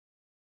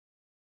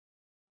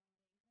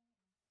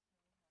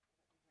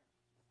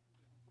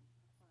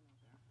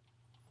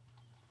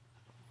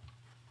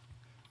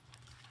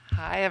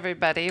Hi,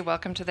 everybody.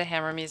 Welcome to the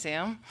Hammer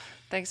Museum.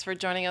 Thanks for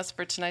joining us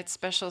for tonight's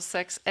special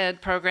sex ed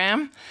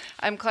program.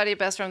 I'm Claudia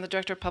Besser. I'm the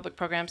Director of Public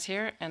Programs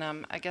here, and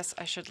I guess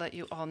I should let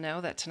you all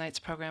know that tonight's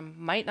program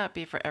might not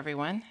be for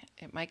everyone.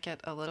 It might get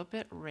a little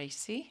bit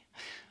racy.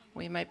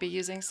 We might be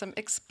using some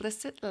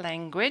explicit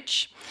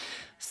language.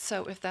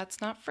 So if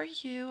that's not for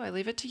you, I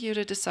leave it to you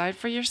to decide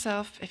for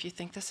yourself if you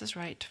think this is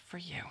right for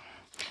you.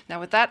 Now,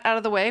 with that out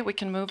of the way, we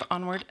can move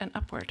onward and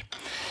upward.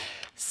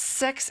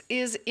 Sex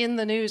is in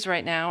the news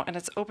right now, and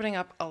it's opening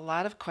up a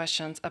lot of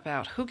questions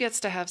about who gets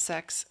to have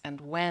sex and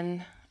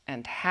when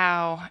and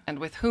how and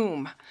with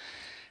whom.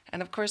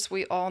 And of course,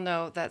 we all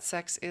know that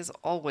sex is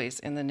always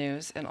in the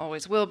news and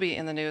always will be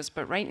in the news.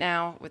 But right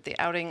now, with the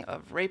outing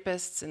of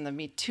rapists in the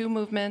Me Too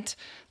movement,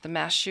 the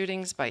mass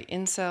shootings by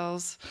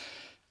incels,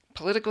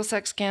 political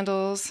sex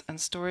scandals, and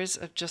stories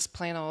of just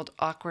plain old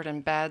awkward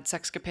and bad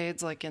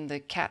sexcapades like in the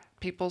cat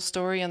people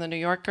story in the New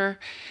Yorker,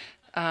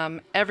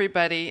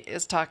 everybody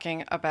is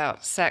talking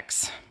about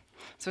sex.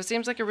 So it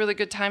seems like a really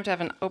good time to have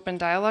an open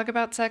dialogue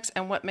about sex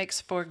and what makes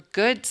for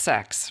good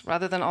sex,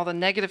 rather than all the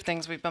negative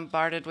things we've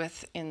bombarded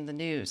with in the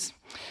news.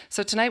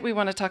 So tonight we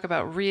want to talk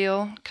about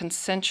real,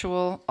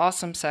 consensual,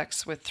 awesome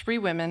sex with three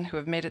women who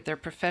have made it their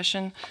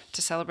profession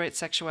to celebrate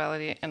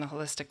sexuality in a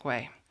holistic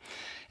way.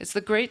 It's the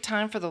great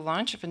time for the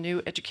launch of a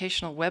new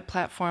educational web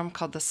platform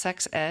called the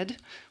Sex Ed,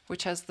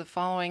 which has the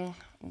following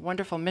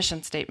wonderful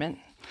mission statement.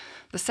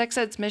 The Sex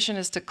Ed's mission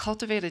is to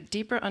cultivate a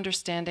deeper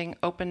understanding,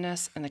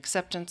 openness, and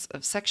acceptance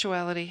of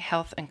sexuality,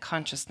 health, and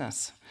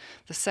consciousness.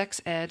 The Sex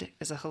Ed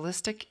is a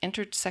holistic,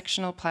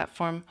 intersectional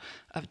platform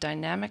of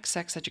dynamic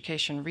sex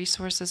education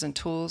resources and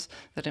tools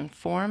that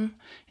inform,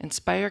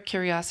 inspire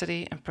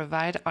curiosity, and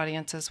provide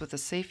audiences with a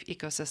safe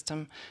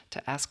ecosystem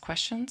to ask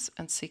questions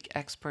and seek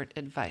expert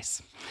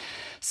advice.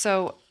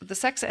 So the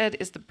Sex Ed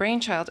is the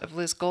brainchild of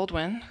Liz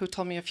Goldwyn, who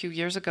told me a few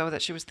years ago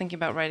that she was thinking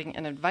about writing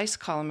an advice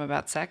column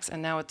about sex,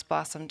 and now it's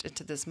blossomed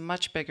into this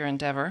much bigger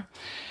endeavor.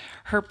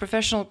 Her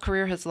professional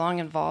career has long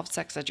involved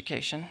sex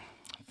education.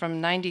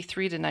 From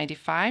 93 to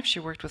 95, she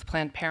worked with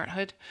Planned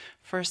Parenthood,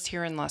 first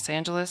here in Los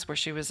Angeles, where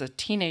she was a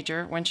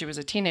teenager,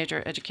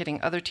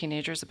 educating other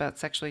teenagers about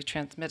sexually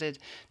transmitted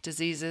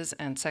diseases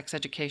and sex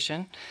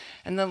education.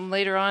 And then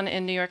later on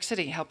in New York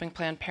City, helping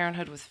Planned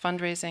Parenthood with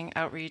fundraising,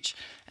 outreach,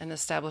 and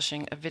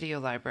establishing a video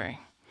library.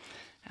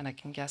 And I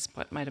can guess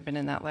what might have been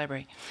in that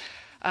library.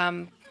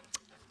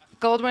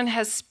 Goldwyn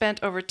has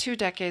spent over 2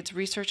 decades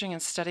researching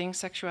and studying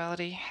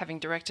sexuality, having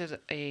directed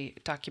a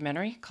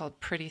documentary called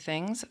Pretty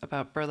Things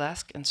about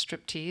burlesque and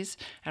striptease,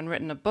 and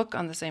written a book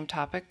on the same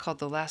topic called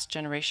The Last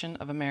Generation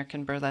of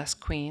American Burlesque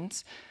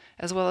Queens,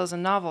 as well as a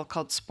novel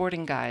called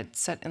Sporting Guide,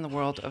 set in the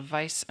world of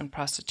vice and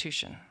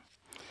prostitution.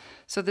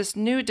 So this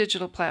new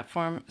digital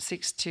platform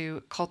seeks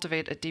to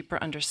cultivate a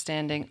deeper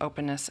understanding,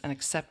 openness, and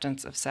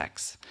acceptance of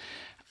sex.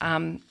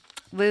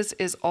 Liz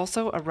is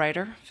also a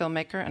writer,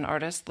 filmmaker, and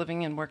artist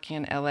living and working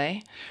in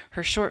LA.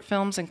 Her short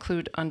films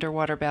include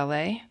Underwater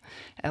Ballet,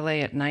 LA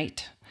at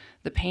Night,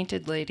 The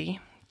Painted Lady,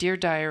 Dear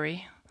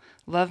Diary,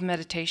 Love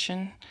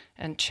Meditation,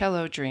 and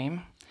Cello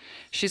Dream.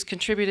 She's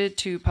contributed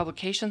to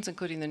publications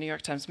including the New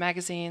York Times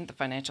Magazine, the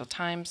Financial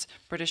Times,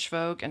 British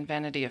Vogue, and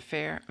Vanity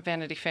Fair.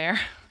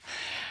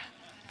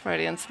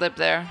 Freudian slip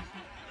there.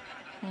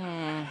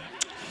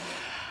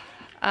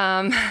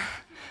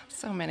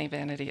 So many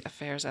vanity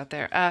affairs out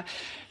there.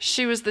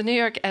 She was the New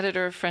York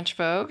editor of French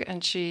Vogue,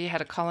 and she had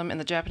a column in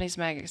the Japanese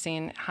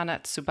magazine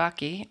Hana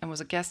Tsubaki and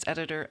was a guest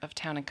editor of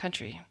Town and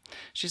Country.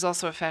 She's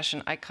also a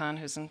fashion icon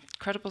whose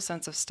incredible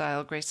sense of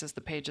style graces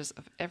the pages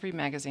of every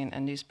magazine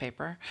and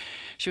newspaper.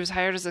 She was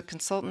hired as a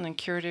consultant and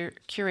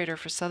curator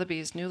for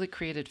Sotheby's newly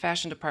created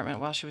fashion department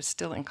while she was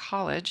still in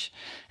college,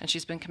 and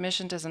she's been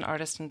commissioned as an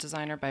artist and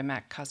designer by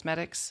MAC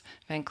Cosmetics,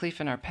 Van Cleef &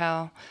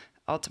 Arpels,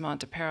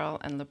 Altamont Apparel,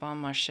 and Le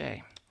Bon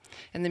Marché.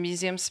 In the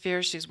museum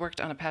sphere, she's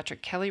worked on a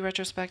Patrick Kelly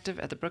retrospective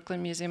at the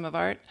Brooklyn Museum of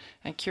Art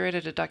and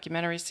curated a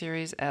documentary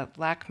series at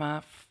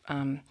LACMA.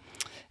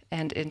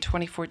 And in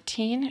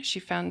 2014, she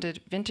founded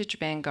Vintage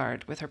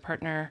Vanguard with her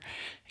partner,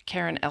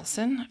 Karen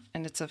Elson,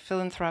 and it's a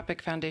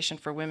philanthropic foundation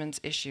for women's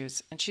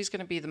issues. And she's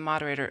going to be the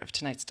moderator of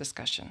tonight's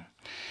discussion.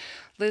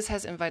 Liz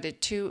has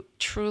invited 2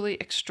 truly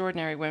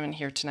extraordinary women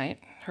here tonight.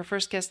 Her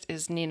first guest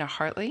is Nina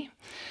Hartley.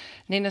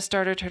 Nina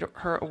started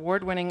her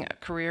award-winning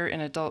career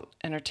in adult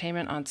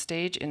entertainment on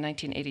stage in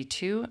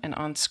 1982 and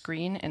on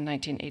screen in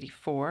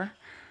 1984.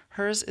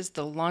 Hers is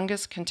the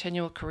longest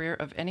continual career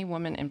of any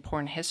woman in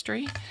porn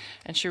history,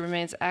 and she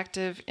remains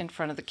active in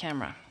front of the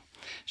camera.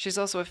 She's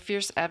also a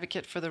fierce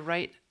advocate for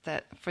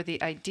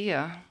the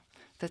idea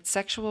that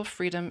sexual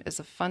freedom is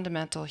a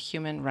fundamental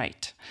human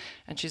right,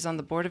 and she's on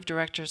the board of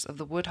directors of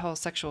the Woodhull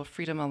Sexual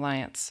Freedom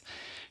Alliance.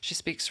 She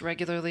speaks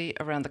regularly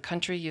around the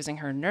country using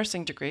her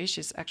nursing degree,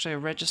 she's actually a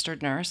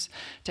registered nurse,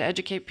 to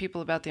educate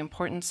people about the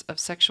importance of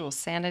sexual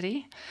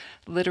sanity,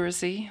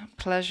 literacy,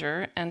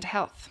 pleasure, and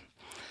health.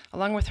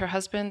 Along with her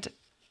husband,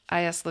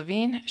 I.S.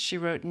 Levine. She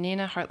wrote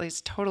Nina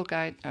Hartley's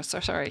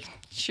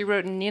She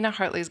wrote Nina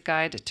Hartley's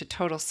Guide to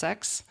Total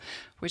Sex,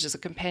 which is a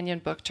companion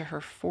book to her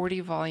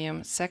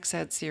 40-volume sex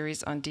ed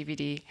series on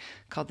DVD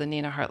called the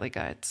Nina Hartley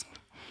Guides.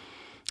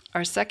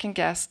 Our second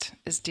guest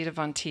is Dita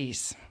Von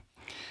Teese.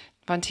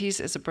 Von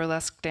Teese is a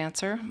burlesque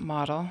dancer,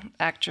 model,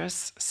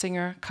 actress,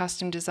 singer,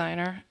 costume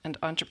designer, and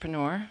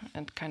entrepreneur,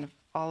 and kind of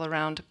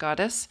all-around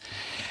goddess.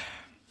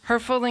 Her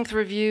full-length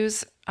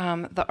reviews,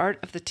 The Art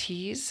of the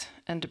Tease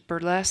and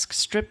Burlesque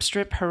Strip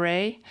Strip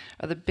Hooray,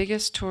 are the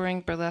biggest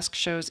touring burlesque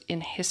shows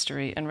in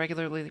history and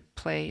regularly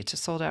play to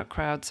sold-out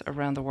crowds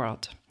around the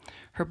world.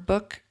 Her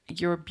book,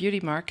 Your Beauty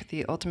Mark,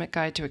 The Ultimate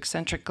Guide to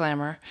Eccentric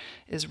Glamour,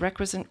 is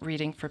requisite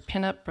reading for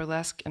pinup,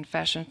 burlesque, and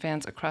fashion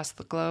fans across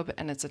the globe,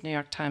 and it's a New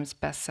York Times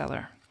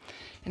bestseller.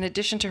 In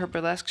addition to her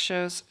burlesque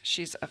shows,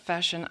 she's a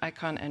fashion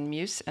icon and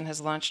muse and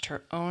has launched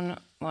her own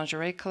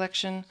lingerie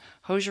collection,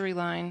 hosiery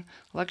line,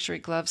 luxury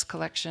gloves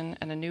collection,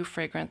 and a new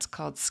fragrance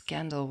called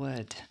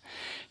Scandalwood.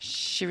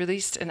 She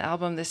released an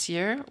album this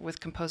year with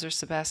composer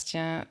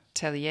Sébastien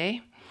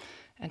Tellier,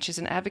 and she's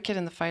an advocate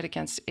in the fight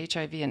against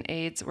HIV and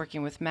AIDS,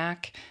 working with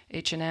MAC,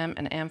 H&M,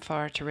 and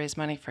AMFAR to raise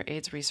money for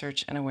AIDS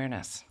research and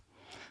awareness.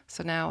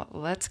 So now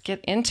let's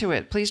get into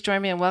it. Please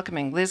join me in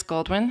welcoming Liz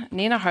Goldwyn,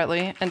 Nina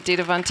Hartley, and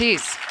Dita Von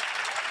Teese.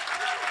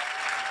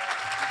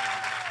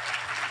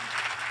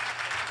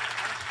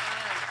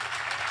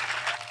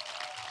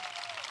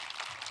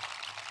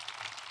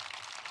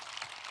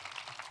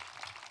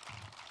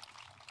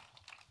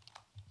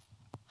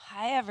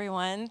 Hi,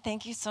 everyone.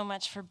 Thank you so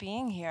much for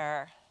being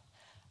here.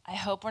 I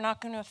hope we're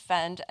not going to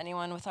offend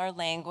anyone with our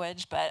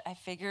language, but I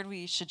figured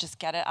we should just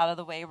get it out of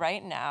the way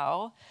right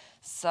now.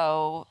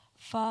 So,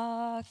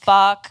 fuck,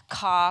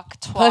 cock,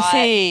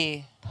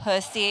 twat,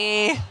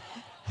 pussy,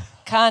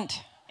 cunt,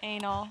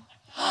 anal.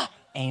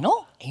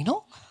 Anal?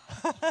 All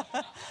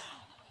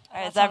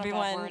right, is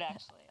everyone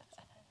relaxed?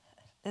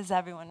 That's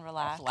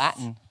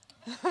Latin.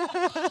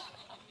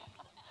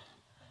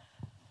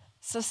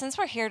 So since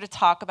we're here to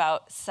talk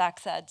about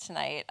sex ed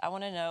tonight, I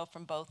want to know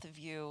from both of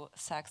you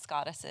sex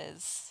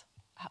goddesses,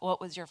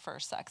 what was your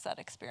first sex ed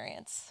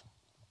experience?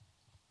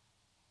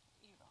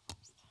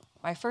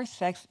 My first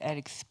sex ed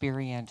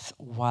experience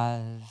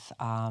was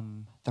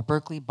the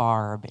Berkeley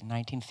Barb in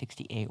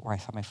 1968, where I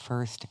saw my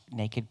first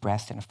naked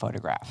breast in a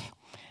photograph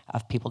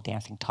of people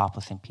dancing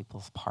topless in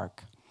People's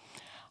Park.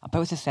 But it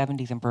was the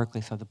 70s in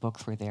Berkeley, so the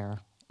books were there.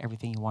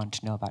 Everything you wanted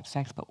to know about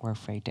sex, but were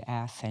afraid to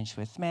ask.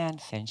 Sensuous man,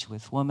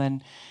 sensuous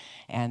woman,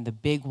 and the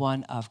big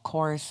one, of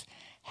course,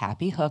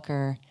 happy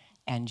hooker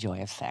and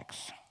joy of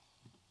sex.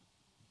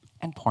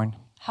 And porn.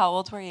 How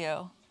old were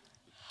you?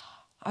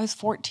 I was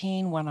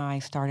 14 when I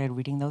started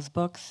reading those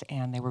books,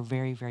 and they were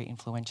very, very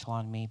influential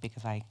on me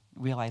because I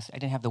realized I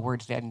didn't have the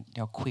words then,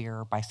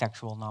 queer,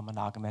 bisexual,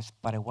 non-monogamous,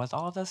 but it was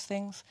all of those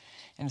things.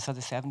 And so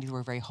the 70s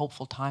were a very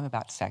hopeful time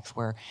about sex,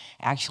 where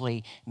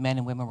actually men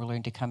and women were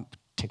learning to come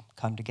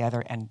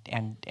together, and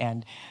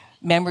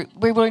men were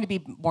willing to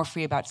be more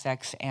free about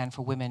sex, and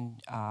for women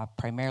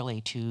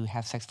primarily to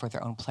have sex for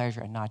their own pleasure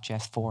and not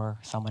just for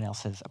someone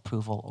else's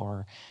approval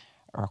or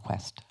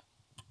request.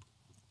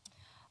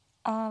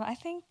 I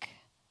think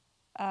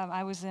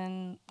I was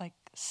in like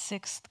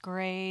 6th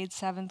grade,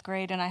 7th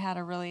grade, and I had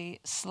a really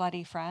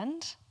slutty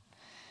friend.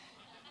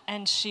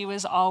 And she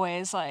was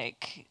always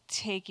like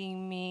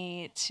taking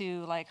me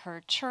to like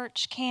her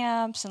church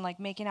camps and like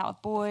making out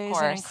with boys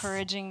and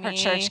encouraging me. Her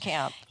church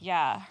camp.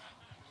 Yeah.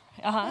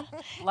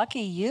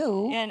 Lucky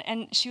you.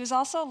 And she was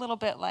also a little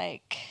bit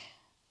like,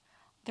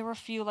 there were a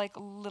few like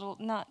little,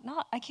 not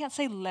I can't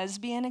say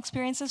lesbian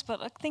experiences, but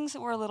like things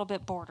that were a little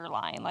bit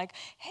borderline. Like,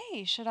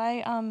 hey, should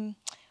I,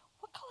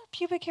 what color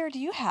pubic hair do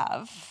you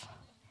have?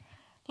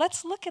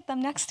 Let's look at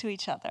them next to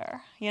each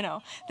other,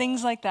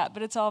 things like that.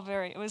 But it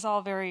was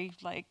all very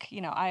like,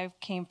 I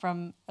came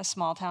from a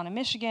small town in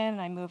Michigan and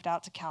I moved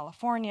out to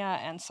California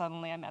and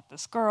suddenly I met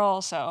this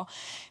girl. So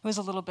it was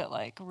a little bit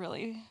like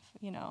really,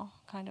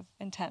 kind of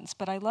intense.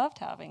 But I loved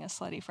having a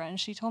slutty friend.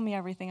 She told me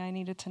everything I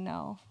needed to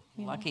know.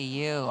 Lucky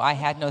you. I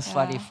had no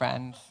slutty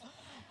friends.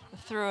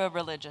 Through a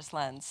religious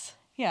lens.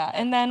 Yeah,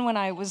 and then when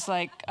I was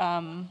like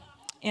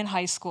in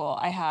high school,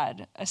 I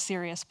had a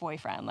serious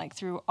boyfriend.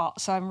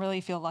 So I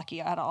really feel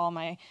lucky. I had all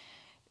my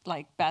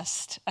I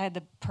had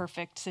the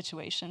perfect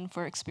situation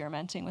for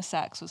experimenting with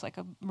sex. It was like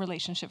a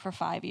relationship for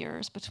 5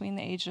 years between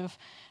the age of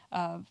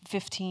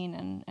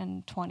 15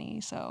 and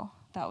 20. So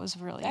that was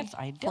really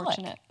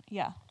fortunate.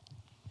 Yeah.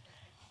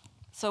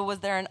 So was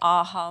there an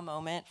aha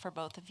moment for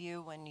both of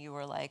you when you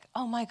were like,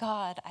 oh my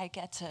God, I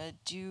get to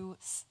do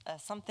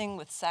something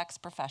with sex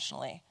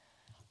professionally?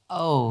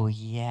 Oh,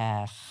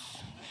 yes.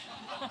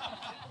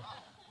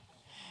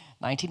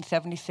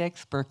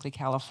 1976, Berkeley,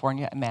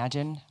 California.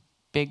 Imagine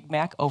Big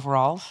Mac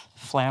overalls,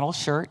 flannel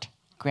shirt,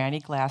 granny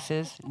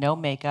glasses, no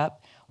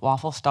makeup,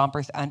 waffle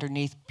stompers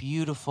underneath,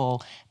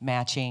 beautiful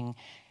matching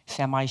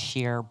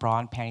semi-sheer bra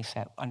and panty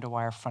set,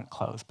 underwire front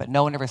clothes. But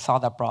no one ever saw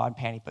that bra and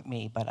panty but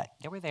me, but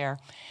they were there.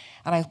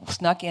 And I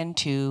snuck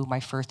into my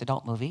first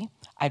adult movie.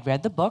 I'd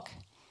read the book,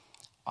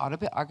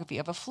 Autobiography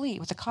of a Flea. It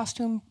was a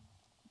costume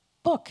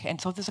book. And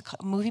so there's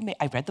a movie.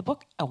 I read the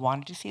book. I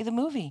wanted to see the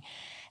movie.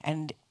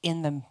 And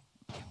in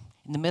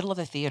the middle of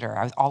the theater,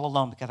 I was all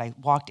alone because I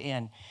walked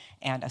in,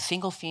 and a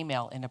single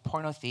female in a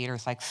porno theater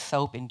is like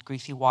soap in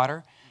greasy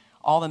water.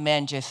 All the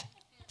men just,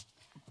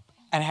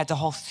 and I had the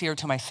whole theater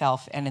to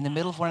myself. And in the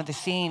middle of one of the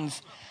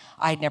scenes,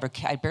 I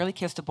barely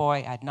kissed a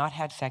boy. I had not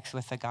had sex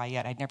with a guy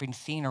yet. I'd never even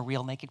seen a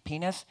real naked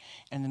penis.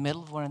 And in the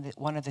middle of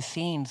one of the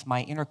scenes,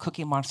 my inner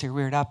Cookie Monster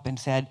reared up and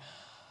said,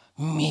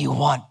 "Me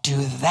want do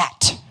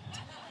that."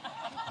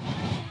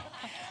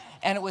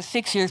 And it was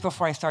 6 years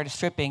before I started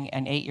stripping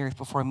and 8 years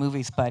before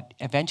movies, but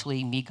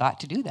eventually me got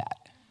to do that.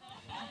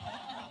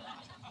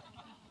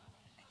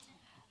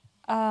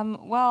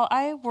 Well,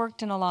 I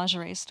worked in a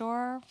lingerie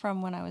store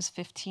from when I was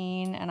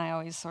 15, and I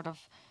always sort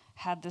of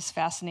had this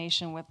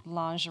fascination with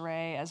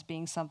lingerie as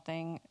being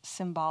something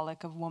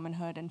symbolic of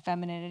womanhood and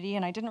femininity,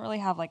 and I didn't really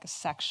have like a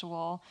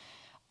sexual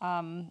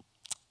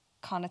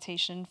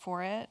connotation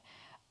for it.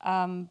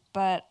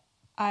 But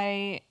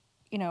I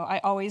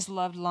always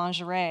loved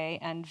lingerie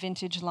and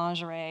vintage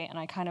lingerie, and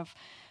I kind of,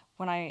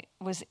 when I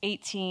was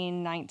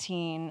 18,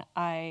 19,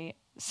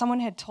 someone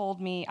had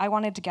told me I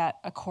wanted to get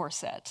a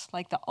corset,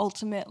 like the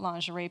ultimate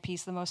lingerie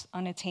piece, the most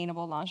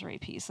unattainable lingerie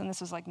piece, and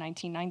this was like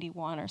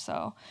 1991 or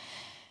so.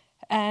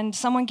 And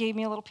someone gave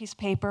me a little piece of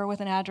paper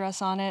with an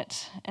address on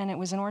it, and it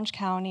was in Orange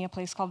County, a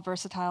place called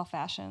Versatile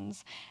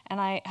Fashions. And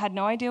I had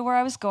no idea where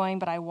I was going,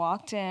 but I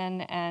walked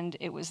in, and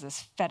it was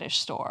this fetish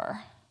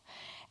store.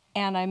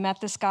 And I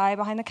met this guy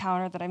behind the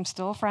counter that I'm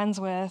still friends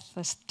with,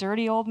 this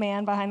dirty old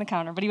man behind the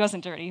counter, but he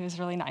wasn't dirty, he was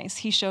really nice.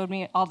 He showed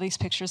me all these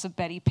pictures of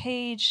Betty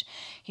Page,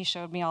 he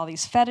showed me all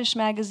these fetish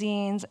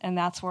magazines, and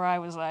that's where I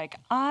was like,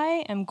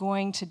 I am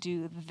going to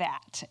do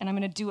that, and I'm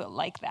gonna do it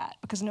like that,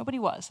 because nobody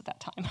was at that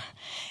time.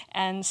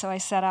 And so I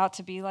set out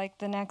to be like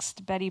the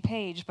next Betty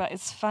Page, but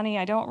it's funny,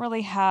 I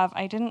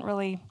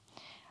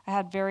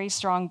had very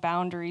strong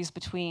boundaries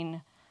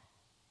between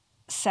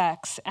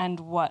sex and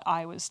what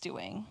I was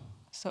doing.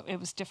 So it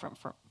was different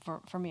for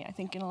me, I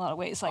think, in a lot of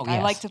ways. Like,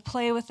 I like to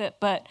play with it,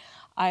 but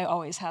I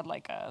always had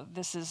like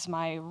this is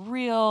my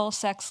real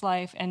sex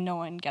life, and no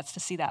one gets to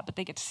see that, but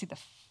they get to see the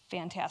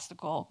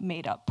fantastical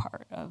made-up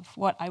part of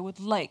what I would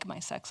like my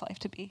sex life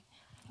to be.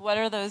 What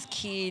are those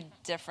key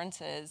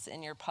differences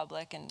in your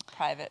public and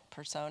private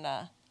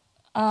persona?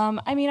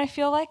 I mean, I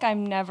feel like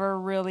I'm never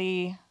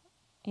really,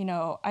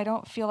 I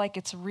don't feel like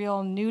it's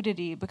real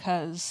nudity,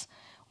 because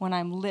when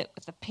I'm lit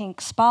with a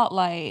pink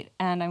spotlight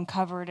and I'm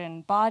covered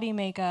in body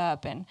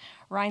makeup and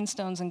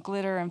rhinestones and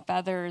glitter and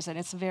feathers, and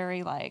it's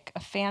very like a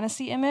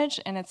fantasy image,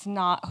 and it's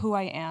not who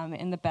I am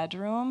in the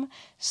bedroom,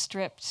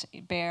 stripped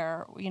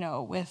bare,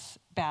 with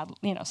bad,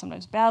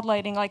 sometimes bad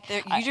lighting. Like,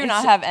 you do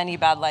not have any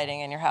bad lighting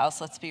in your house,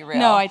 let's be real.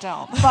 No, I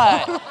don't.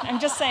 But I'm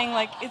just saying,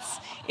 like,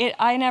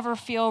 I never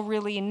feel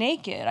really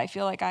naked. I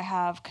feel like I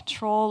have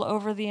control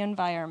over the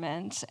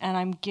environment, and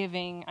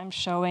I'm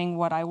showing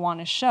what I want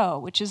to show,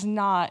 which is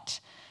not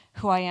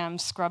who I am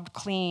scrubbed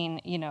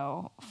clean,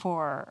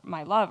 for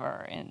my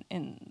lover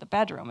in the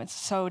bedroom. It's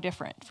so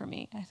different for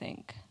me, I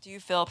think. Do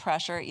you feel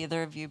pressure,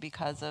 either of you,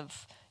 because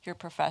of your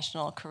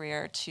professional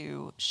career,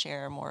 to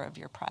share more of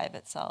your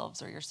private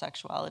selves or your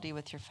sexuality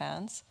with your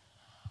fans?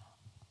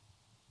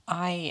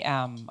 I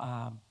am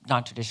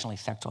non-traditionally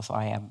sexual, so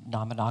I am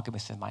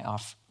non-monogamous in my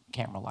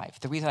off-camera life.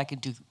 The reason I could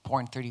do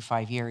porn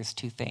 35 years,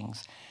 two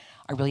things.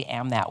 I really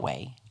am that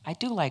way. I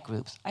do like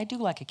groups. I do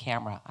like a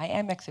camera. I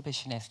am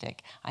exhibitionistic.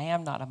 I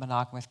am not a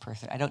monogamous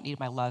person. I don't need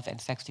my love and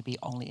sex to be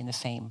only in the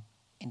same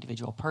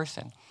individual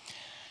person.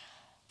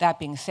 That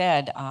being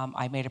said,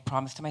 I made a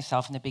promise to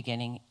myself in the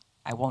beginning,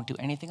 I won't do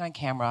anything on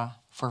camera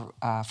for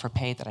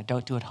pay that I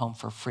don't do at home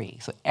for free.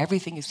 So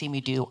everything you see me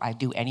do, I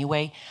do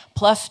anyway,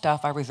 plus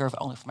stuff I reserve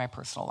only for my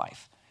personal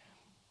life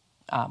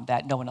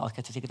that no one else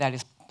gets to see.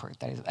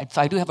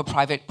 So I do have a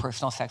private,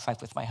 personal sex life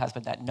with my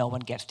husband that no one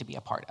gets to be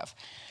a part of.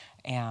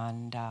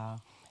 And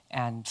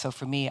so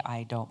for me,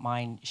 I don't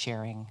mind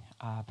sharing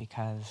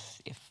because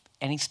if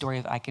any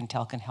story that I can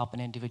tell can help an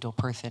individual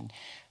person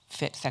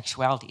fit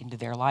sexuality into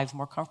their lives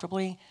more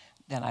comfortably,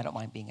 then I don't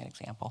mind being an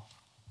example.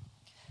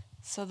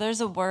 So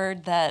there's a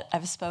word that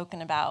I've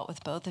spoken about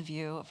with both of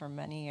you for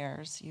many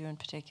years, you in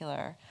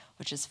particular,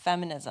 which is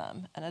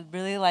feminism. And I'd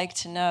really like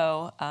to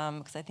know,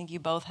 because I think you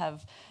both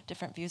have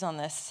different views on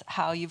this,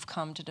 how you've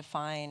come to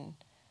define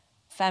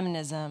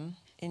feminism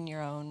in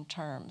your own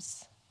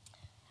terms.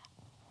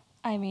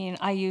 I mean,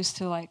 I used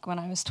to, like, when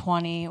I was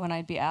 20, when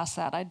I'd be asked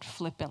that, I'd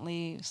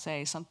flippantly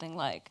say something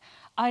like,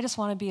 I just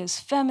want to be as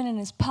feminine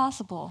as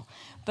possible.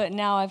 But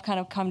now I've kind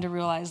of come to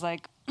realize,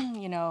 like,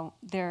 when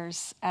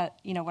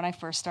I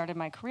first started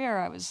my career,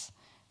 I was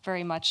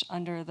very much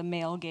under the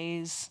male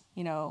gaze,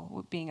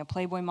 being a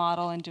Playboy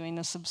model and doing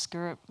this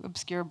obscure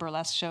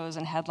burlesque shows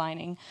and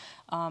headlining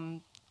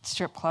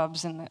strip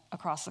clubs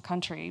across the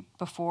country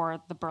before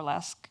the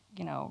burlesque,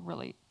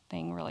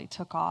 really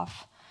took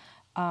off.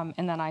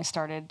 And then I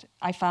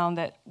found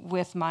that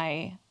with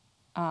my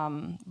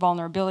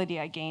vulnerability,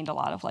 I gained a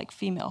lot of like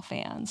female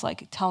fans,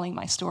 like telling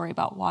my story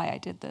about why I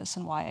did this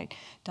and why I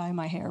dye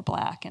my hair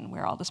black and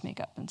wear all this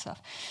makeup and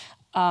stuff.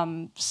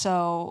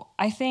 So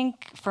I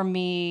think for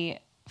me,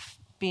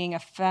 being a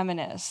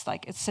feminist,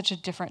 like it's such a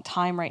different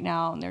time right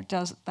now, and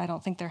I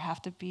don't think there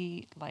have to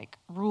be like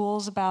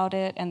rules about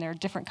it, and there are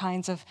different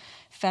kinds of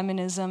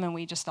feminism, and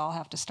we just all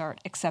have to start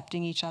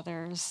accepting each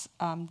other's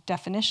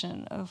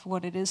definition of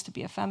what it is to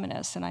be a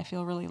feminist. And I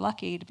feel really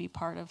lucky to be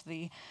part of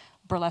the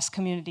burlesque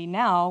community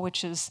now,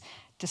 which is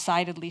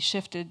decidedly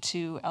shifted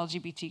to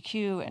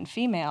LGBTQ and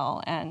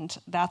female, and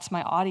that's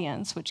my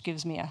audience, which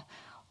gives me a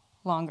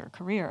longer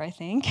career, I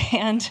think.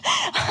 And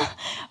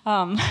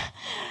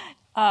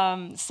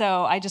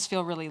so I just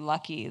feel really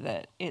lucky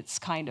that it's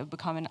kind of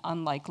become an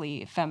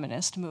unlikely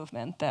feminist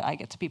movement that I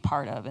get to be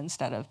part of,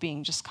 instead of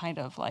being just kind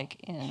of like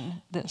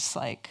in this,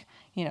 like,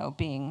 you know,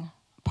 being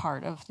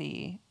part of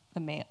the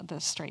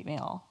straight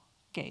male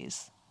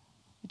gaze.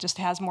 It just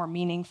has more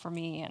meaning for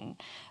me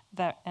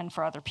and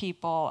for other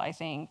people, I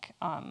think.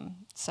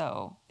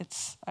 So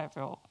I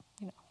feel,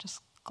 you know,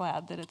 just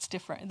glad that it's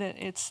different, that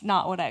it's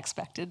not what I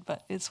expected,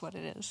 but it's what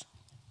it is.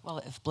 Well,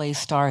 if Blaze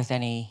Star is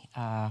any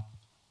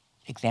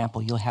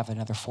example, you'll have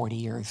another 40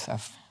 years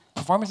of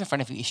performance in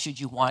front of you, should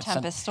you want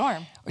Tempest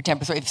Storm. Or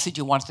Tempest Storm, should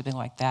you want something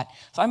like that.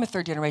 So I'm a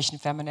third-generation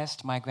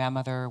feminist. My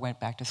grandmother went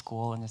back to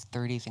school in his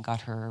 30s and got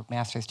her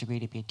master's degree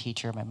to be a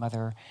teacher. My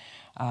mother,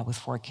 with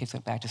 4 kids,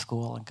 went back to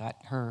school and got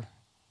her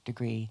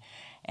degree.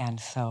 And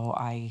so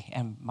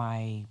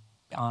my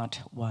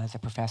aunt was a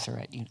professor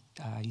at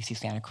UC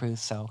Santa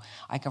Cruz. So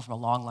I come from a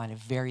long line of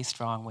very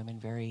strong women,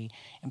 very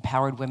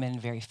empowered women,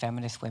 very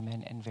feminist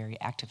women, and very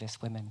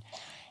activist women.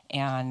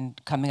 And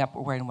coming up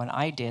when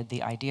I did,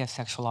 the idea of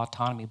sexual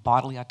autonomy,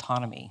 bodily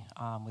autonomy,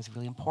 was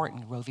really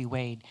important. Roe v.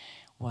 Wade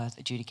was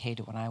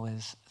adjudicated when I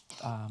was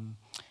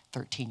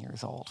 14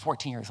 years old.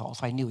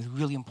 So I knew it was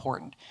really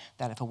important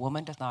that if a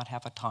woman does not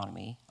have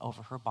autonomy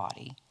over her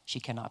body, she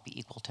cannot be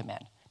equal to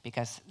men.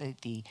 Because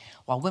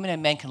while women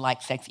and men can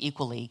like sex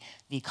equally,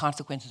 the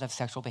consequences of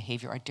sexual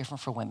behavior are different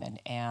for women,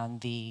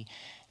 and the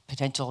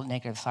potential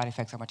negative side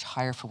effects are much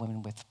higher for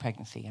women with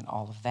pregnancy and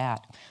all of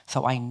that.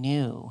 So I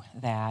knew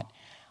that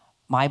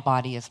my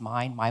body is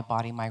mine, my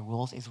body, my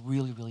rules is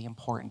really, really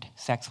important.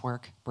 Sex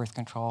work, birth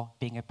control,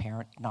 being a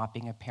parent, not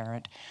being a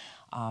parent,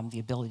 the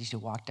ability to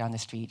walk down the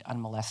street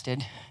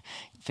unmolested,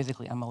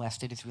 physically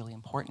unmolested, is really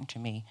important to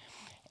me.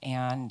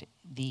 And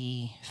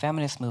the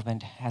feminist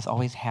movement has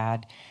always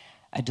had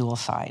a dual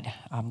side,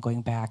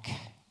 going back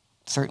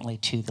certainly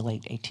to the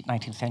late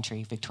 19th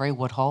century. Victoria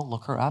Woodhull,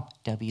 look her up,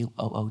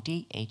 Woodhull.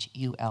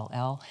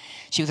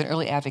 She was an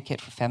early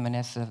advocate for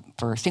feminism,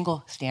 for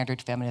single standard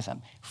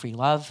feminism, free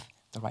love,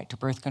 the right to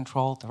birth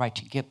control, the right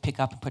to pick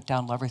up and put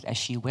down lovers as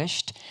she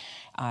wished.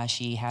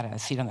 She had a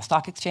seat on the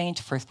stock exchange,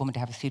 first woman to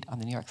have a seat on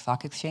the New York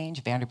Stock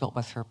Exchange. Vanderbilt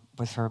was her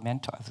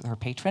mentor, her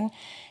patron.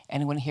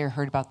 Anyone here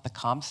heard about the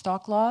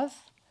Comstock laws?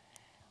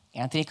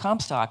 Anthony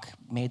Comstock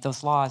made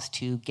those laws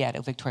to get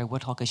at Victoria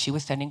Woodhull because she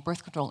was sending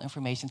birth control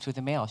information through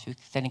the mail. She was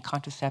sending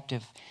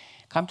contraception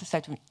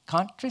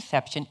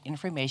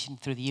information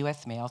through the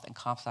U.S. mails, and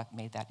Comstock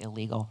made that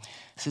illegal.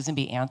 Susan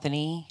B.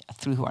 Anthony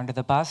threw her under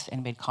the bus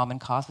and made common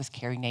cause with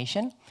Carrie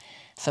Nation.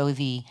 So there's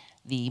a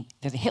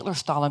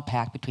Hitler-Stalin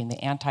pact between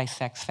the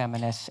anti-sex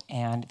feminists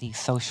and the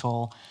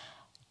social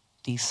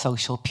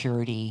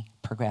purity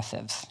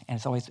progressives, and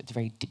it's a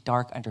very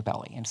dark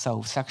underbelly. And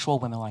so sexual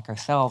women like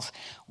ourselves,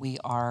 we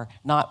are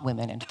not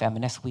women and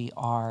feminists. We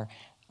are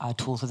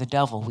tools of the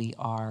devil. We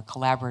are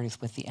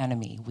collaborators with the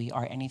enemy. We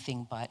are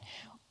anything but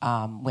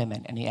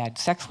women. And you add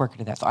sex worker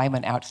to that. So I'm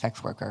an out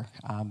sex worker.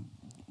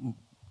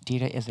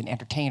 Dita is an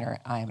entertainer.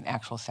 I am an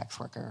actual sex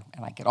worker,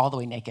 and I get all the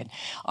way naked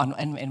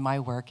in my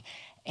work.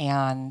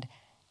 And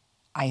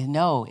I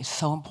know it's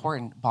so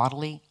important,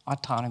 bodily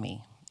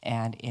autonomy.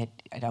 And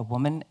a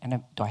woman,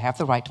 do I have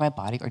the right to my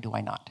body or do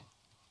I not?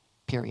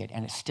 Period.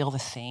 And it's still the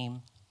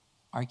same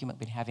argument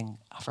we've been having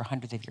for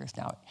hundreds of years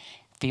now.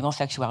 Female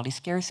sexuality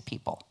scares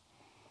people.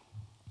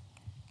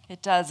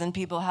 It does, and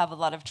people have a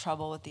lot of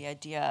trouble with the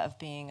idea of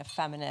being a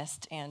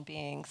feminist and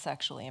being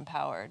sexually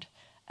empowered.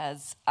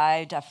 As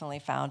I definitely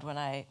found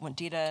when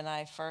Dita and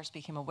I first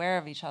became aware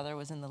of each other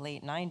was in the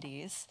late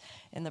 90s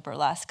in the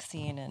burlesque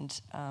scene,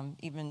 and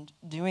even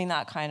doing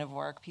that kind of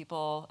work,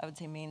 people, I would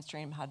say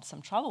mainstream, had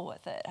some trouble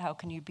with it. How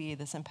can you be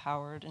this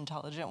empowered,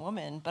 intelligent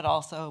woman, but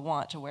also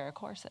want to wear a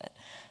corset?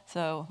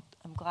 So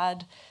I'm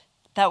glad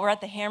that we're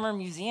at the Hammer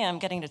Museum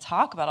getting to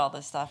talk about all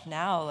this stuff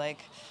now, like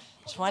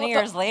 20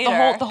 years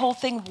later. The whole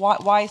thing,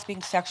 why is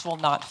being sexual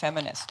not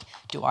feminist?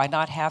 Do I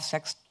not have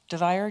sex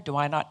desire? Do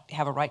I not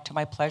have a right to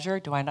my pleasure?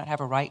 Do I not have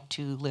a right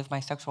to live my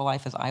sexual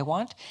life as I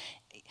want?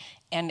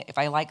 And if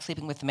I like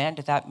sleeping with men,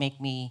 does that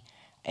make me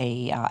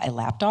a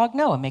lapdog?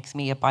 No, it makes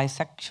me a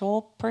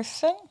bisexual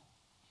person.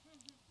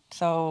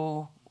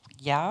 So,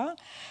 yeah.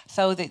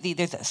 So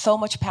there's so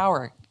much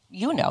power.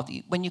 You know,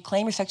 when you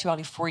claim your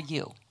sexuality for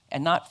you,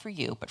 and not for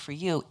you, but for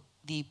you,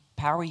 the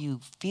power you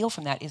feel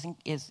from that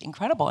is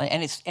incredible,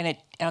 and it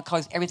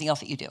covers everything else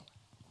that you do.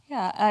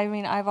 Yeah, I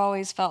mean, I've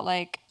always felt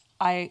like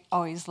I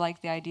always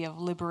like the idea of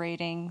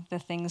liberating the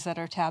things that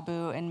are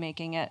taboo and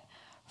making it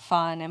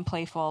fun and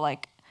playful.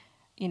 Like,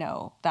 you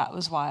know, that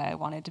was why I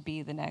wanted to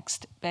be the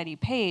next Betty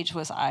Page,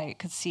 was I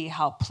could see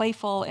how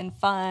playful and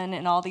fun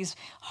and all these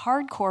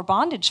hardcore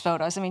bondage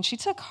photos. I mean, she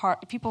took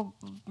people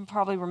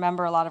probably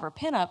remember a lot of her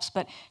pinups,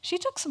 but she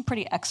took some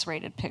pretty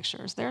X-rated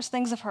pictures. There's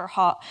things of her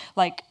hot,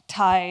 like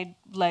tied,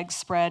 legs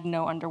spread,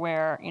 no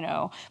underwear, you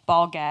know,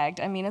 ball gagged.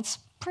 I mean, it's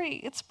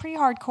pretty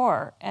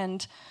hardcore.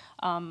 And,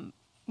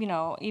 you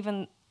know,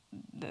 even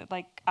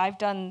like I've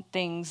done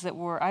things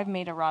I've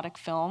made erotic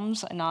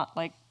films, not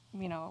like,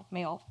 you know,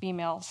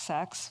 male-female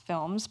sex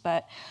films,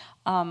 but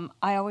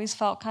I always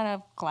felt kind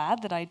of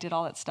glad that I did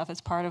all that stuff as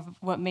part of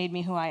what made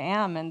me who I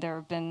am. And there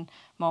have been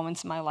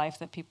moments in my life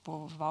that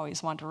people have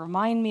always wanted to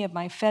remind me of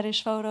my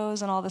fetish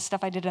photos and all the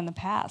stuff I did in the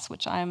past,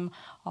 which I'm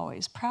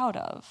always proud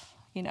of,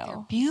 you know.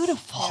 They're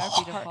beautiful. They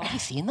are beautiful. Have you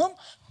seen them?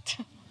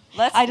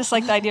 I just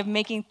like the idea of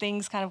making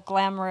things kind of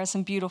glamorous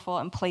and beautiful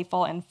and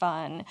playful and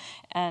fun,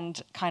 and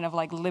kind of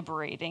like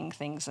liberating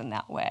things in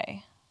that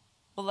way.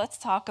 Well, let's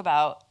talk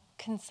about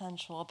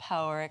consensual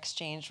power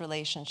exchange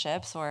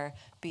relationships, or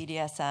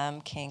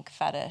BDSM, kink,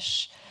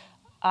 fetish.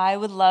 I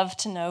would love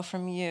to know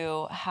from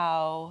you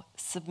how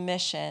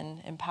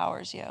submission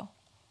empowers you,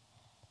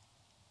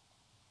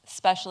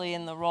 especially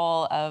in the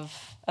role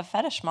of a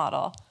fetish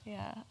model.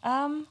 Yeah.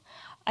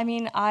 I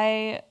mean,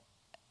 I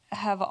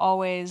have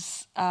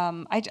always,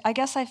 I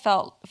guess I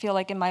feel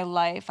like in my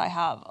life I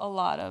have a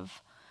lot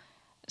of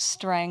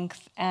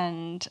strength,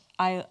 and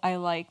I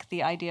like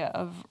the idea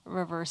of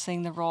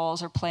reversing the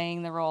roles or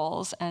playing the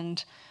roles,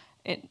 and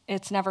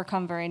it's never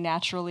come very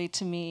naturally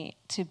to me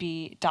to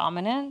be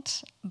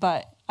dominant,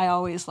 but I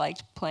always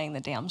liked playing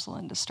the damsel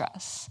in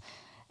distress.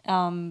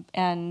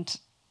 And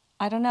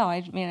I don't know,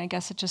 I mean, I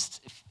guess it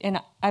just, and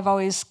I've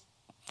always,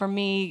 for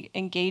me,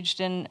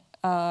 engaged in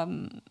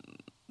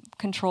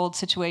controlled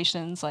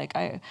situations. Like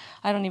I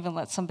don't even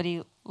let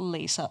somebody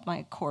lace up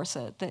my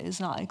corset that is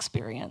not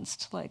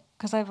experienced, like,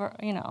 because I've,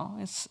 you know,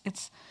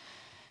 it's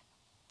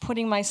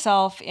putting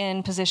myself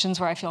in positions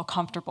where I feel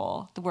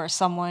comfortable, where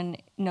someone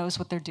knows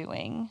what they're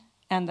doing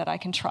and that I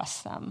can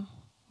trust them.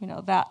 You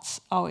know, that's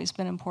always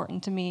been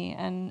important to me,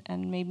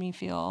 and made me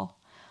feel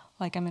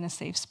like I'm in a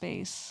safe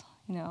space.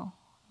 You know,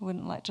 I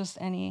wouldn't let just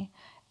any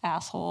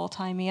asshole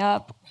tie me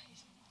up.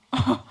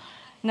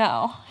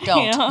 No.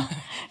 Don't. You know?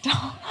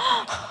 Don't.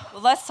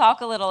 Well, let's talk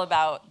a little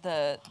about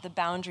the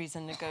boundaries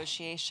in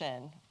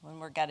negotiation when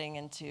we're getting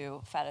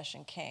into fetish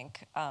and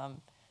kink,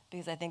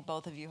 because I think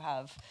both of you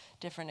have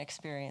different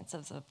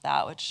experiences of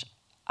that, which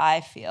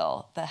I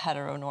feel the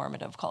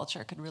heteronormative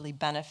culture could really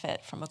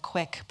benefit from a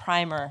quick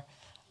primer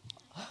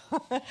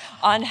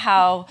on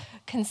how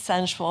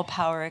consensual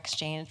power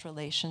exchange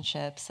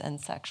relationships and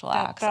sexual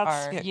acts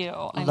That's are you.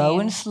 I Low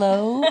mean, and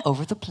slow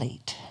over the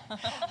plate.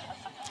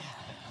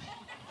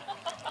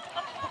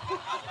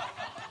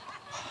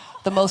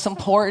 The most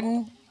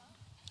important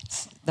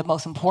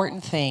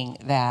thing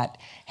that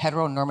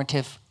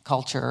heteronormative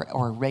culture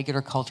or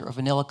regular culture or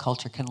vanilla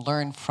culture can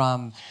learn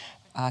from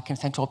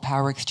consensual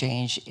power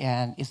exchange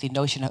is the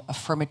notion of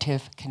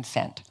affirmative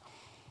consent.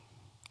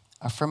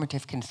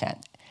 Affirmative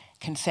consent.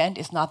 Consent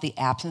is not the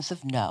absence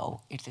of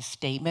no, it's a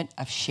statement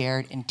of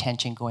shared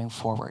intention going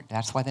forward.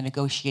 That's why the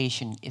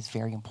negotiation is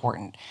very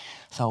important.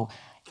 So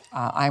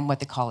I'm what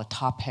they call a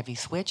top-heavy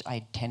switch.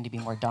 I tend to be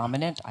more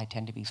dominant. I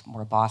tend to be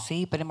more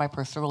bossy. But in my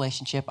personal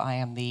relationship, I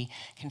am the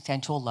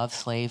consensual love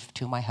slave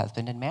to my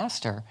husband and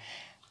master.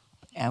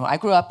 And I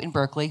grew up in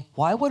Berkeley.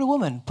 Why would a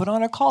woman put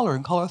on a collar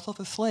and call herself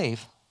a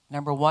slave?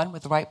 Number one,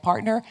 with the right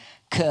partner,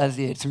 'cause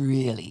it's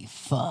really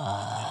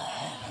fun.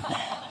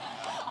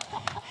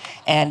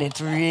 And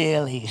it's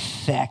really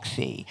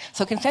sexy.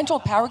 So consensual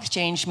power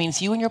exchange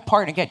means you and your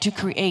partner get to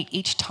create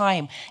each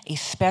time a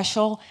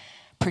special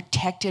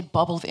protected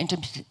bubble of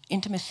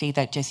intimacy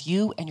that just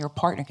you and your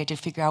partner get to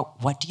figure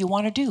out, what do you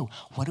want to do?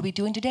 What are we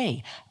doing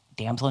today?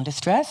 Damsel in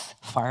distress?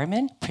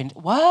 Fireman?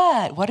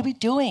 What? What are we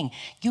doing?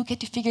 You get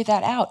to figure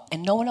that out,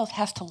 and no one else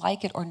has to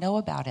like it or know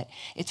about it.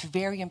 It's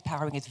very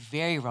empowering. It's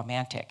very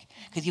romantic,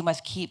 because you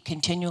must keep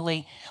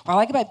continually. What I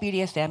like about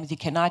BDSM is you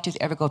cannot just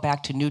ever go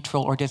back to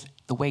neutral or just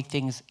the way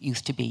things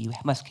used to be. You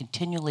must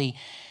continually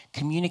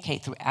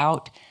communicate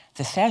throughout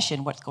the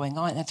session what's going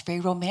on, and that's very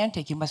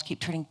romantic. You must keep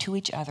turning to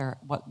each other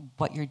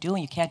what you're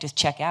doing. You can't just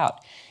check out.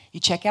 You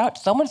check out,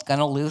 someone's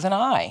going to lose an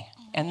eye,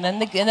 and then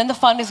the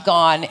fun is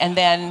gone, and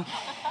then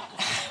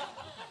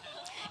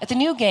it's a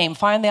new game.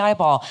 Find the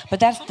eyeball,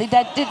 but it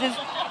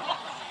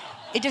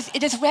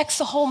just wrecks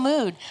the whole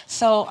mood.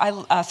 So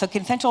so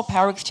consensual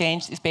power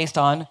exchange is based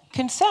on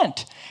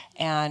consent,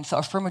 and so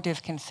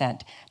affirmative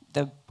consent.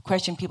 The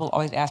question people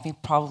always ask me,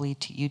 probably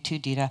to you too,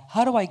 Dita,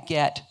 how do I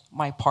get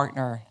my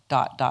partner ...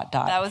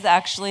 That was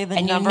actually the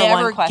and number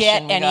one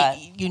question we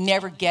got. You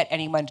never get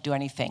anyone to do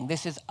anything.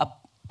 This is a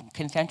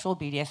consensual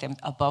BDSM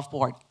above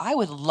board. I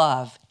would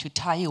love to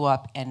tie you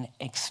up and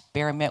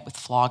experiment with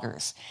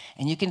floggers.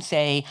 And you can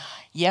say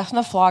yes on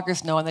the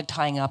floggers, no on the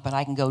tying up, and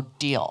I can go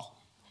deal.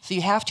 So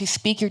you have to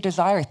speak your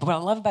desires. But what I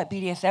love about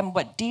BDSM,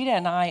 what Dita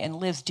and I and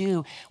Liz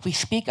do, we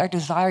speak our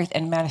desires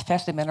and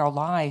manifest them in our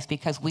lives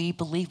because we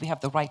believe we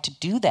have the right to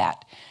do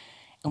that.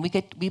 And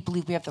we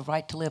believe we have the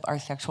right to live our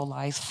sexual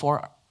lives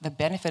for the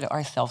benefit of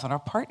ourselves and our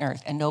partners,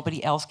 and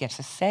nobody else gets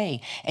a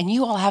say. And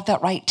you all have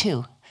that right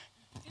too.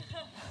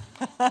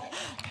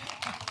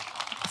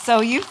 So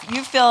you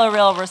feel a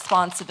real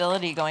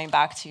responsibility, going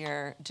back to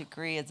your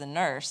degree as a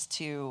nurse,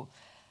 to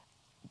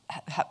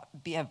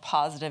be a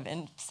positive,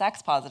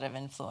 sex-positive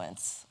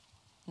influence,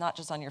 not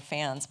just on your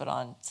fans, but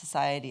on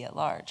society at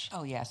large.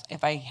 Oh yes.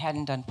 If I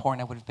hadn't done porn,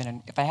 I would have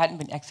been. If I hadn't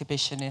been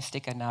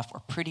exhibitionistic enough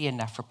or pretty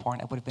enough for porn,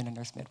 I would have been a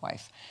nurse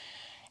midwife.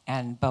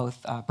 And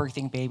both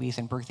birthing babies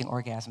and birthing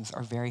orgasms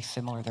are very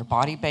similar. They're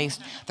body-based.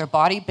 They're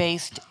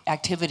body-based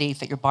activities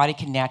that your body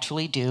can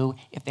naturally do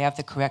if they have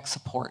the correct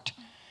support.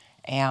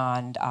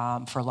 And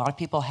for a lot of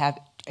people,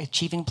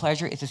 achieving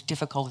pleasure is as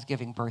difficult as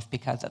giving birth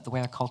because of the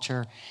way our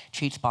culture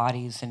treats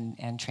bodies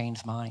and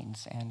trains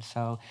minds. And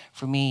so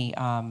for me,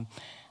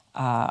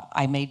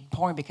 I made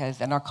porn because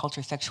in our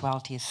culture,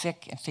 sexuality is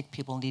sick, and sick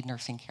people need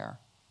nursing care.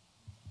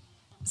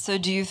 So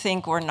do you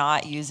think we're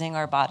not using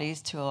our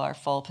bodies to our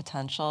full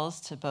potentials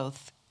to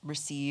both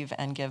receive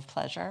and give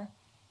pleasure?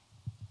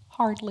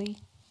 Hardly.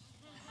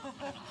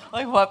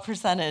 Like what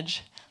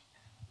percentage?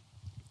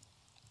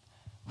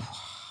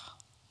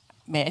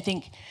 I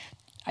think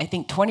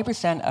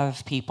 20%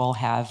 of people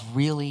have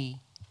really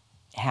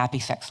happy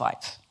sex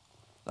lives.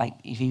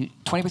 Like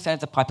 20% of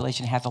the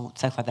population has a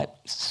sex life that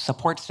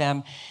supports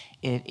them.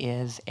 It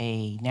is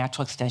a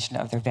natural extension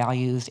of their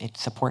values. It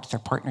supports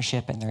their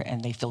partnership,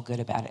 and they feel good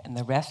about it. And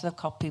the rest of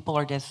the people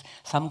are just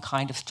some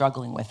kind of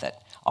struggling with it,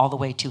 all the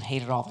way to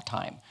hate it all the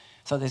time.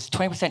 So there's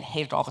 20%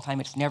 hate it all the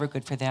time. It's never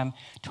good for them.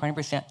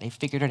 20% they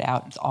figured it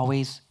out. It's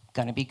always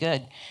going to be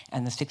good.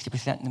 And the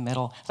 60% in the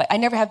middle, it's like, I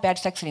never have bad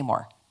sex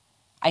anymore.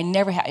 I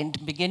never had. In the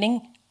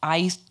beginning,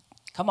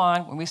 come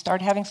on, when we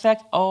started having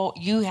sex, oh,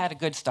 you had a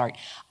good start.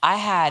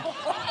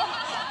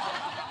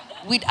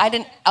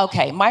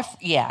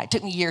 It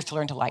took me years to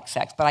learn to like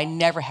sex, but I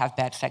never have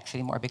bad sex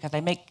anymore because I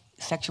make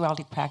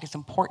sexuality practice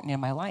important in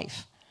my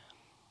life.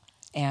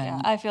 And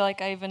yeah, I feel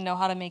like I even know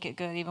how to make it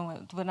good.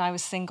 Even when I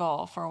was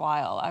single for a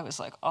while, I was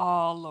like,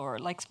 oh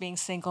Lord, like being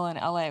single in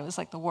LA was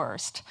like the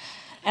worst.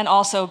 And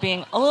also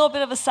being a little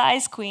bit of a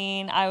size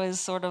queen, I was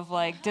sort of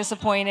like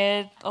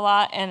disappointed a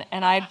lot.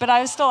 But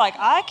I was still like,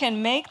 I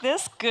can make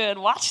this good.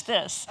 Watch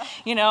this,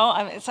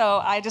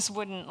 so I just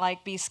wouldn't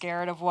like be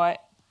scared of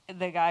what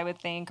the guy would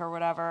think or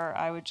whatever.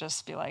 I would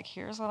just be like,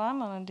 here's what I'm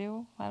gonna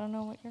do. I don't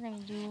know what you're gonna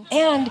do.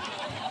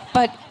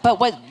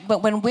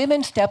 But when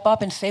women step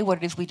up and say what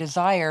it is we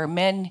desire,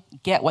 men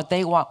get what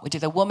they want, which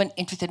is a woman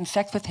interested in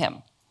sex with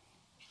him.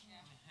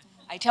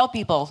 I tell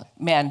people,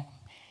 men,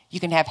 you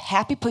can have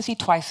happy pussy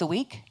twice a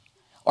week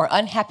or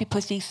unhappy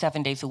pussy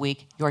 7 days a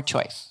week, your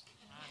choice.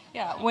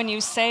 Yeah, when you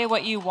say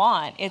what you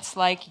want, it's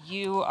like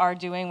you are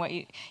doing what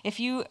you, if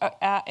you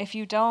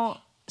don't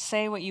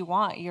say what you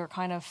want, you're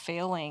kind of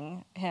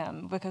failing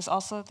him, because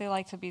also they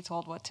like to be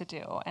told what to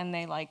do, and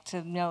they like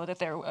to know that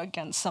they're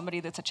against somebody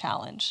that's a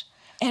challenge.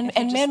 And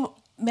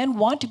men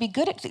want to be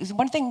good at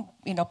one thing.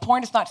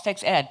 Porn is not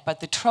sex ed, but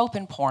the trope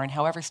in porn,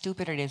 however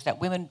stupid it is, that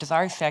women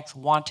desire sex,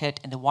 want it,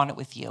 and they want it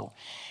with you.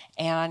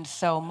 And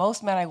so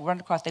most men I run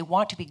across, they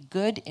want to be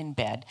good in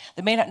bed.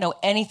 They may not know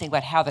anything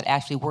about how that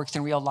actually works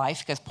in real life,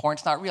 because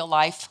porn's not real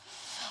life.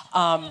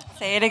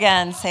 Say it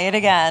again. Say it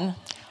again.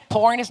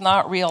 Porn is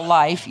not real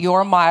life.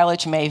 Your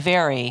mileage may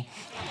vary.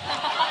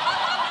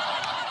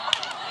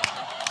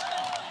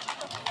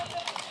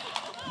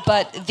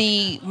 But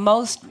the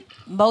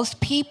most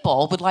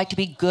people would like to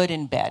be good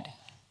in bed.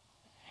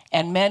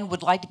 And men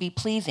would like to be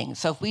pleasing.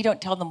 So if we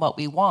don't tell them what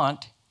we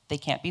want, they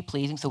can't be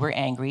pleasing, so we're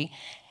angry.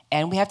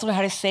 And we have to learn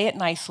how to say it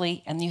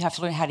nicely, and you have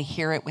to learn how to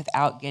hear it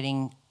without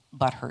getting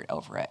butthurt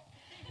over it.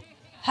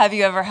 Have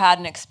you ever had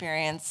an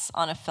experience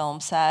on a film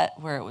set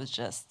where it was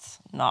just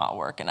not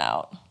working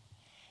out?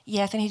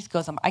 Yes, and he just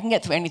goes on. I can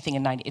get through anything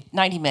in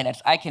 90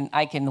 minutes. I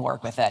can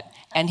work with it.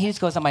 And he just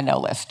goes on my no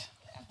list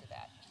after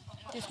that.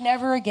 Just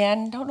never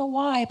again. Don't know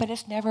why, but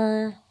it's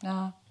never,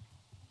 no.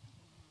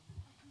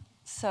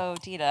 So,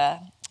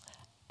 Dita,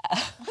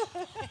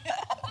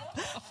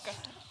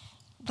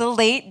 the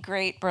late,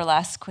 great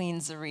burlesque queen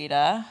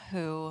Zarita,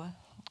 who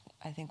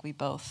I think we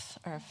both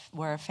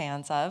were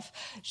fans of,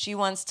 she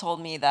once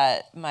told me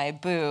that my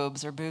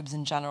boobs, or boobs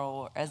in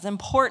general, were as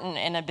important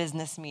in a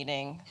business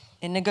meeting,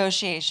 in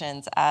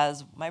negotiations,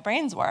 as my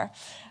brains were.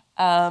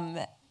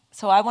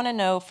 So I want to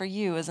know, for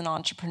you as an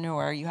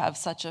entrepreneur, you have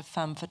such a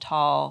femme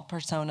fatale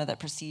persona that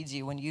precedes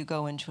you when you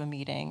go into a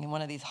meeting, in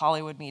one of these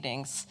Hollywood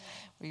meetings,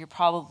 where you're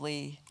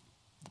probably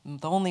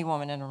the only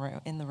woman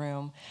in the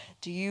room.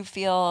 Do you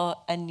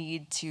feel a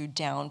need to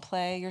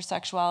downplay your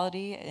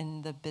sexuality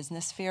in the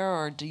business sphere,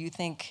 or do you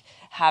think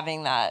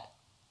having that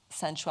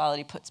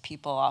sensuality puts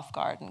people off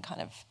guard and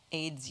kind of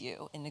aids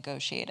you in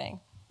negotiating?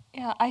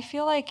 Yeah, I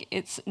feel like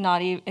it's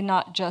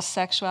not just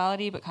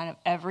sexuality, but kind of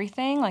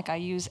everything. Like, I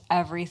use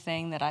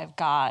everything that I've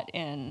got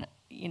in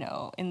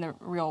the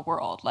real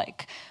world.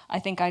 Like, I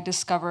think I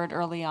discovered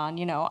early on,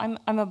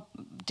 I'm a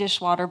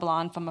dishwater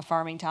blonde from a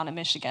farming town in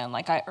Michigan.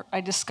 Like,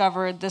 I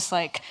discovered this,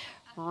 like,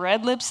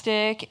 red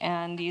lipstick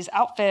and these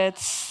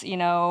outfits, you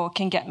know,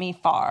 can get me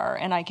far,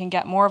 and I can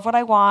get more of what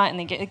I want,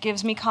 and it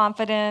gives me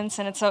confidence.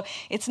 And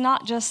it's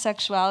not just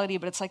sexuality,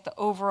 but it's like the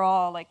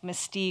overall like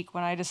mystique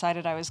when I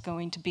decided I was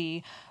going to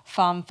be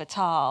femme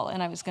fatale,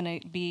 and I was going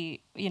to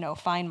be, you know,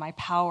 find my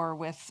power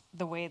with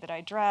the way that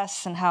I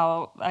dress and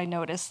how I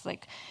notice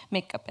like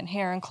makeup and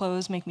hair and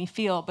clothes make me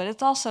feel. But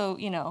it's also,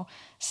 you know,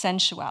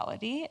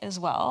 sensuality as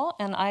well.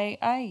 And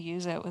I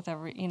use it with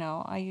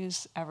I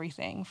use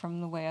everything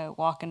from the way I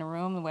walk in a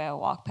room, the way I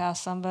walk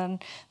past someone,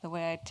 the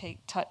way I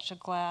touch a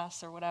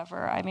glass or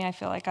whatever. I mean, I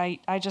feel like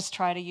I just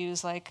try to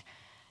use like,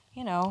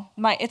 you know,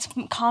 it's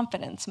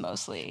confidence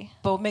mostly.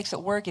 But what makes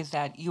it work is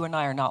that you and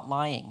I are not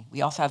lying.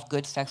 We also have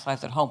good sex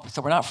lives at home.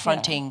 So we're not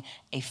fronting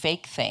a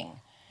fake thing.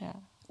 Yeah.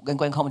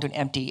 Going home to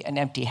an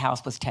empty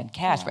house with 10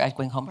 cats. Yeah. We're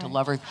going home to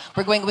lovers.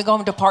 We're going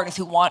home to partners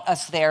who want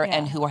us there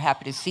and who are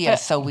happy to see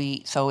us.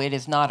 So it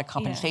is not a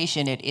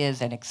compensation. It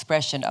is an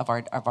expression of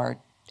our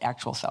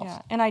actual self.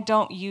 Yeah. And I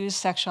don't use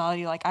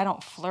sexuality like I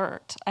don't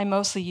flirt. I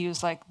mostly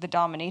use like the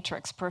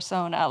dominatrix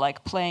persona,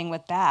 like playing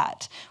with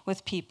that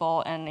with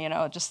people, and you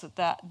know, just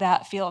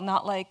that feel,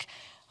 not like,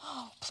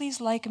 oh, please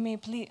like me,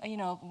 please, you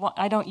know.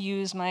 I don't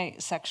use my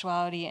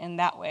sexuality in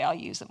that way. I'll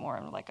use it more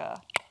in like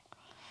a,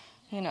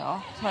 you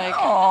know, like.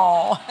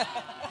 Oh.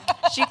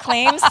 She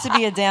claims to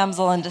be a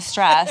damsel in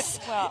distress,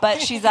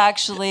 but she's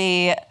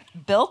actually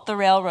built the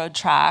railroad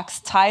tracks,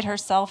 tied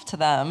herself to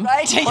them,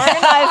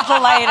 organized the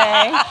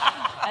lighting,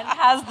 and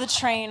has the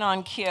train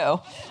on cue.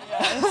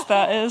 Yes,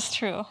 that is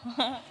true.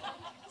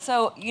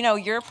 So, you know,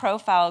 your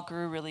profile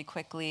grew really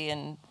quickly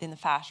in the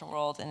fashion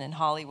world and in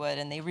Hollywood,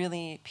 and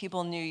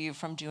people knew you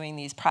from doing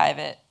these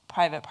private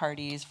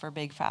parties for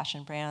big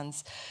fashion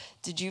brands.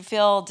 Did you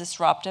feel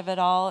disruptive at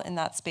all in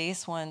that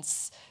space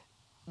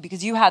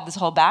because you had this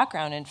whole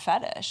background in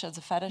fetish, as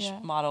a fetish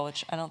model,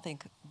 which I don't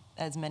think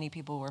as many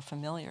people were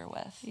familiar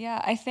with?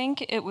 Yeah, I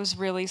think it was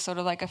really sort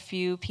of like a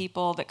few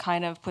people that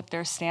kind of put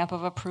their stamp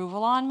of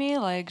approval on me,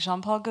 like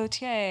Jean-Paul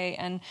Gaultier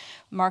and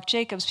Marc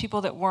Jacobs,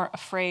 people that weren't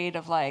afraid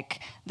of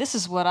like, this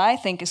is what I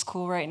think is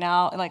cool right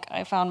now. Like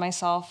I found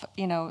myself,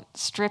 you know,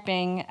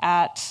 stripping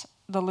at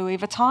the Louis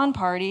Vuitton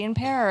party in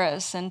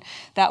Paris, and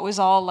that was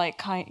all like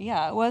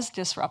it was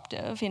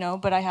disruptive, you know,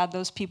 but I had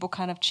those people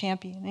kind of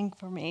championing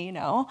for me, you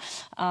know.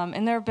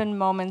 And there have been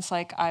moments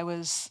like I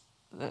was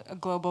a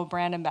global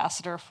brand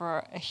ambassador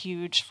for a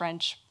huge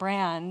French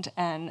brand,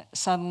 and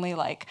suddenly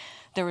like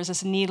there was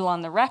this needle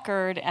on the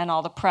record, and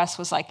all the press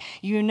was like,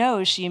 you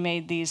know, she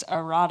made these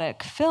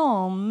erotic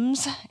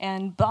films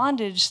and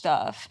bondage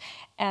stuff.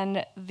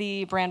 And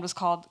the brand was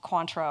called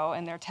Cointreau,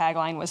 and their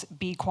tagline was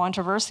 "Be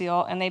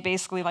controversial." And they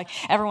basically like,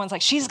 everyone's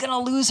like, she's gonna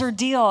lose her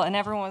deal, and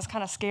everyone was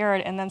kind of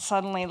scared. And then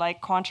suddenly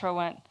like Cointreau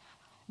went,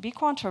 "Be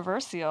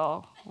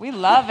controversial. We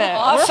love it.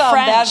 Awesome. We're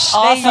French." That's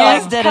awesome. They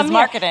used it as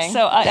marketing.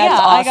 So awesome.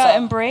 I got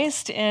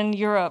embraced in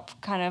Europe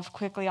kind of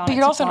quickly on. But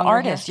you're also an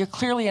artist. You're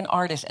clearly an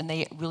artist, and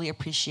they really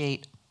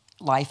appreciate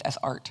life as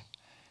art.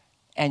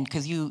 And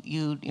because you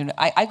know,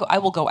 I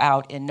will go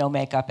out in no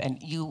makeup,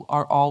 and you're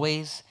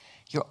always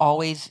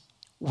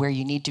where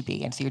you need to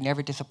be, and so you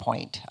never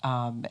disappoint.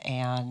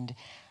 And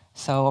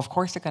so of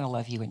course they're going to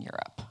love you in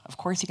Europe. Of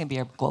course you can be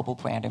a global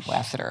brand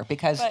ambassador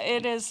because. But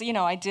it is, you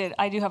know, I do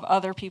have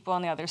other people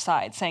on the other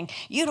side saying,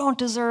 you don't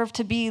deserve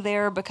to be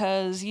there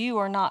because you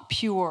are not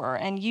pure,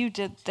 and you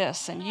did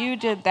this and you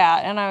did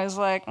that. And I was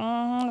like,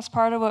 that's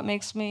part of what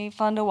makes me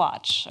fun to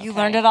watch. Okay. You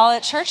learned it all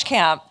at church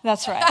camp.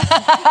 That's right.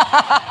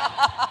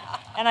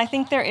 And I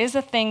think there is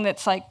a thing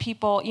that's like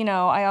people, you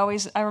know,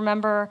 I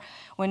remember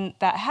when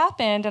that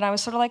happened, and I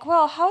was sort of like,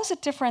 well, how is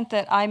it different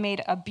that I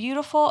made a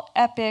beautiful,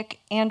 epic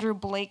Andrew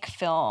Blake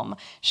film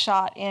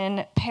shot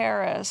in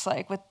Paris,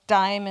 like with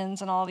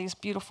diamonds and all these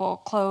beautiful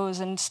clothes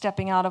and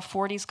stepping out of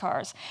 40s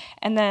cars,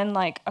 and then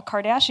like a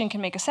Kardashian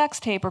can make a sex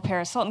tape, or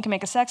Paris Hilton can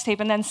make a sex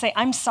tape and then say,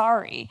 I'm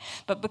sorry.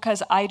 But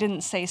because I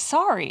didn't say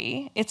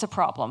sorry, it's a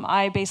problem.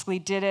 I basically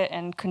did it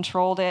and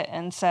controlled it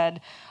and said,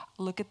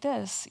 look at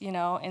this, you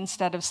know,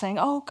 instead of saying,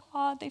 oh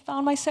God, they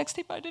found my sex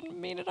tape, I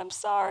didn't mean it, I'm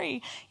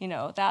sorry. You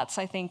know, that's,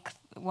 I think,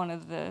 one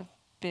of the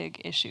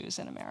big issues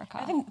in America.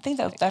 I think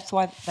that's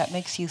why that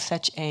makes you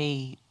such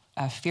a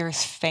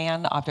fierce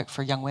fan object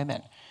for young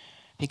women,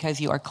 because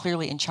you are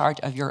clearly in charge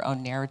of your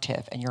own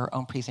narrative and your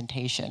own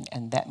presentation,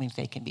 and that means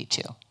they can be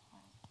too.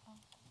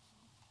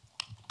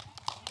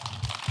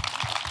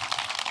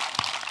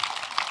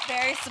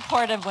 Very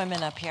supportive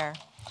women up here.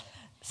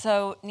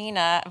 So,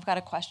 Nina, I've got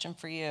a question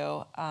for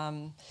you.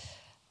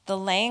 The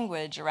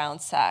language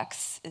around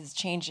sex is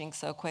changing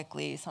so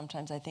quickly.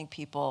 Sometimes I think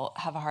people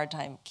have a hard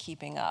time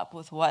keeping up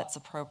with what's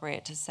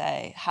appropriate to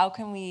say. How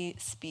can we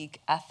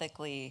speak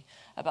ethically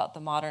about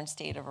the modern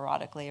state of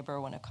erotic labor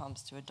when it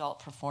comes to adult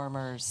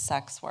performers'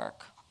 sex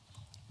work?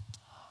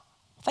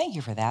 Thank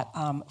you for that.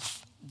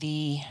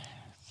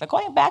 So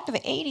going back to the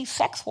 80s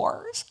sex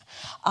wars,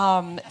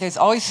 there's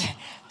always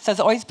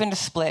been a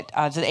split.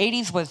 The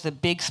 80s was the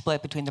big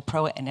split between the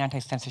pro and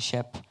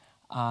anti-censorship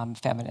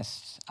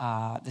feminists.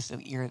 This is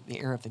the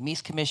era of the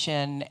Mies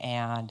Commission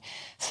and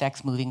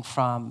sex moving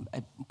from,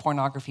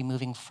 pornography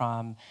moving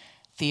from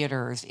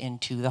theaters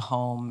into the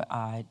home.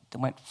 It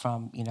went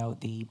from,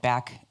 the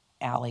back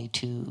alley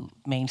to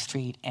Main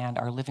Street and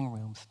our living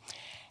rooms.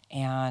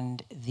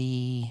 And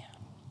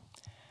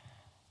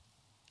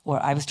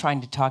I was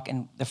trying to talk,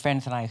 and the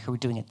friends and I who were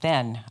doing it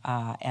then,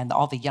 and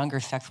all the younger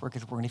sex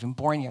workers weren't even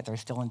born yet. They're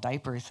still in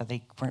diapers, so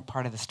they weren't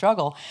part of the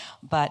struggle.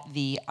 But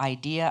the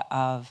idea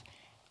of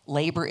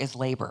labor is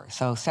labor.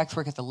 So sex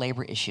work is a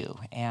labor issue.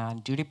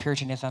 And due to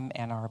Puritanism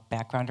and our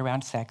background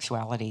around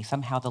sexuality,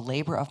 somehow the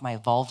labor of my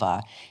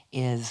vulva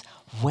is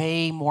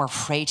way more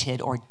freighted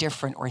or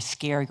different or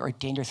scary or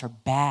dangerous or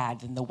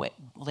bad than the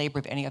labor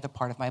of any other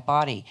part of my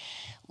body.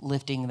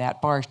 Lifting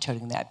that bar,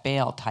 toting that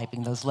bale,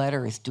 typing those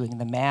letters, doing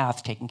the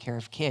math, taking care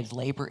of kids.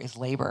 Labor is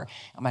labor.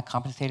 Am I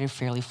compensated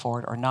fairly for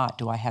it or not?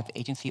 Do I have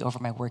agency over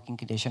my working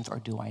conditions or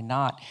do I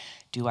not?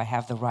 Do I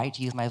have the right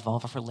to use my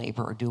vulva for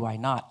labor or do I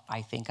not?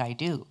 I think I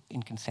do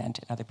in consent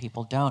and other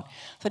people don't.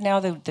 So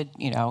now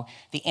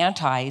the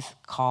antis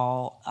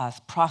call us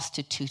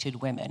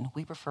prostituted women.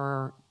 We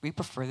prefer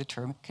the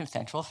term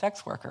consensual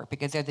sex worker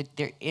because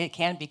it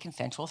can be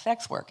consensual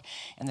sex work.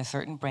 And the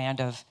certain brand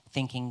of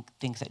thinking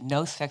thinks that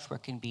no sex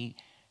work can be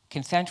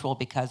consensual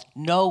because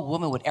no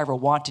woman would ever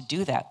want to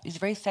do that. It's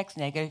very sex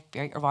negative,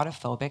 very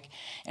erotophobic.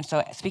 And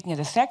so speaking as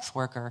a sex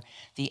worker,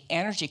 the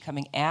energy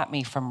coming at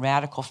me from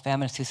radical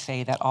feminists who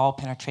say that all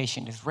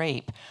penetration is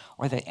rape,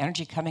 or the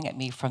energy coming at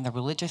me from the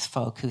religious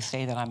folk who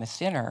say that I'm a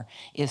sinner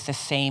is the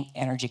same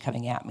energy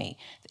coming at me.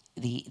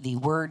 The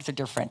words are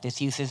different.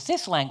 This uses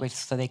this language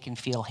so they can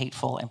feel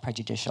hateful and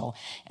prejudicial,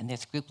 and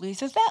this group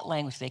uses that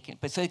language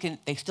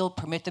they still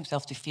permit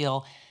themselves to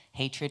feel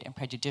hatred and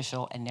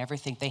prejudicial and never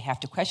think they have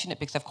to question it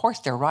because of course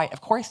they're right.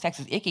 Of course sex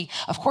is icky.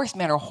 Of course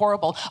men are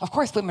horrible. Of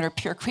course women are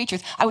pure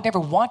creatures. I would never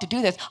want to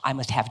do this. I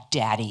must have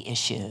daddy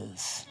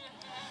issues.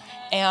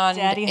 And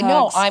Daddy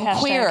no, hugs, I'm hashtag.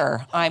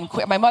 queer. I'm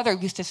queer. My mother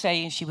used to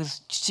say, and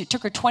it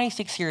took her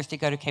 26 years to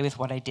get okay with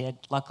what I did.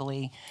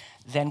 Luckily,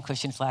 Zen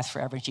cushions last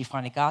forever, and she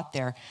finally got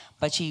there.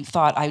 But she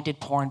thought I did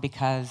porn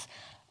because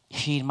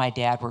she and my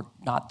dad were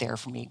not there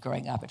for me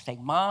growing up and saying,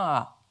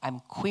 Ma,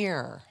 I'm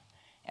queer.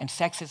 And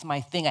sex is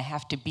my thing. I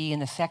have to be in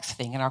the sex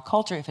thing. In our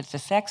culture, if it's a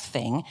sex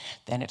thing,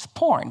 then it's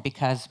porn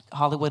because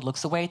Hollywood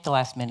looks away at the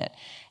last minute.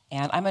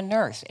 And I'm a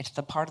nurse. It's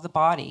the part of the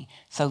body.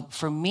 So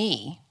for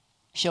me,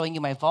 showing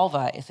you my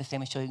vulva is the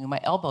same as showing you my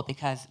elbow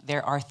because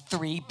there are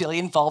 3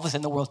 billion vulvas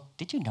in the world.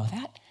 Did you know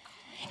that?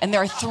 And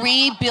there are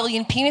 3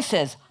 billion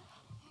penises.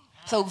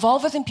 So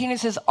vulvas and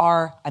penises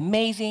are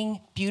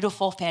amazing,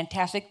 beautiful,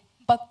 fantastic,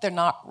 but they're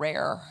not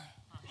rare.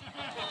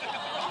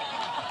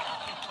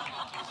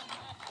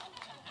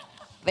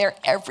 They're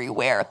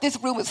everywhere. This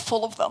room is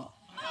full of them.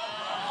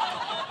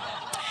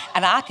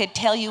 And I could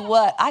tell you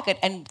what,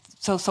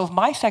 so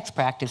my sex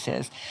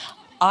practices,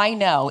 I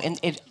know, and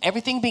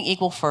everything being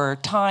equal for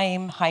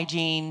time,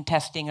 hygiene,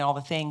 testing, and all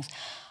the things,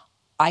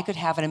 I could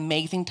have an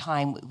amazing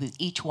time with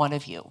each one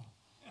of you.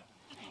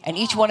 And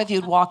each one of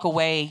you would walk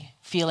away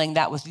feeling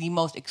that was the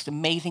most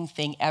amazing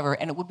thing ever.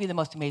 And it would be the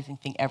most amazing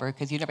thing ever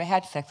because you never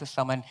had sex with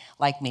someone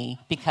like me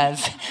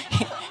because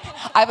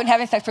I've been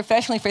having sex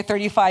professionally for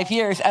 35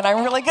 years and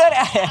I'm really good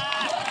at it.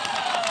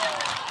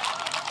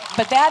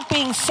 But that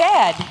being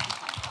said,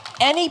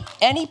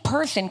 any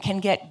person can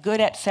get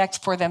good at sex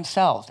for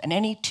themselves, and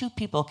any two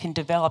people can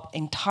develop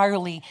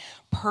entirely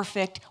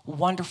perfect,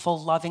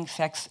 wonderful, loving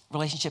sex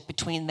relationship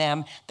between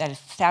them that is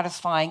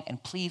satisfying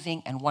and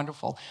pleasing and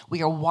wonderful.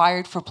 We are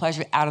wired for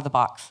pleasure out of the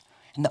box.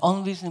 And the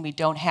only reason we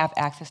don't have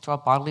access to our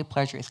bodily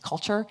pleasure is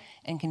culture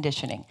and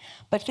conditioning.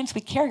 But since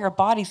we carry our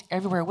bodies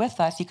everywhere with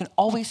us, you can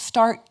always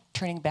start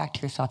turning back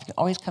to yourself. You can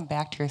always come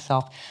back to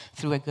yourself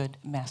through a good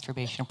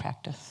masturbation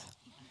practice.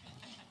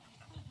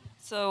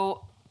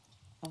 So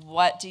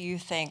what do you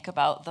think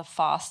about the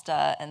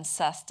FOSTA and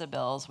SESTA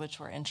bills, which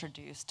were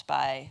introduced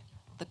by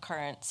the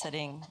current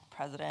sitting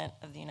president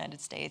of the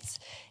United States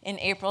in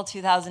April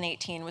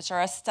 2018, which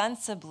are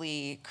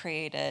ostensibly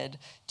created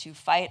to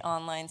fight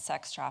online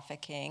sex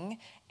trafficking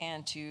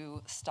and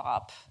to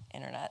stop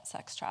internet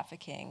sex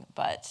trafficking?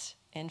 But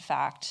in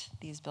fact,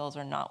 these bills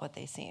are not what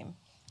they seem.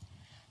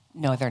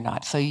 No, they're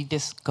not. So you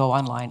just go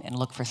online and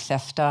look for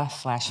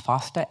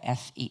SESTA/FOSTA,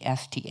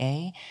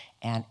 SESTA,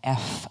 and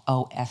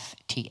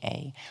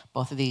FOSTA.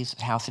 Both of these,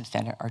 House and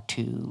Senate, are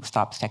to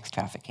stop sex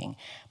trafficking.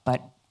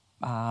 But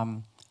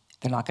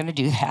they're not going to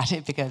do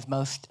that because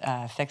most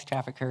sex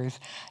traffickers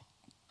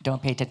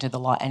don't pay attention to the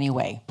law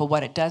anyway. But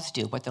what it does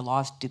do, what the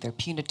laws do, they're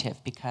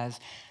punitive because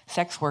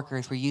sex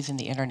workers were using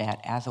the internet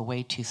as a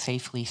way to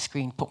safely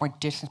screen, put more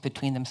distance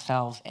between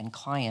themselves and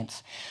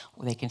clients.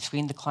 They can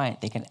screen the client.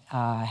 They can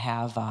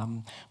have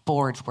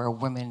boards where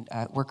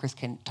workers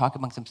can talk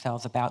amongst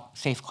themselves about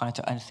safe clients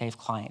or unsafe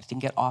clients. They can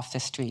get off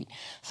the street.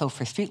 So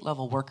for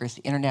street-level workers,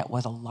 the internet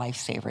was a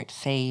lifesaver. It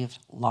saved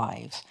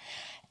lives.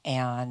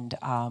 And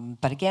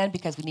but again,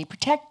 because we need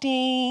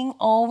protecting,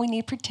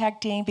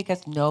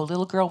 because no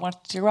little girl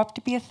wants to grow up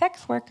to be a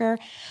sex worker.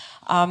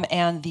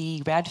 And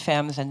the rad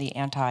femmes and the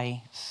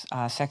anti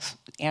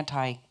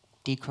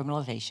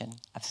decriminalization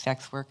of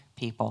sex work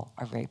people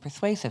are very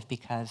persuasive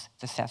because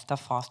the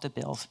SESTA-FOSTA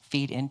bills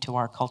feed into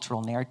our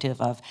cultural narrative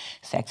of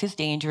sex is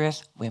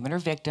dangerous, women are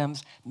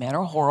victims, men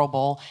are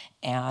horrible,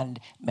 and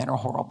men are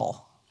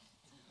horrible.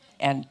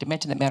 And to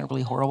mention that men are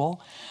really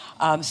horrible.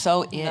 No.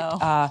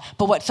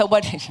 But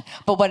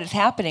what is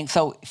happening?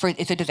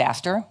 It's a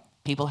disaster.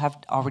 People have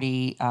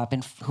already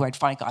who had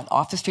finally gotten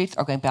off the streets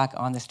are going back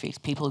on the streets.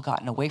 People who've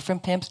gotten away from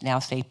pimps now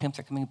say pimps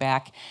are coming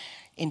back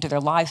into their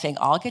lives, saying,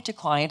 "I'll get you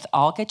clients.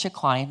 I'll get you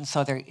clients."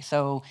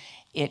 So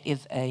it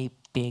is a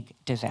big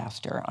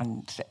disaster.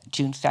 On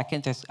June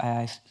 2nd, there's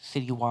a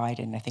citywide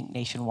and I think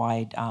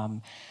nationwide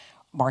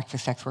March for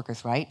Sex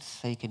Workers' Rights,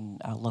 so you can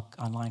look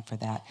online for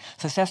that.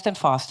 So SESTA and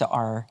FOSTA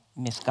are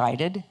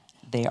misguided.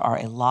 They are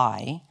a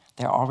lie.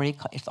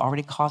 It's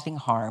already causing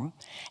harm.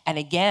 And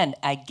again,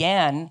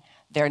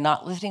 they're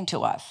not listening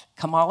to us.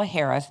 Kamala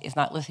Harris is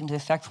not listening to the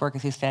sex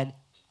workers who said,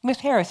 "Miss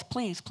Harris,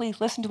 please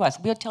listen to us.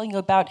 We're telling you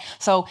about..."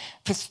 So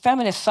for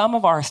feminists, some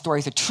of our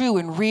stories are true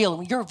and real,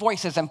 and your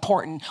voice is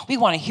important. We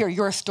want to hear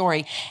your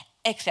story,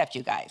 except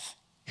you guys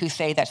who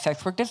say that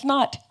sex work does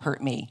not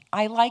hurt me.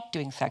 I like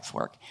doing sex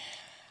work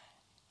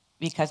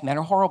because men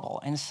are horrible.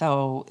 And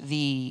so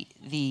the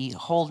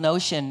whole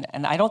notion,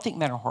 and I don't think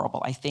men are horrible.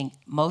 I think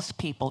most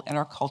people in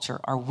our culture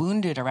are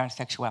wounded around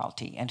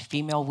sexuality, and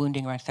female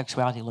wounding around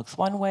sexuality looks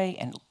one way,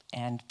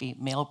 and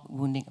male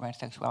wounding around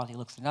sexuality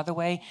looks another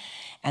way.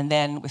 And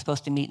then we're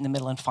supposed to meet in the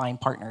middle and find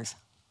partners.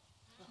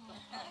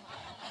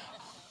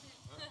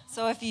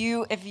 So if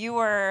you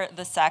were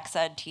the sex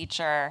ed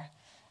teacher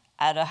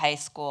at a high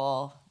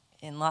school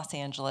in Los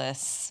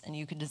Angeles and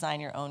you could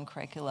design your own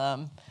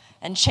curriculum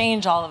and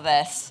change all of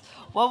this,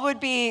 what would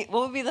be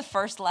the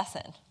first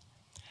lesson?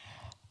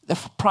 The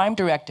prime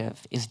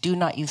directive is do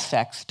not use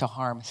sex to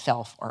harm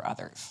self or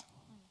others.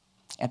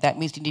 And that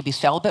means you need to be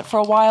celibate for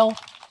a while.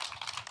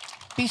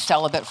 Be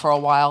celibate for a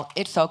while.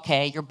 It's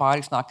okay. Your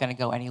body's not going to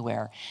go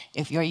anywhere.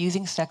 If you're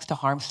using sex to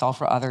harm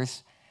self or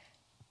others,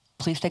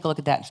 please take a look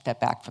at that and step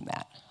back from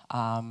that.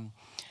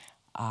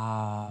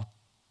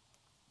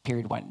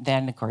 Period one.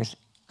 Then, of course,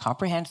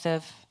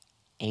 comprehensive,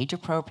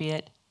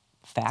 age-appropriate,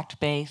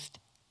 fact-based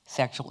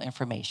sexual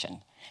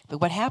information. But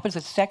what happens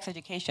with sex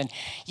education,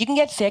 you can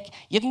get sick,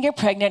 you can get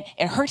pregnant,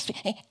 it hurts,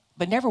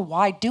 but never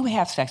why do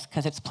have sex?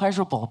 Because it's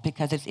pleasurable,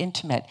 because it's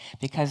intimate,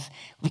 because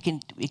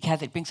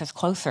it brings us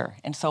closer.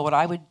 And so what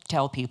I would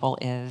tell people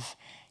is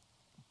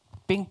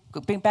bring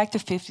back the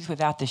 50s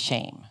without the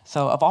shame.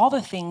 So of all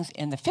the things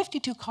in the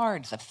 52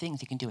 cards of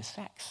things you can do with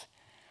sex,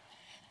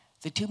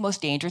 the two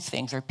most dangerous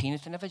things are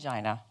penis in a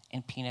vagina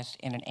and penis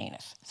in an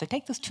anus. So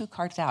take those two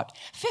cards out.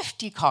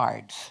 50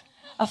 cards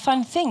of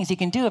fun things you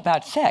can do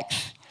about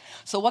sex.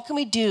 So what can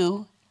we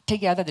do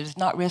together that does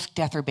not risk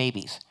death or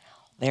babies?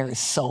 There is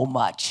so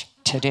much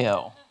to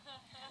do.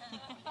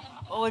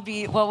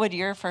 What would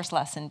your first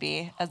lesson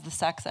be as the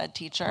sex ed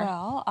teacher?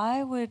 Well,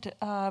 I would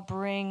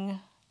bring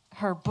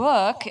her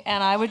book,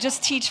 and I would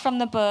just teach from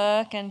the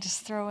book and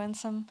just throw in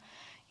some,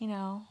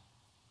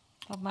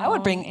 of my I would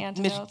own bring Ms.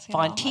 antidotes,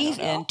 Von Teese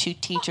in to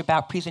teach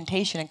about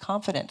presentation and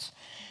confidence.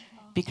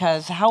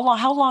 Because how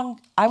long,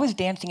 I was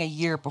dancing a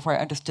year before I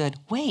understood,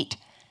 wait,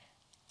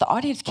 the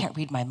audience can't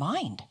read my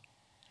mind.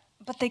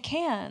 But they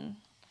can.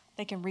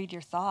 They can read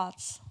your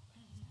thoughts.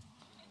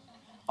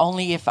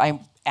 Only if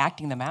I'm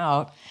acting them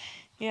out.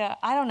 Yeah,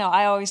 I don't know.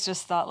 I always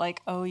just thought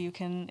you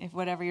can, if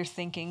whatever you're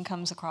thinking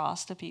comes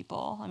across to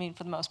people. I mean,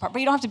 for the most part. But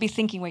you don't have to be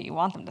thinking what you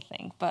want them to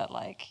think. But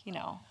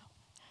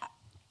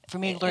For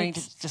me,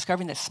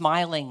 discovering that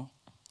smiling,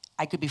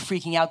 I could be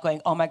freaking out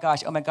going, oh my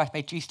gosh,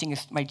 my G-string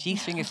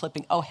is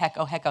slipping, oh heck.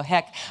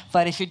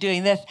 But if you're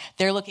doing this,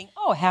 they're looking,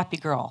 oh, happy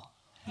girl.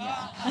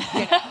 Yeah.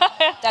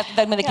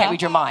 That means they can't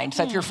read your mind.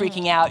 So if you're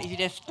freaking out, you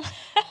just...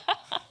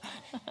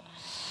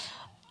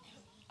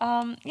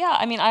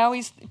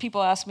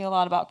 people ask me a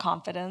lot about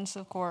confidence,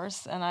 of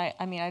course, and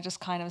I just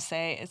kind of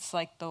say it's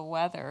like the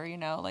weather,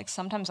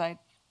 sometimes I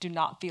do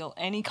not feel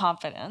any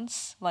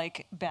confidence,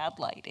 like bad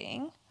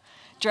lighting,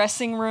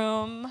 dressing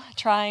room,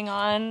 trying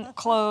on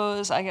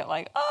clothes, I get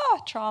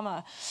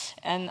trauma,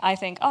 and I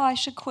think, I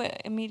should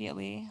quit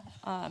immediately,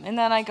 and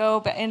then I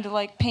go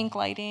into pink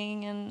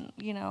lighting, and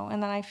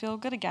and then I feel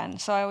good again.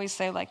 So I always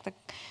say the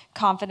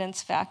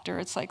confidence factor,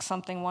 it's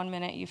something one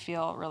minute you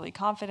feel really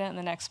confident and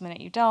the next minute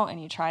you don't, and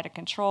you try to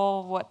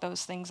control what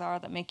those things are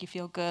that make you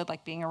feel good,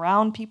 like being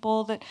around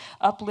people that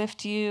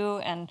uplift you,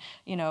 and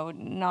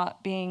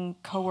not being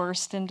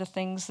coerced into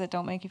things that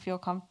don't make you feel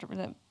comfortable,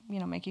 that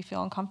make you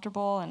feel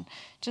uncomfortable, and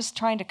just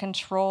trying to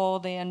control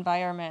the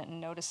environment and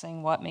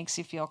noticing what makes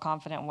you feel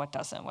confident and what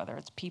doesn't, whether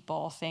it's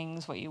people,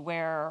 things, what you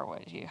wear, or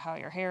how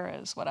your hair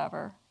is,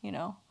 whatever,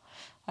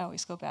 I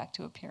always go back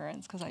to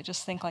appearance because I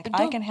just think I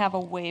can have a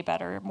way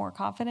better, more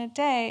confident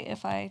day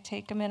if I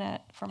take a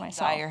minute for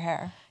myself. Dye your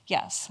hair.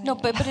 Yes. No,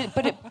 but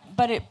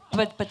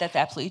that's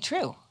absolutely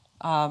true.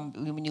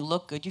 When you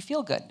look good, you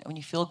feel good. When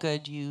you feel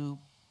good, you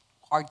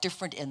are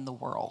different in the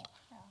world.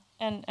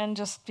 And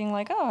just being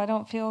I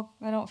don't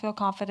feel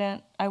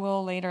confident. I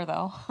will later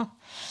though.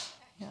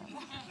 Yeah.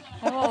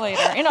 I will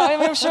later. You know, I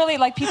mean, surely,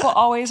 like, people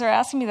always are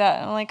asking me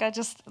that. And I'm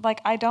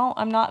like,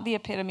 I'm not the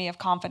epitome of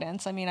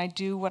confidence. I mean, I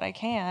do what I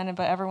can,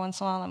 but every once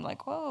in a while I'm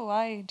like, whoa,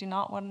 I do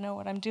not want to know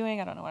what I'm doing.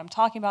 I don't know what I'm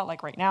talking about.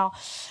 Like right now,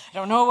 I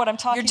don't know what I'm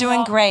talking about. You're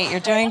doing great. You're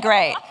doing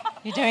great.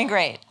 You're doing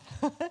great.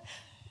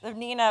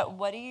 Nina,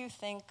 what do you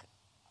think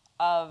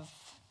of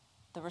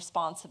the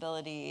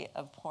responsibility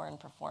of porn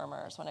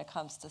performers when it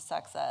comes to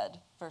sex ed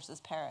versus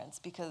parents?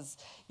 Because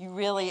you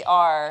really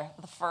are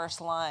the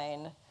first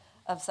line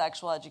of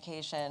sexual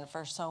education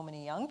for so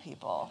many young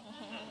people,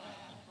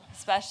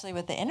 especially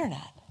with the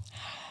internet.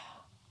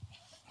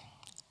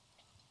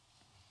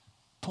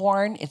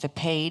 Porn is a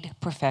paid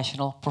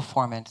professional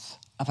performance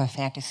of a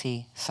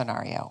fantasy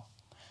scenario.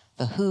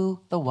 The who,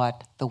 the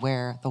what, the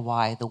where, the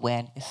why, the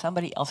when is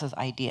somebody else's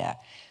idea.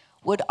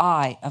 Would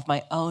I, of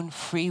my own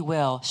free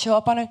will, show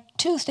up on a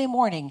Tuesday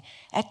morning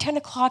at 10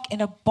 o'clock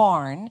in a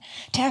barn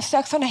to have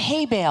sex on a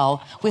hay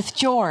bale with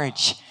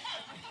George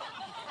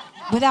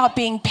without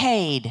being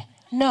paid?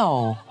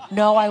 No,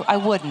 I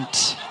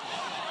wouldn't.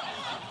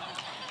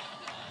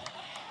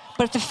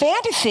 But if the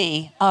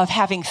fantasy of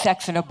having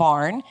sex in a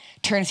barn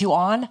turns you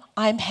on,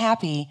 I'm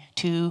happy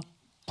to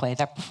play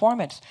that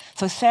performance.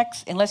 So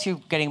sex, unless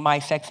you're getting my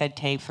sex ed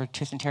tapes or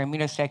Tristan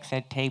Taramino's sex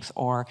ed tapes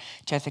or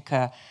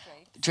Jessica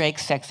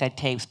Drake's sex ed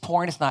tapes,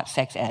 porn is not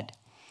sex ed.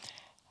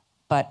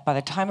 But by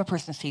the time a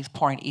person sees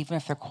porn, even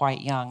if they're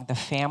quite young, the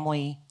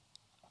family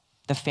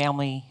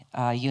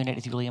unit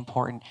is really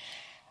important.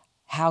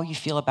 How you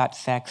feel about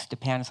sex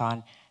depends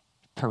on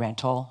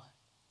parental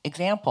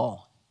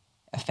example,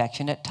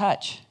 affectionate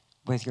touch.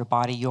 Was your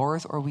body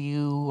yours, or were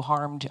you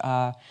harmed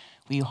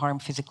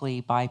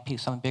physically by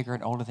someone bigger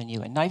and older than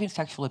you? And not even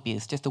sexual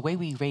abuse, just the way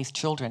we raise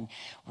children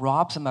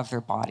robs them of their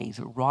bodies,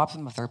 robs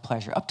them of their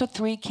pleasure. Up to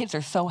 3 kids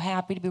are so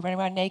happy to be running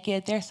around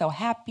naked. They're so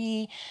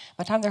happy.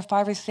 By the time they're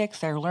 5 or 6,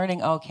 they're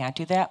learning, oh, can't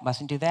do that,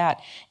 mustn't do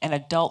that.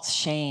 And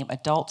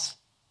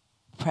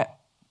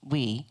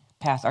we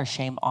pass our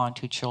shame on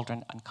to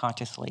children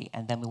unconsciously,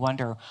 and then we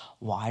wonder,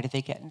 why did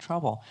they get in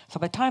trouble? So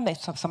by the time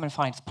someone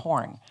finds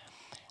porn,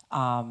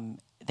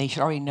 they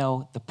should already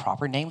know the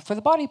proper names for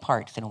the body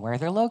parts and where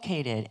they're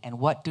located, and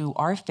what do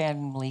our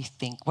families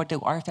think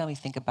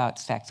about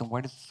sex, and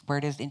where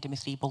does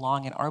intimacy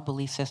belong in our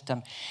belief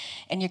system.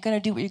 And you're going to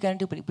do what you're going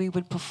to do, but we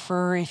would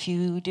prefer if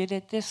you did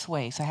it this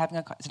way. So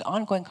it's an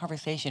ongoing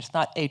conversation. It's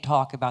not a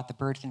talk about the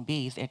birds and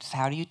bees. It's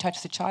how do you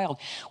touch the child.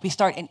 We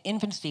start in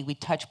infancy. We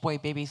touch boy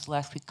babies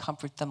less. We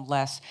comfort them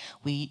less.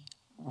 We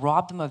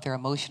rob them of their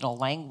emotional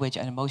language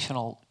and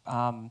emotional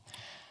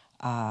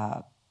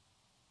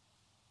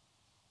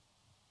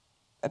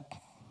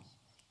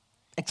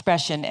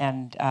expression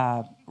and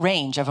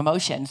range of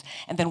emotions,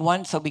 and then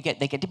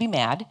they get to be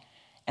mad,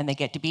 and they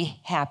get to be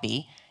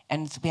happy,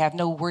 and we have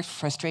no words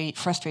for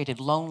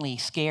frustrated, lonely,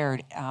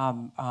 scared,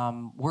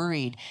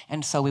 worried,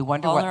 and so we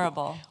wonder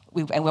vulnerable.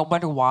 We'll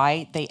wonder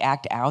why they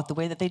act out the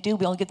way that they do.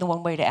 We only give them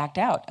one way to act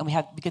out, and we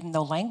give them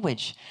no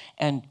language.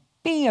 And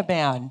be a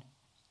man.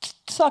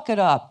 Suck it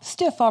up,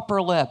 stiff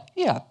upper lip,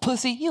 yeah,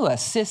 pussy, you a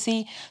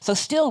sissy. So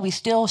we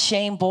still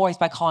shame boys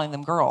by calling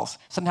them girls.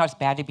 Somehow it's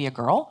bad to be a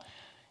girl,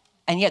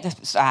 and yet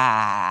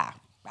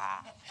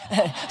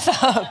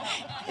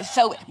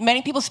so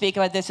many people speak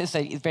about this. It's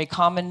a very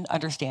common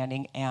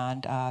understanding,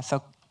 and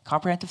so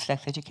comprehensive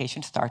sex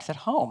education starts at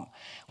home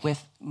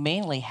with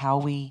mainly how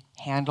we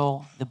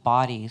handle the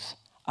bodies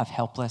of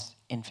helpless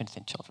infants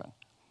and children.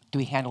 Do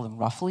we handle them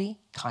roughly,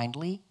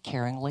 kindly,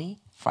 caringly,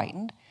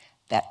 frightened?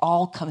 That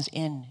all comes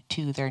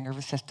into their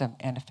nervous system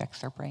and affects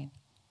their brain.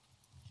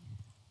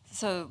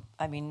 So,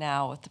 I mean,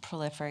 now with the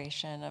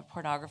proliferation of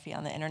pornography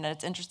on the internet,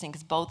 it's interesting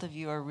because both of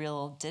you are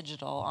real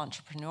digital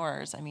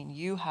entrepreneurs. I mean,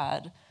 you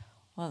had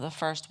one of the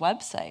first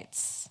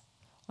websites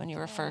when you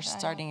were first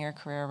starting your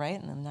career,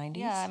 right, in the 90s?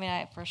 Yeah, I mean,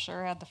 I for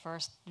sure had the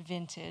first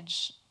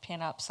vintage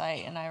pinup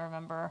site, and I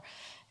remember,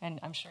 and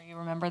I'm sure you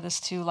remember this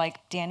too,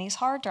 like Danny's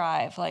Hard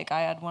Drive. Like,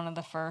 I had one of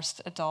the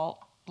first adult,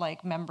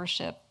 like,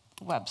 membership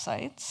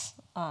websites.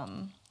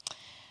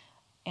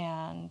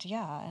 And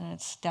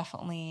it's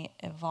definitely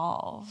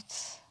evolved.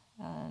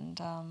 And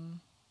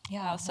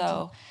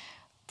so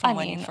from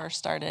when you first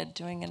started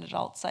doing an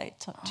adult site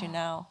to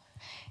now?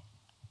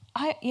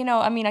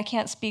 I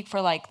can't speak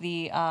for like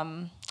the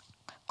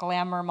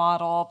glamour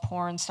model,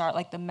 porn star,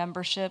 like the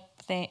membership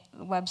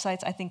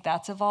websites. I think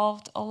that's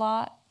evolved a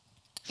lot.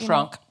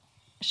 Shrunk.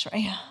 Sure,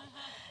 yeah.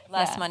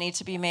 Less money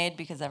to be made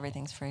because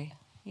everything's free.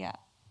 Yeah.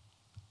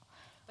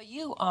 But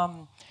you,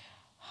 oh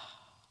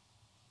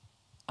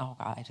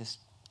God, I just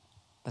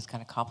was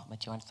going to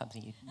compliment you on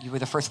something you were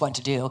the first one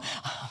to do,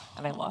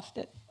 and I lost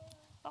it.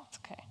 That's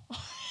okay.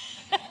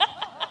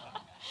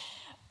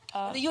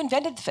 You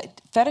invented the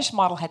fetish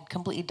model had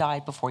completely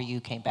died before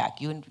you came back.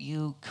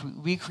 You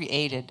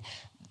recreated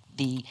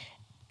the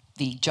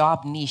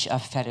job niche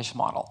of fetish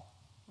model,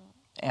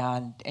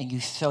 and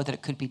you showed that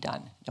it could be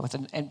done.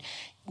 And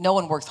no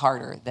one works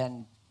harder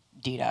than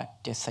Dita,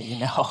 just so you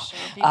know.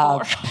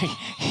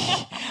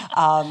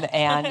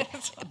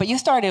 But you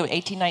started at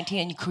 18, 19,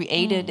 and you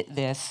created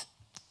this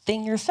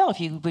thing yourself.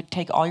 You would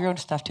take all your own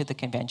stuff to the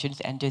conventions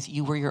and just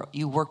you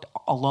worked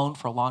alone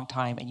for a long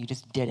time and you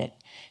just did it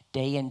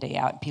day in, day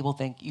out. And people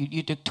think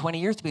you took 20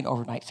 years to be an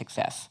overnight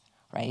success,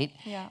 right?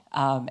 Yeah.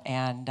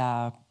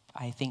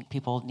 I think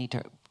people need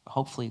to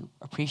hopefully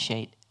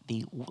appreciate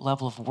the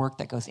level of work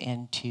that goes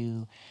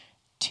into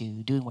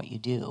doing what you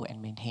do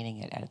and maintaining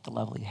it at the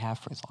level you have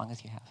for as long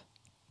as you have.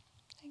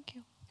 Thank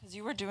you. Because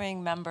you were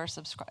doing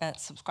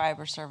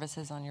subscriber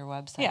services on your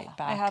website. Yeah,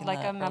 back I had in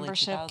like the a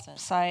membership 2000s.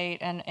 site,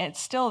 and it's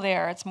still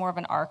there. It's more of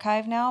an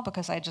archive now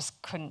because I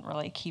just couldn't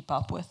really keep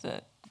up with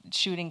the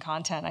shooting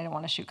content. I didn't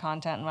want to shoot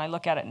content. And when I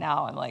look at it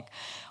now, I'm like,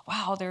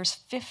 wow, there's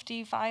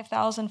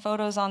 55,000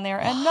 photos on there,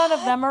 and none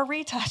of them are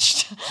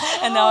retouched.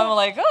 And now I'm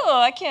like,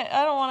 oh, I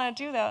don't want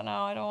to do that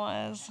now. I don't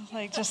want to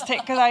like just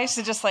take, because I used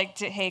to just like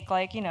to take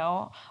like,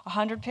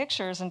 100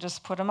 pictures and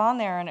just put them on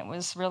there. And it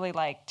was really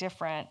like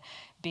different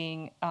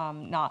being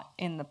not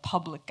in the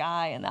public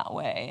eye in that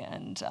way.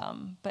 And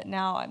but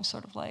now I'm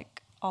sort of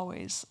like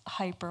always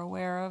hyper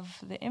aware of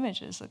the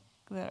images that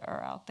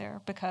are out there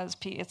because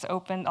it's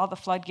open, all the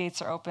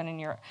floodgates are open,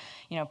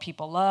 and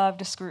people love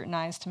to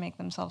scrutinize to make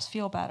themselves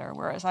feel better.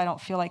 Whereas I don't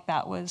feel like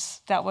that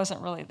wasn't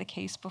really the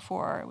case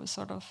before. It was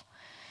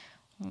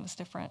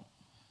different.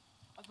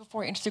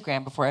 Before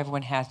Instagram, before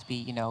everyone has to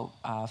be,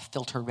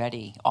 filter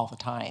ready all the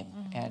time,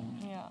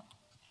 and Yeah.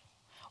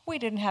 We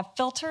didn't have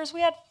filters,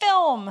 we had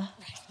film.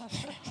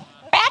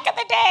 back in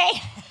the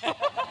day.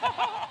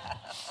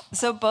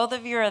 So both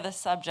of you are the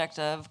subject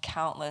of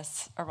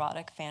countless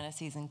erotic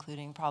fantasies,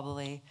 including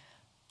probably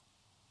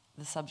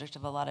the subject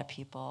of a lot of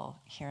people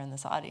here in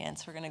this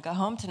audience. We're going to go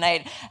home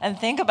tonight and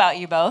think about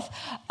you both.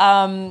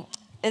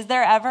 Is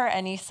there ever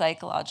any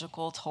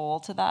psychological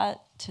toll to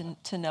that,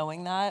 to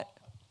knowing that?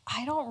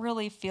 I don't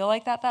really feel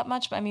like that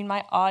much, but I mean,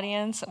 my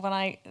audience,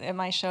 at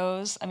my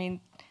shows, I mean,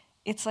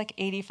 it's like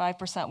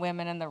 85%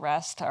 women and the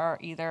rest are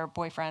either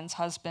boyfriends,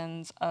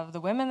 husbands of the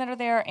women that are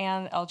there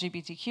and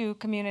LGBTQ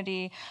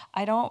community.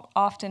 I don't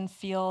often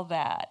feel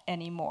that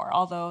anymore.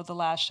 Although the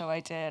last show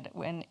I did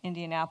in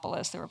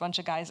Indianapolis, there were a bunch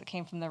of guys that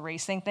came from the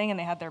racing thing and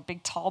they had their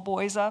big tall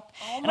boys up.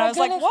 And I was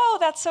like, whoa,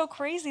 that's so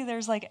crazy.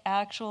 There's like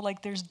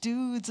there's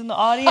dudes in the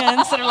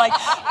audience that are like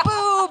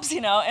boobs,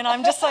 and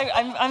I'm just like,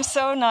 I'm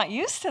so not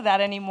used to that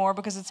anymore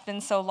because it's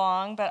been so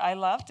long, but I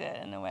loved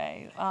it in a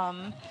way.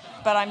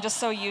 But I'm just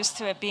so used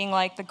to it being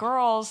like the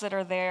girls that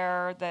are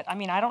there that, I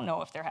mean, I don't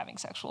know if they're having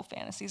sexual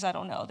fantasies. I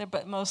don't know.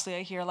 But mostly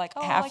I hear like,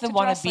 oh, half I like them to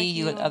want dress to be like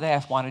you and the other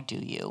half want to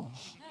do you.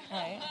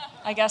 Right.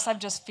 I guess I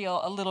just feel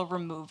a little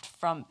removed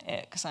from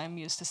it because I'm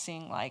used to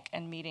seeing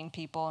and meeting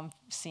people and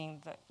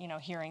seeing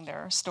hearing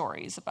their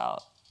stories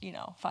about,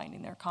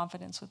 finding their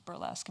confidence with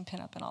burlesque and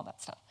pinup and all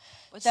that stuff.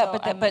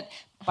 But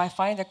by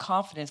finding their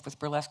confidence with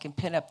burlesque and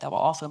pinup, that will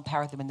also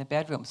empower them in the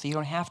bedroom. So you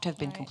don't have to have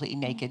been completely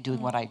naked doing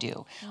what I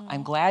do.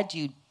 I'm glad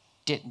you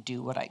didn't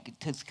do what I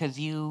did because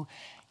you're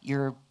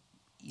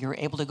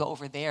able to go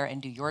over there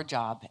and do your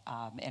job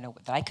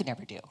that I could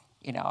never do.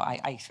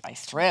 I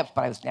stripped,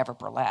 but I was never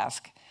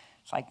burlesque.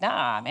 It's like,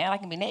 nah, man, I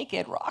can be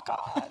naked, rock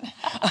on.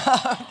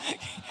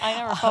 I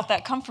never felt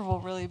that comfortable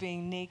really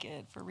being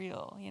naked for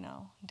real,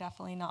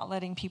 definitely not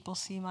letting people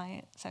see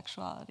my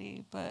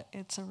sexuality, but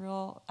it's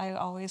I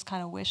always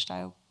kind of wished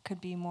I could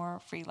be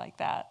more free like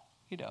that,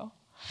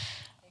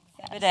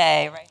 Exhibit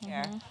A right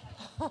here.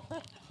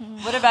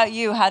 What about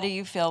you? How do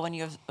you feel when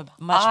you have a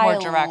much more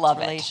direct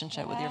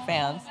relationship with your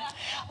fans?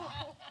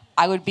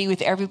 I would be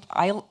with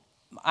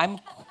I'm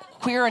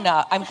queer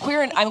enough. I'm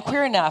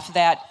queer enough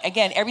that,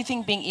 again,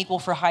 everything being equal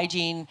for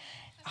hygiene,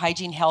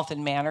 health,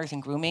 and manners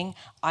and grooming,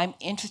 I'm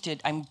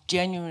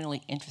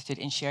genuinely interested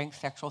in sharing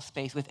sexual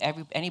space with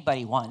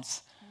anybody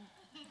once.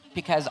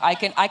 Because I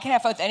can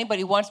have fun with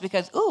anybody once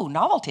because, ooh,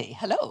 novelty,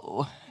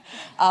 hello.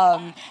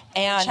 And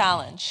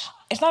challenge.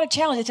 It's not a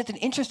challenge, it's just an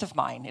interest of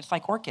mine. It's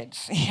like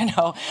orchids,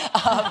 The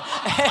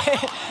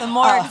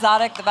more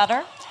exotic, the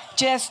better?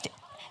 Just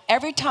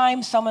every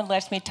time someone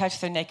lets me touch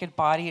their naked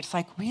body, it's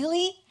like,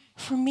 really?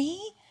 For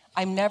me?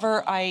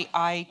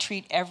 I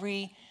treat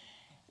this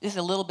is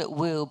a little bit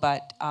woo,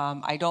 but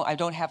I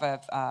don't have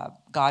a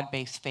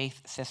God-based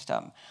faith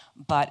system.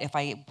 But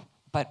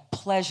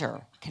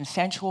pleasure,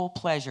 consensual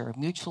pleasure,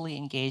 mutually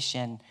engaged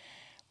in,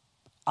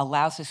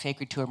 allows the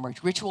sacred to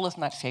emerge. Ritual is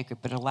not sacred,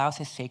 but it allows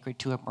the sacred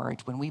to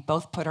emerge. When we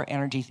both put our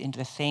energies into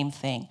the same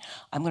thing,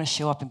 I'm going to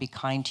show up and be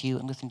kind to you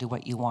and listen to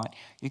what you want.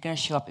 You're going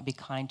to show up and be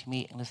kind to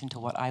me and listen to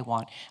what I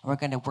want. And we're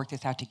going to work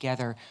this out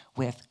together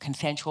with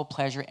consensual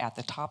pleasure at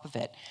the top of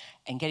it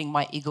and getting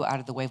my ego out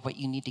of the way of what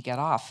you need to get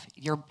off.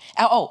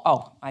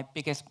 My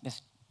biggest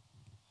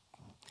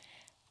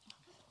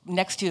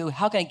next to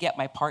how can I get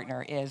my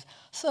partner is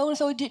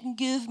so-and-so didn't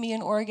give me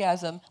an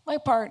orgasm. I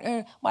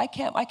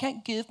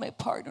can't give my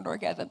partner an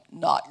orgasm.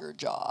 Not your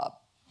job.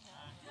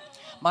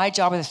 My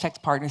job as a sex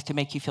partner is to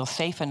make you feel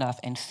safe enough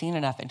and seen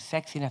enough and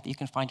sexy enough that you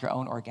can find your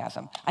own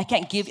orgasm. I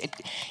can't give you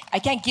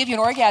an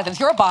orgasm. It's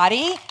your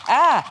body.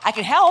 I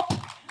can help.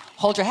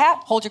 Hold your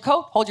hat, hold your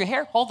coat, hold your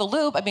hair, hold the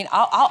lube. I mean,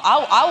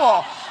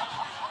 I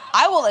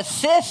will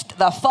assist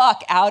the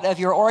fuck out of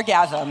your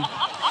orgasm.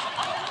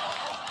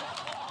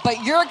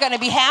 but you're going to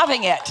be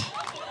having it.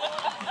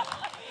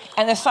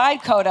 And the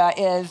side coda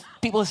is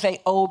people who say,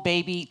 oh,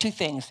 baby, two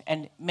things.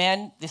 And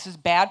men, this is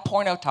bad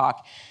porno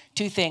talk.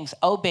 Two things.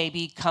 Oh,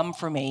 baby, come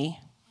for me.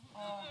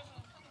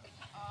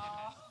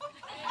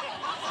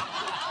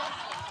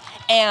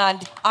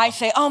 And I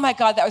say, oh, my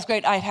God, that was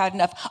great. I've had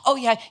enough. Oh,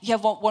 yeah, you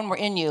have one more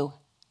in you.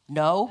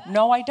 No,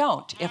 I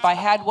don't. If I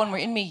had one more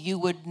in me, you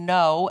would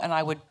know, and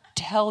I would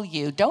tell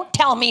you. Don't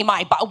tell me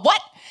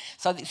what?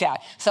 So, yeah.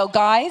 So,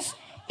 guys,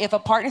 if a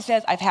partner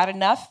says, I've had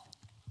enough,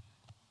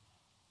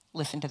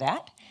 listen to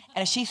that.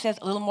 And if she says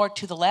a little more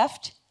to the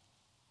left,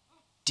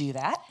 do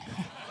that.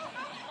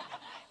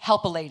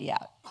 Help a lady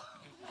out.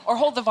 Or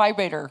hold the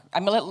vibrator. I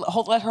mean,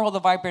 let her hold the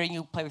vibrator and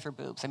you play with her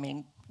boobs. I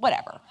mean,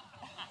 whatever.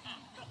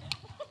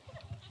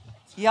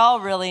 Y'all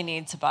really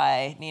need to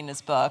buy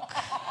Nina's book.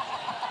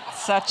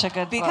 Such a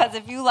good book. Because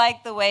if you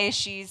like the way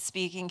she's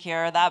speaking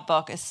here, that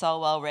book is so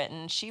well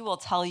written. She will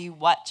tell you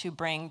what to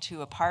bring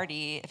to a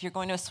party. If you're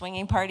going to a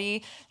swinging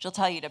party, she'll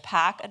tell you to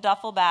pack a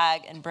duffel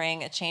bag and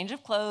bring a change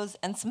of clothes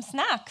and some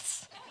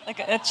snacks. Like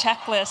a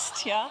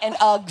checklist, yeah? And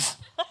Uggs.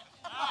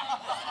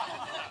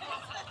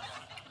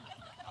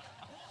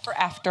 For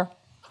after.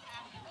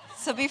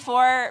 So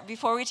before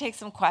we take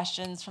some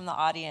questions from the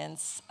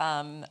audience,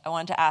 I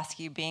wanted to ask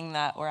you, being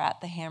that we're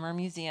at the Hammer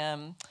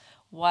Museum,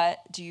 what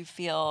do you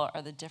feel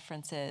are the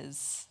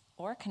differences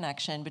or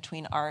connection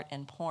between art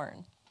and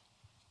porn?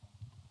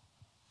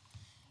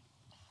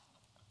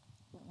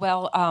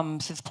 Well,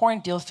 since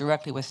porn deals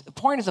directly with...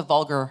 Porn is a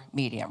vulgar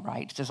medium,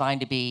 right? It's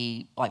designed to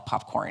be like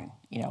popcorn,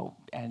 you know,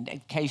 and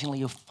occasionally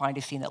you'll find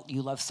a scene that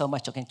you love so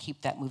much you can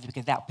keep that movie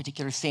because that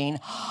particular scene...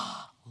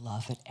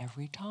 love it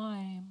every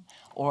time.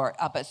 Or,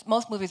 but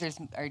most movies are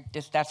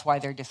just, that's why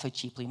they're just so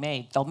cheaply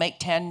made. They'll make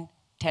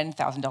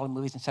 $10,000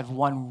 movies instead of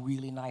one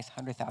really nice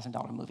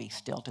 $100,000 movie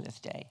still to this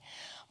day.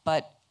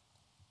 But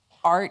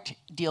art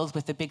deals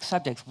with the big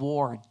subjects,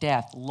 war,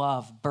 death,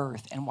 love,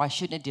 birth, and why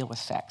shouldn't it deal with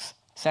sex?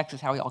 Sex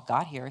is how we all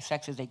got here.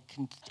 Sex is a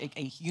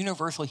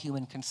universal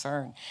human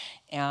concern.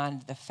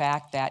 And the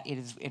fact that it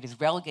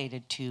is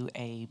relegated to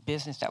a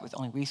business that was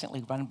only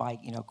recently run by,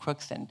 you know,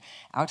 crooks and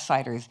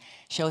outsiders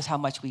shows how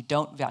much we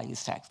don't value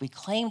sex. We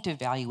claim to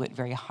value it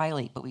very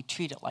highly, but we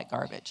treat it like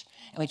garbage.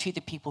 And we treat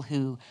the people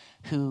who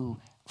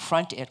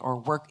front it or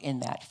work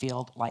in that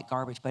field like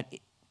garbage. But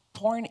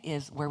porn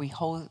is where we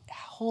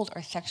hold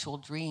our sexual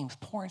dreams.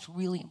 Porn is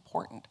really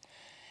important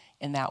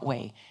in that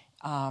way.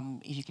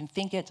 If you can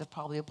think it, there's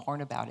probably a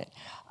porn about it.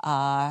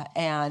 But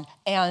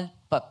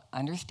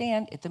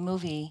understand, it's a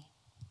movie.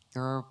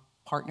 Your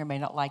partner may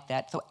not like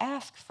that, so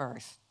ask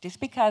first. Just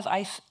because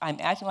I'm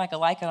acting like I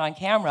like it on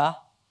camera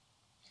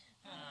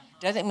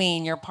doesn't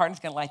mean your partner's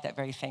going to like that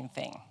very same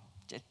thing.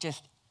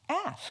 Just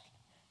ask.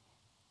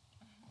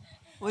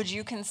 Would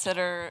you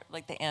consider,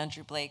 like, the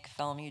Andrew Blake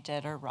film you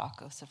did, or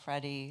Rocco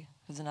Siffredi,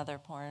 who's another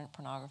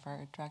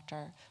pornographer,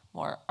 director,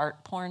 more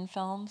art porn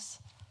films?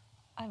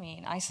 I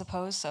mean, I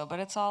suppose so, but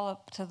it's all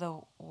up to the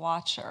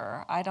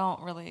watcher. I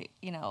don't really,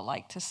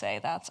 like to say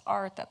that's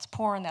art, that's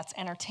porn, that's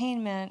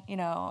entertainment.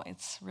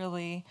 It's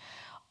really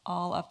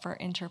all up for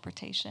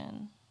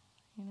interpretation,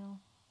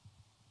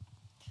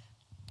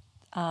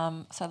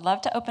 So I'd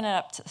love to open it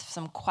up to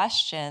some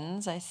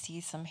questions. I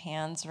see some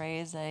hands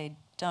raised. I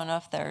don't know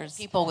if there's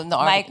people in the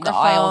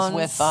aisles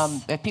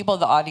with people in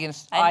the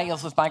audience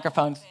aisles with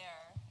microphones.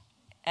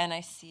 And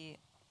I see.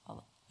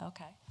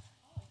 Okay.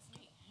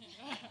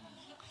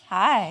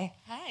 Hi.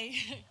 Hi.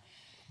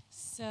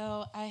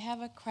 So I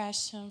have a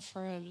question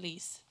for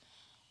Liz.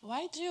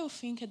 Why do you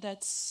think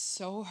that's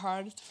so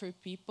hard for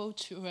people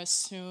to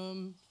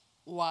assume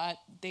what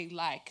they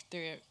like,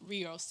 their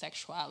real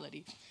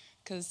sexuality?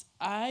 Because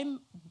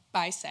I'm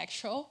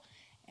bisexual,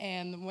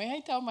 and when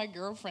I tell my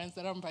girlfriends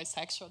that I'm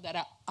bisexual, that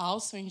I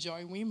also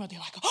enjoy women, they're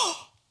like,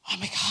 oh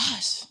my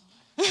gosh.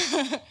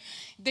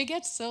 They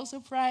get so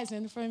surprised,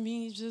 and for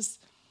me, it's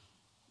just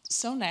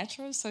so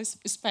natural. So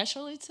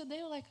especially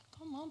today, like,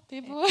 come on,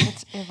 people.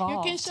 It's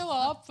evolved. You can show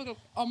up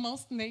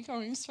almost naked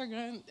on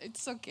Instagram.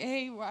 It's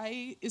okay.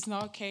 Why it's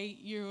not okay?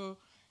 You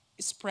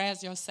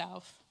express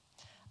yourself.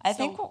 I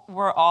think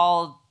we're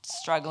all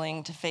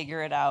struggling to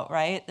figure it out,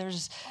 right?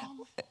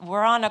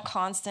 We're on a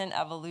constant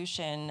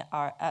evolution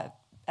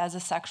as a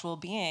sexual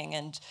being,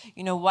 and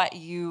what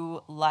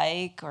you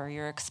like or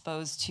you're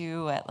exposed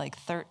to at like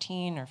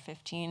 13 or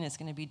 15 is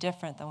going to be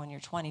different than when you're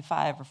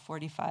 25 or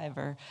 45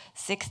 or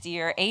 60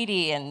 or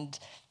 80 and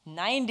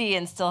 90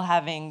 and still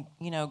having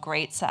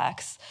great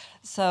sex.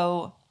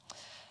 So,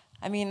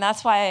 I mean,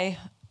 that's why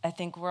I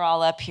think we're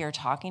all up here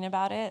talking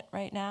about it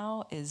right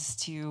now,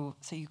 so you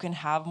can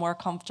have more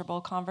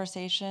comfortable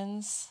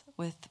conversations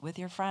with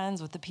your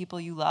friends, with the people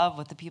you love,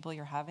 with the people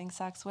you're having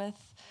sex with.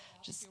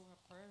 Just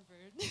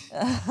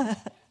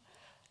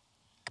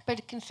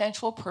But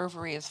consensual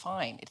pervery is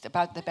fine. It's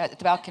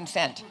about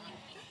consent.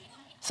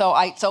 So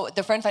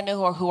the friends I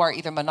know who are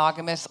either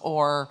monogamous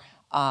or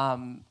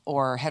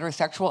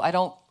heterosexual,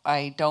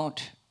 I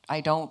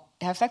don't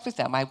have sex with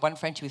them. I have one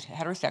friend who's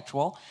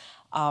heterosexual.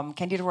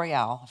 Candida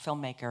Royale, a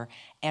filmmaker,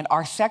 and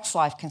our sex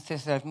life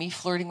consisted of me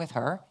flirting with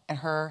her and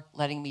her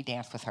letting me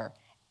dance with her.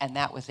 And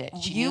that was it.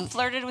 You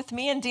flirted with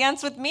me and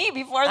danced with me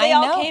before they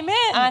all came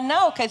in. I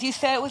know, because you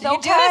said it was okay.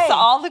 You do this to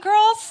all the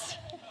girls?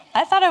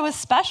 I thought I was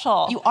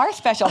special. You are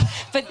special,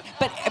 but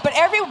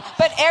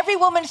every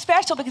woman is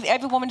special because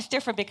every woman is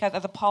different. Because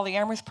as a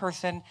polyamorous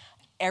person,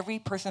 every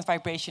person's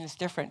vibration is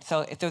different.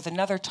 So if there's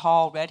another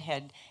tall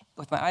redhead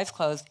with my eyes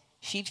closed,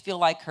 she'd feel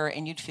like her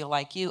and you'd feel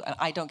like you, and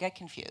I don't get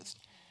confused.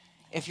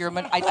 If you're,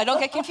 I don't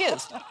get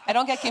confused. I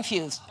don't get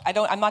confused.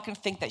 I'm not going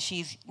to think that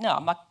she's. No,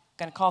 I'm not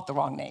going to call it the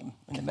wrong name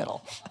in the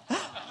middle.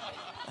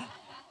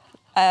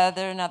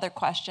 There's another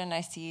question.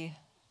 I see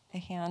a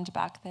hand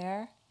back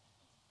there,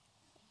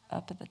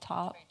 up at the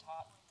top.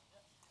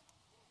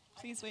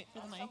 Please wait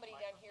for the mic. Somebody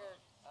down here.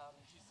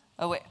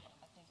 Oh wait.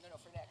 No,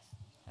 for next.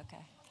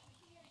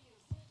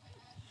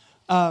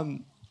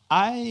 Okay.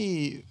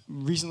 I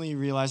recently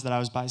realized that I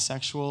was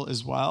bisexual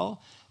as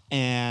well,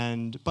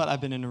 but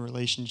I've been in a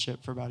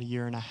relationship for about 1.5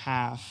 years,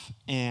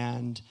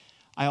 and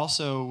I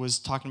also was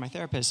talking to my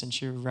therapist, and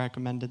she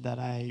recommended that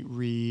I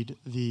read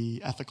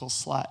The Ethical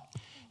Slut.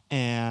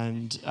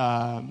 And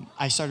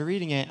I started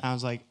reading it, and I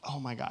was like, oh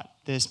my God,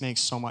 this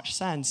makes so much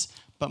sense.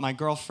 But my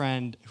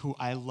girlfriend, who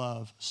I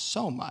love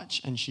so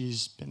much, and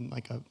she's been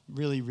like a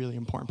really, really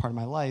important part of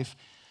my life,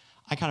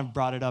 I kind of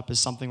brought it up as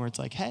something where it's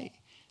like, hey,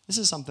 this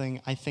is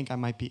something I think I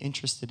might be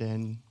interested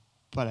in,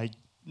 but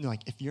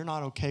if you're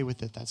not okay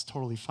with it, that's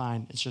totally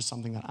fine. It's just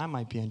something that I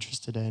might be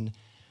interested in.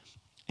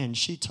 And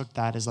she took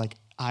that as like,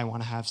 I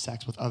want to have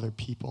sex with other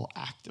people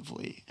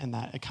actively, and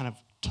that it kind of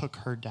took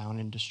her down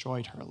and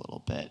destroyed her a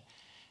little bit.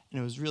 And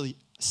it was really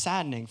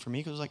saddening for me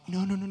because it was like,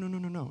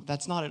 no.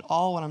 That's not at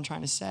all what I'm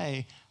trying to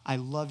say. I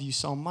love you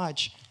so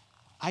much.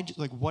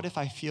 What if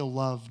I feel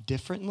love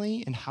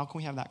differently? And how can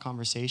we have that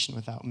conversation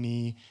without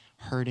me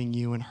hurting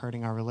you and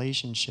hurting our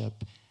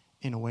relationship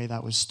in a way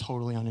that was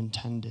totally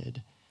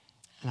unintended?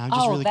 And I'm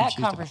just really confused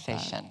about that.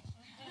 Conversation.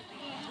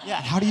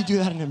 Yeah, how do you do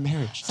that in a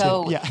marriage?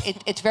 So too? Yeah.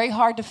 It's very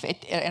hard to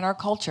fit in our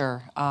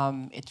culture.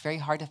 It's very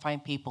hard to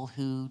find people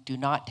who do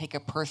not take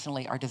it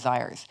personally. Our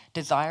desires.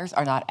 Desires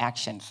are not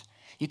actions.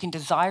 You can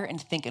desire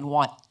and think and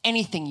want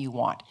anything you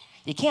want.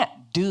 You can't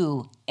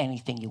do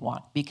anything you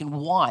want, but you can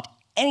want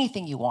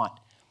anything you want.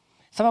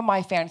 Some of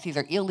my fantasies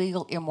are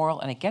illegal, immoral,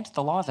 and against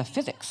the laws of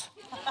physics.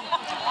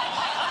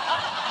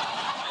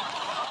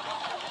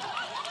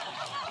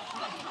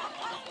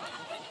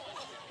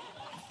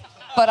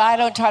 But I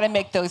don't try to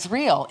make those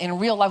real. In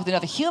real life with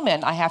another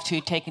human, I have to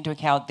take into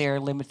account their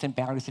limits and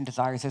boundaries and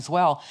desires as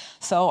well.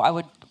 So I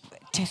would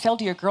tell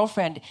to your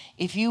girlfriend,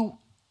 if you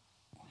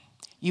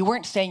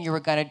weren't saying you were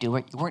going to do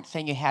it, you weren't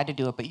saying you had to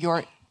do it, but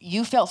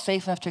you felt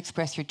safe enough to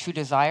express your true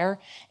desire,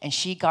 and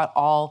she got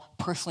all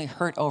personally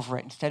hurt over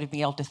it instead of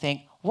being able to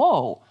think,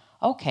 whoa,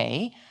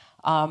 okay,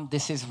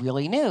 this is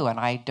really new, and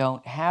I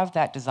don't have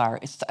that desire.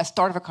 It's a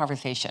start of a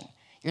conversation.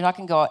 You're not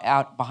going to go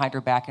out behind her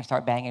back and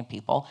start banging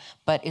people,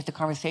 but it's a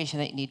conversation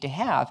that you need to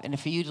have. And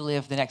for you to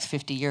live the next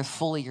 50 years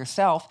fully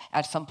yourself,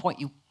 at some point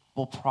you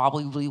will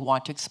probably really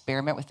want to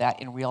experiment with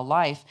that in real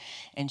life,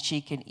 and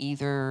she can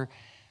either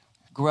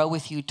grow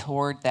with you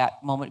toward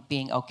that moment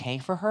being okay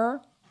for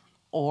her,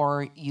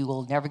 or you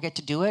will never get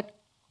to do it,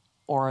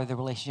 or the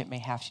relationship may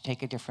have to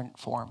take a different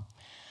form.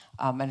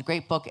 And a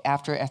great book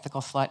after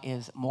Ethical Slut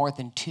is More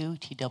Than Two,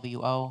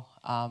 TWO,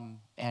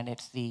 and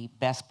it's the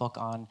best book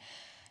on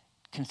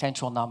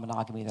consensual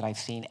non-monogamy that I've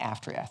seen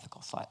after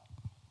Ethical Slut.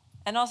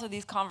 And also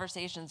these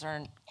conversations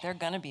they're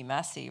going to be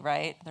messy,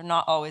 right? They're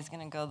not always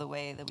going to go the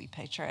way that we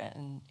picture it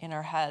in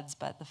our heads,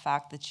 but the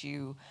fact that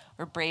you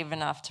were brave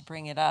enough to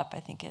bring it up, I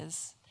think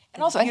is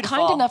and also beautiful.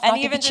 And kind enough not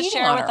and even to be to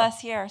share with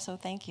us here, so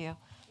thank you.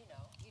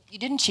 You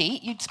didn't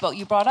cheat.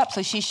 You brought up,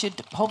 so she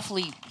should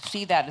hopefully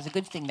see that as a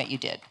good thing that you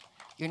did.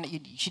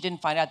 She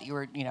didn't find out that you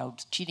were,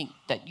 cheating.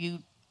 That you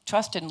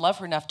trusted and loved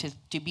her enough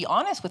to be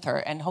honest with her,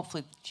 and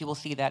hopefully she will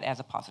see that as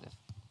a positive.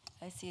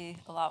 I see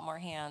a lot more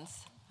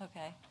hands.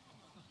 Okay.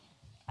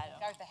 I don't.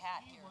 There's the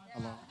hat here.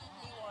 Hello.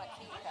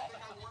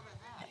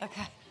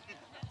 Okay.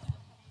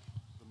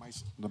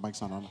 The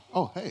mic's not on.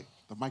 Oh, hey,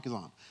 the mic is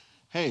on.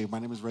 Hey, my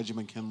name is Reggie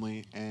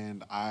McKinley,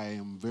 and I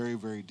am very,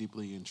 very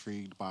deeply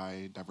intrigued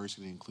by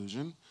diversity and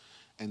inclusion.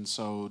 And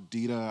so,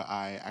 Dita,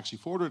 I actually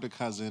forwarded a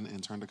cousin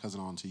and turned a cousin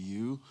on to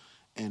you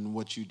and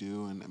what you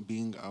do. And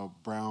being a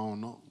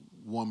brown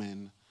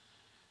woman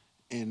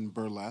in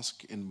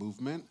burlesque and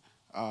movement,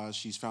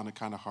 she's found it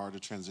kind of hard to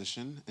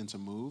transition and to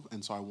move.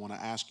 And so I want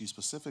to ask you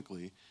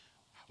specifically,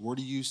 where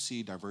do you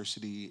see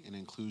diversity and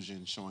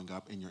inclusion showing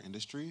up in your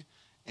industry?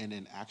 And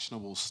in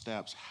actionable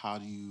steps, how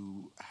do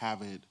you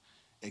have it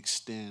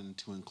extend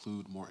to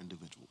include more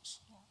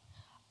individuals?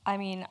 I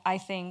mean, I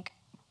think,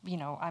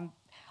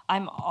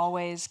 I'm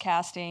always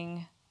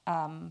casting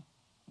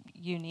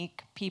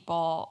unique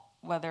people,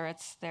 whether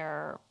it's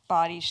their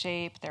body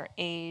shape, their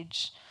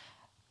age,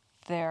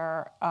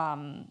 their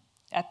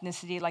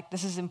ethnicity. Like,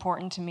 this is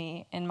important to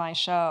me in my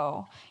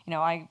show.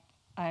 I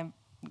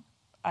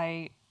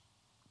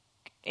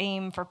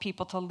aim for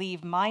people to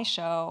leave my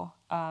show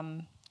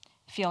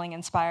feeling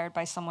inspired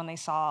by someone they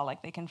saw,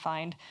 like they can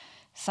find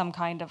some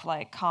kind of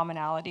like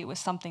commonality with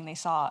something they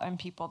saw in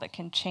people that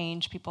can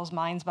change people's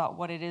minds about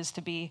what it is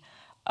to be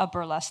a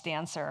burlesque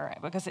dancer,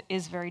 because it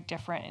is very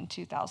different in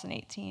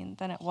 2018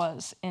 than it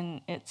was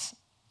in its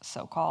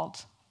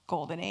so-called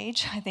golden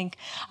age. I think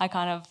I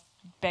kind of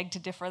beg to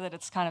differ that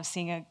it's kind of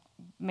seeing a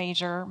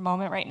major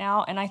moment right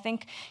now. And I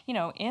think, you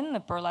know, in the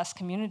burlesque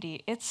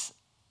community, it's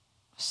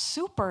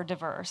super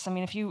diverse. I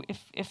mean,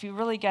 if you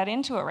really get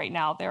into it right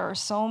now, there are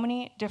so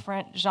many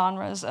different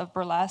genres of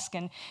burlesque,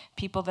 and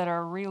people that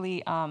are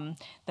really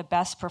the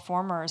best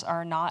performers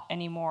are not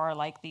anymore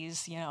like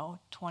these, you know,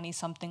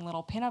 20-something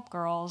little pinup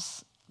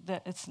girls.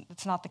 That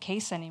it's not the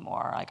case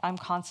anymore. Like, I'm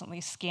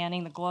constantly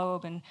scanning the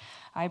globe, and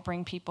I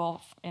bring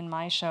people in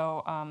my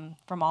show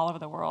from all over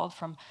the world,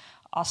 from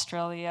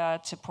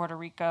Australia to Puerto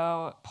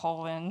Rico,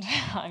 Poland.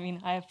 I mean,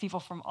 I have people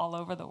from all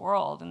over the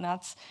world, and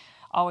that's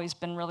always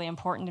been really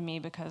important to me,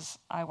 because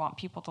I want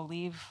people to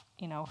leave,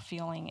 you know,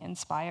 feeling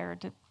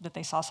inspired that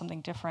they saw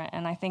something different.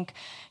 And I think,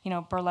 you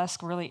know,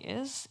 burlesque really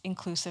is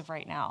inclusive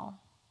right now.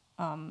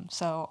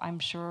 So I'm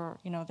sure,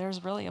 you know,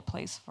 there's really a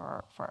place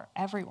for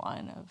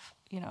everyone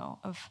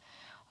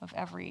of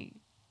every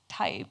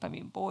type. I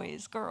mean,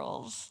 boys,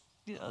 girls,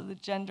 you know, the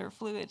gender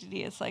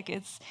fluidity. It's like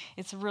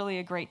it's really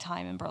a great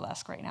time in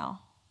burlesque right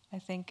now. I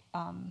think,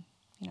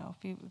 you know,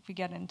 if you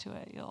get into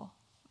it,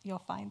 you'll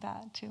find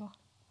that too.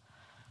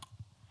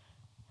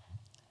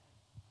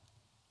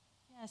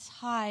 Yes,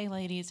 hi,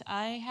 ladies.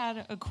 I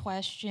had a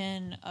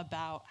question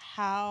about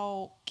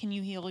how can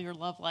you heal your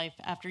love life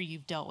after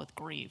you've dealt with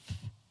grief?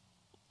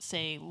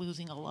 Say,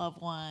 losing a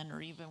loved one,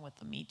 or even with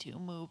the Me Too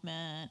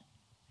movement.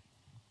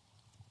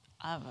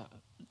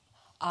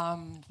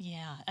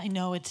 Yeah, I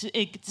know it's No.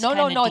 deep. It's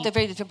a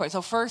very different part.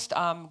 So first,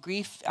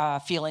 grief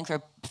feelings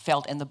are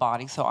felt in the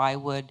body. So I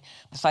would,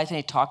 besides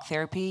any talk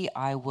therapy,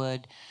 I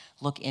would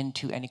look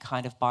into any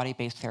kind of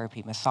body-based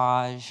therapy,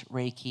 massage,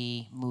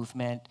 Reiki,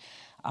 movement,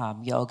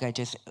 yoga,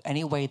 just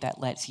any way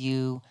that lets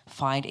you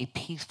find a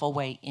peaceful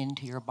way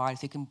into your body,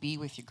 so you can be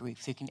with your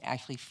grief, so you can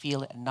actually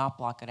feel it and not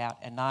block it out,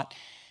 and not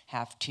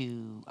have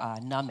to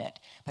numb it,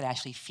 but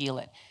actually feel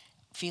it.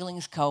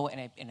 Feelings go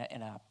in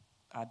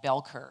a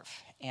bell curve,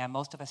 and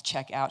most of us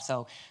check out.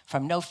 So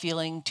from no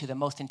feeling to the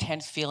most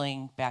intense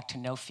feeling back to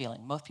no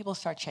feeling. Most people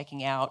start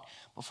checking out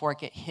before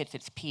it hits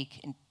its peak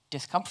in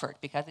discomfort,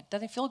 because it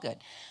doesn't feel good.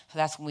 So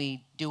that's when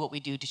we do what we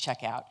do to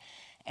check out.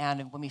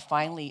 And when we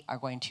finally are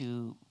going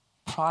to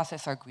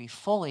process our grief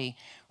fully,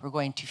 we're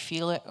going to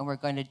feel it, and we're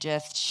going to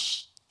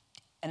just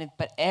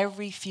but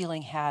every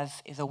feeling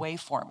is a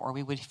waveform, or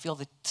we would feel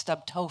the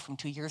stub toe from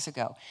 2 years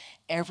ago.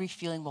 Every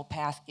feeling will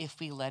pass if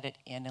we let it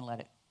in and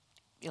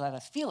let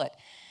us feel it.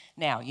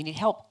 Now, you need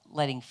help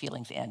letting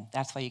feelings in.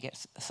 That's why you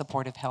get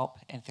supportive help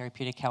and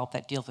therapeutic help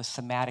that deals with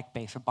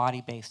somatic-based or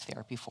body-based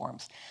therapy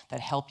forms that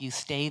help you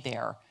stay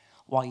there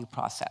while you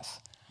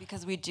process.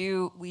 Because we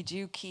do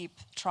keep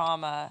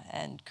trauma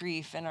and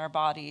grief in our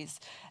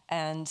bodies,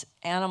 and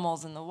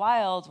animals in the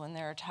wild, when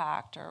they're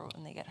attacked or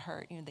when they get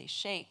hurt, you know, they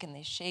shake and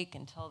they shake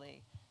until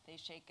they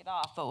shake it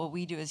off. But what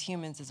we do as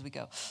humans is we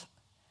go,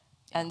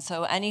 and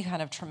so any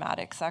kind of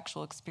traumatic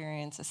sexual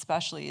experience,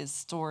 especially, is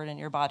stored in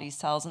your body's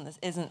cells. And this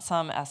isn't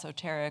some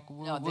esoteric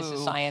woo-woo this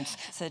is science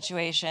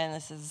situation.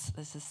 This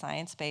is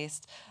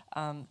science-based.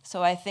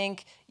 So I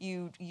think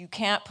you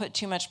can't put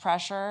too much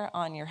pressure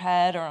on your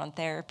head or on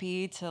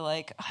therapy to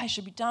like, I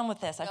should be done with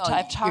this.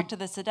 I've talked to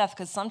this to death,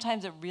 because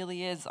sometimes it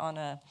really is on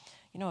a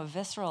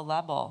visceral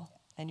level,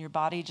 and your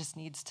body just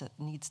needs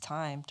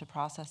time to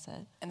process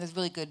it. And there's a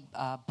really good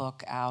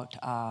book out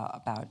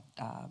about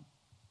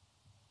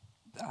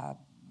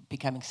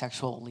becoming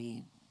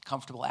sexually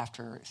comfortable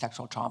after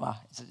sexual trauma.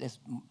 There's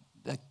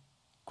a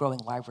growing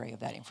library of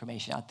that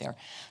information out there.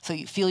 So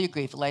you feel your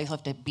grief, allow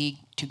yourself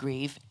to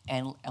grieve,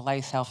 and allow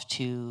yourself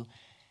to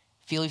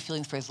feel your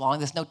feelings for as long.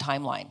 There's no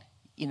timeline.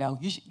 You know,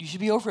 you should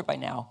be over it by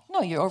now.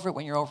 No, you're over it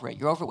when you're over it.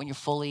 You're over it when you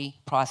fully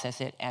process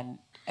it and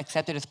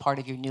accept it as part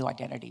of your new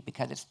identity,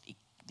 because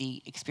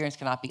the experience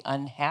cannot be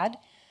unhad.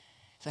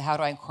 So how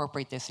do I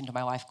incorporate this into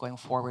my life going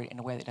forward in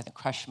a way that doesn't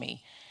crush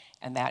me?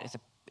 And that is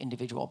an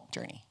individual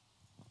journey.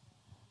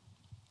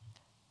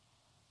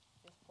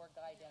 This poor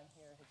guy down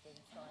here has been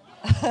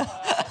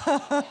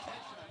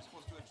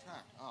supposed to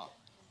attract. Oh,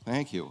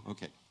 thank you.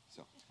 Okay,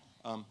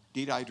 so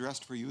Dita, I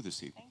dressed for you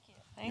this evening.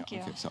 Thank you.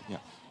 Okay, so yeah.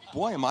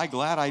 Boy, am I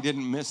glad I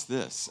didn't miss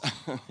this.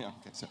 Yeah,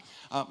 okay, so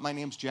my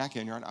name's Jack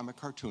Enyard. I'm a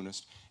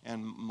cartoonist,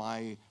 and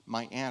my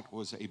aunt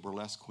was a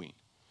burlesque queen.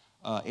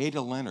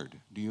 Ada Leonard,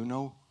 do you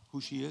know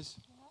who she is?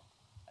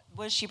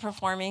 Was she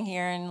performing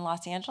here in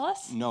Los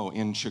Angeles? No,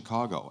 in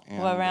Chicago.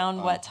 And,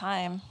 around what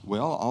time?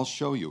 Well, I'll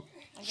show you.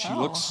 She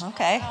looks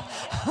okay.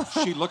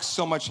 She looks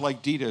so much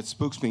like Dita, it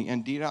spooks me.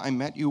 And Dita, I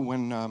met you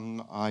when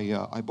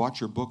I bought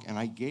your book, and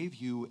I gave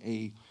you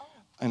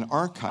an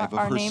archive of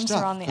her names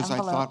stuff, are on the because I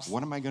thought, envelopes.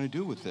 what am I going to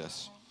do with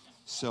this?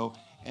 So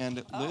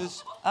And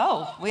Liz,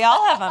 Oh, we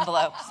all have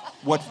envelopes.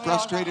 what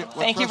frustrated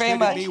Thank you very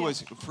much. me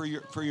was for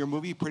your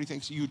movie Pretty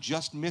Things, you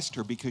just missed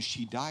her because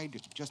she died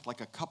just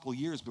like a couple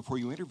years before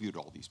you interviewed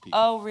all these people.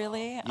 Oh,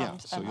 really? Yeah,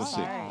 so I'm you'll see.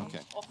 sorry. Okay.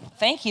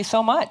 Thank you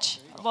so much.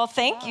 Well,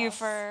 thank you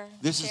for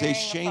This is a sharing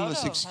shameless photo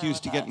of her excuse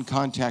to with get us. in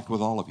contact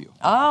with all of you.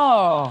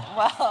 Oh,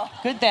 Well,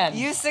 good then.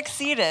 you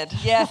succeeded.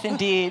 Yes,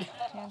 indeed.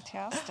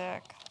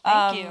 Fantastic.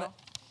 Thank you.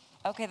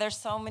 Okay, there's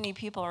so many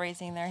people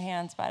raising their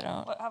hands, but I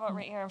don't. How about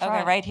right here in front?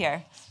 Okay, right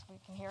here. We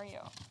can hear you.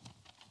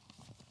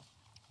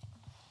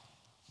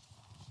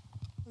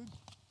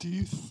 Do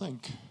you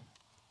think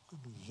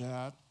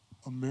that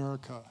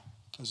America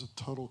as a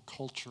total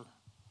culture,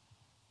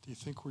 do you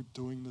think we're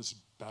doing this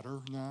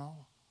better now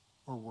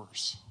or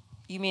worse?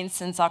 You mean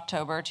since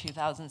October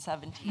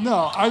 2017?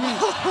 No, I mean,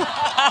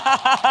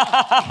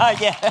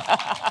 Yeah.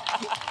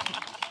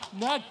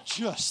 not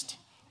just.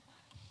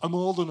 I'm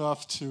old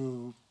enough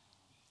to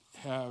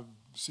have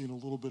seen a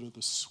little bit of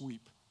the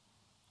sweep,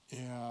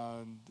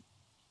 and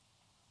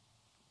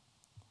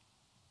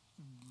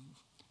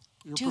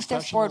your 2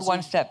 steps forward, 1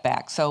 professionalism- step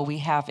back. So we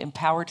have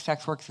empowered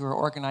sex workers who are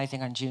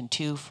organizing on June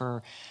 2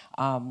 for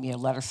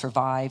Let Us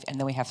Survive, and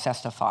then we have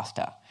Sesta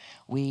Fosta.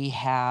 We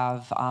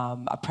have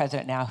a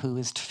president now who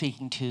is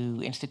seeking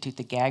to institute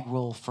the gag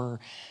rule for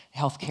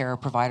healthcare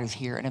providers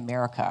here in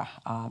America,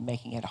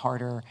 making it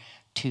harder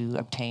to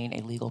obtain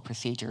a legal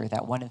procedure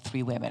that 1 in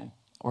 3 women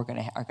are going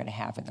to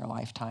have in their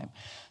lifetime.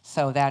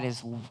 So that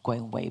is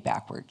going way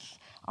backwards.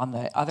 On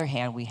the other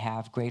hand, we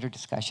have greater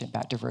discussion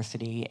about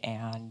diversity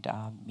and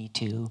Me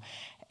Too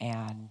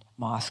and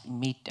Mosque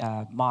Me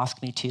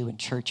Too and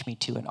Church Me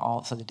Too and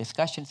all. So the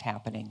discussion's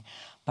happening,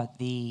 but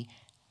the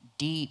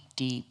deep,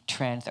 deep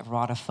trends of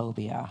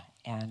erotophobia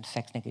and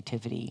sex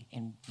negativity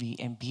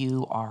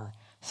imbue our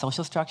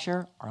social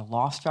structure, our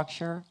law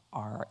structure,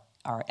 our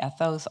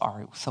ethos,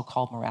 our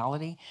so-called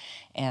morality,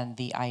 and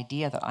the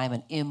idea that I'm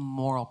an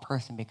immoral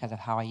person because of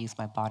how I use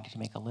my body to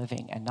make a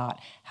living, and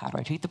not how do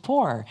I treat the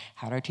poor,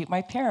 how do I treat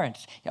my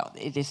parents.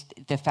 It is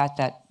the fact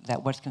that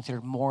what's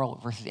considered moral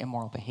versus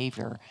immoral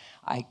behavior.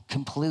 I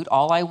can pollute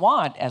all I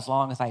want as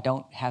long as I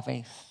don't have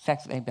a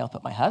sex with anybody else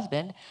but my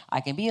husband.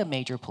 I can be a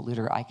major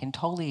polluter. I can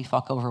totally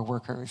fuck over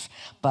workers,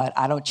 but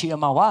I don't cheat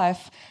on my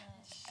wife.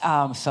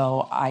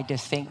 So I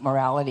just think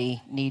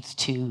morality needs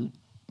to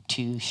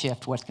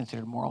shift what's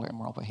considered moral or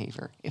immoral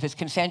behavior. If it's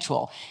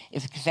consensual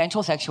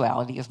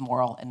sexuality is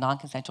moral and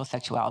non-consensual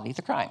sexuality is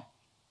a crime.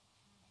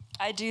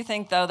 I do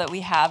think, though, that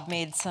we have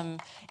made some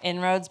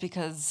inroads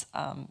because,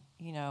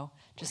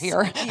 just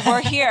Here.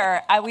 we're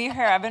here. We're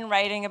here. I've been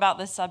writing about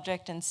this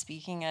subject and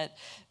speaking at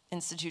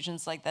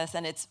institutions like this,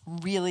 and it's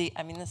really,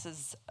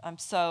 I'm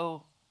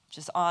so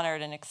just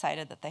honored and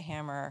excited that the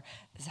Hammer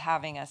is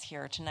having us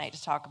here tonight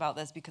to talk about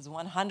this, because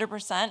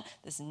 100%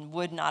 this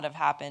would not have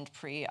happened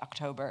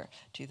pre-October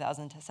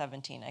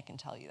 2017, I can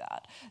tell you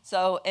that.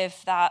 So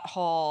if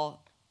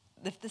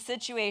the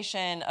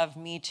situation of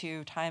Me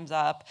Too, Time's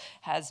Up,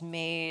 has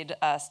made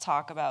us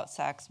talk about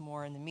sex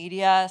more in the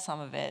media,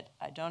 some of it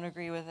I don't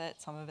agree with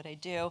it, some of it I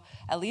do,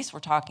 at least we're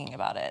talking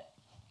about it.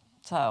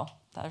 So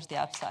there's the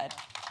upside.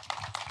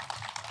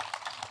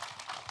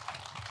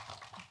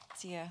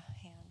 See ya.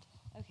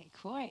 Okay,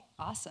 cool.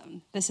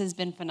 Awesome. This has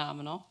been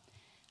phenomenal.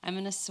 I'm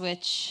going to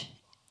switch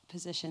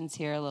positions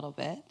here a little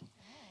bit.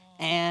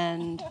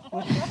 And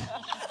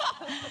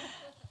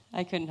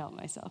I couldn't help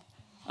myself.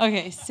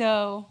 Okay,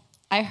 so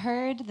I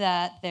heard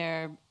that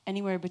there are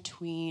anywhere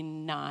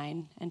between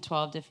 9 and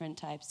 12 different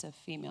types of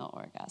female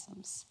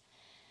orgasms.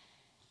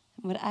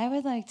 What I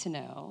would like to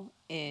know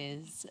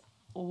is,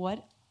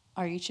 what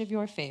are each of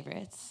your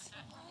favorites?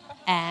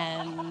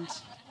 And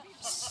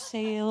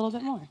say a little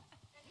bit more.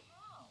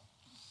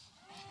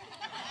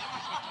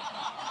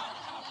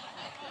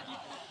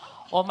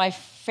 Well, my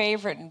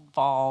favorite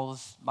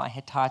involves my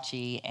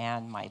Hitachi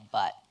and my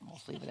butt. We'll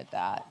just leave it at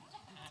that.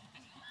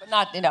 But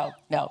not,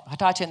 no,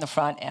 Hitachi in the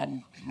front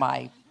and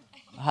my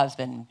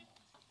husband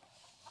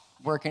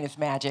working his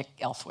magic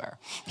elsewhere.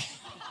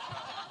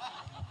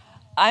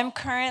 I'm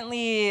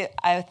currently,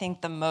 I think,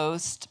 the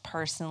most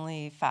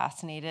personally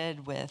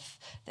fascinated with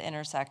the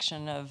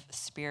intersection of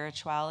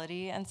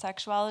spirituality and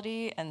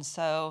sexuality. And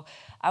so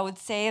I would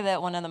say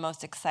that one of the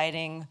most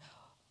exciting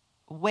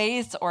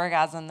ways to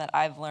orgasm that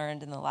I've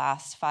learned in the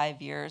last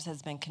 5 years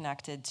has been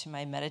connected to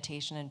my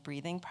meditation and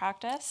breathing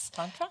practice.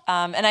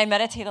 And I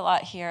meditate a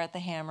lot here at the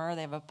Hammer.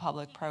 They have a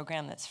public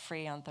program that's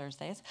free on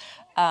Thursdays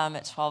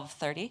at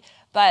 12:30.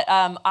 But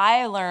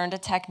I learned a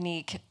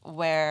technique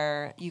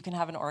where you can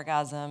have an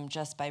orgasm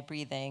just by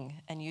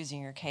breathing and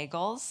using your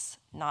Kegels,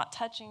 not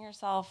touching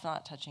yourself,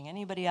 not touching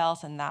anybody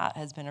else, and that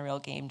has been a real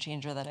game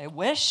changer that I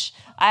wish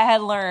I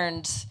had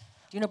learned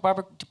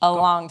a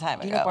long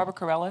time ago. Do you know Barbara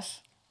Carellis?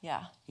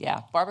 Yeah.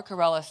 Yeah, Barbara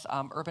Carellis,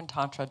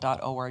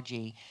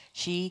 urbantantra.org.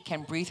 She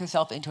can breathe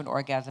herself into an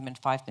orgasm in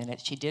 5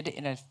 minutes. She did it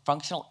in a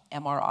functional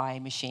MRI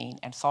machine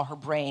and saw her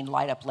brain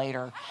light up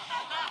later.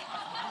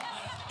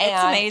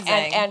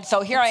 amazing. And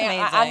so here It's I am.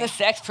 amazing. I'm the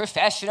sex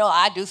professional.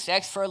 I do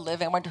sex for a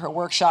living. I went to her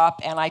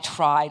workshop, and I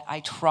tried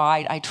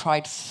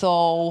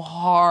so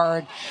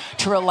hard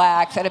to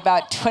relax. At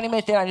about 20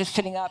 minutes in, I'm just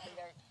sitting up,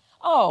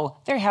 and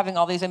they're having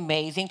all these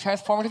amazing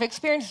transformative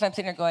experiences. I'm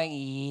sitting there going,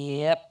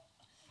 yep.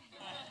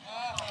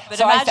 But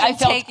So imagine I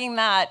felt,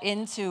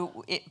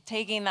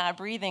 taking that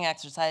breathing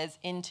exercise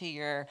into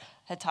your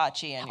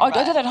Hitachi and your I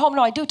do that at home.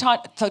 No, I do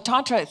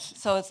Tantra.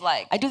 So it's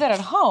like I do that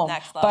at home.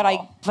 Next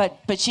level.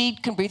 But she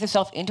can breathe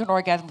herself into an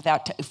orgasm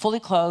without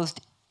fully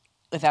closed,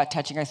 without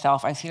touching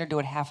herself. I've seen her do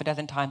it half a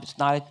dozen times. It's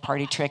not a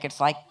party trick. It's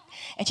like,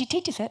 and she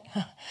teaches it.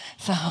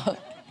 So,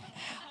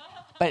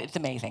 but it's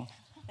amazing.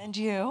 And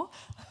you?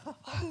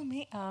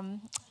 Me?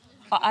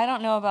 I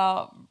don't know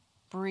about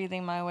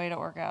breathing my way to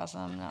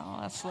orgasm. No,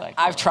 that's like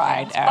I've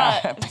tried.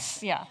 But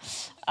it's, yeah.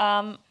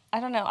 I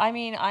don't know. I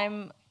mean,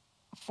 I'm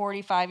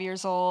 45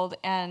 years old,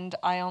 and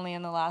I only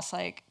in the last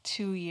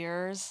 2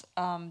 years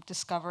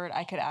discovered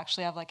I could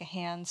actually have a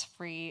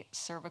hands-free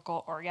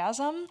cervical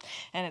orgasm,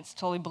 and it's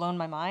totally blown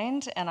my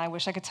mind. And I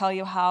wish I could tell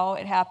you how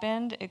it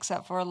happened,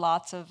 except for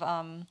lots of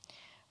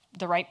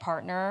the right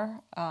partner,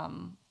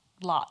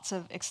 lots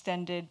of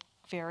extended,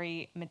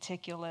 very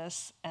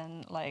meticulous,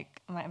 and my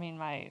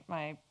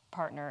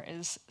partner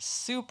is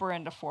super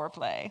into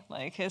foreplay.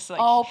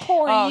 Oh,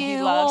 poor you.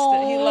 He loves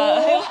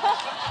it.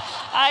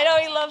 I know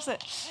he loves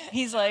it.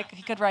 He's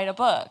he could write a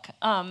book.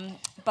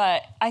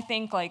 But I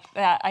think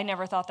that I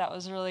never thought that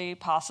was really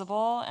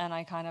possible, and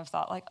I kind of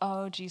thought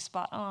oh, gee,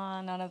 spot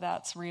on, none of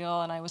that's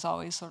real, and I was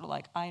always sort of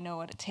I know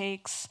what it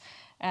takes.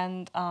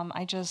 And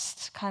I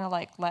just kind of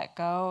let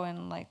go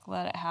and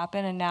let it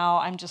happen. And now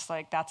I'm just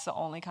that's the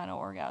only kind of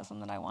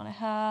orgasm that I want to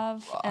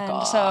have.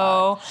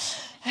 So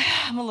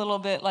I'm a little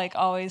bit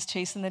always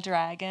chasing the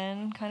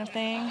dragon kind of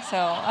thing. So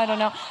I don't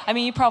know. I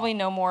mean, you probably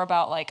know more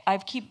about I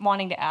keep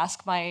wanting to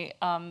ask my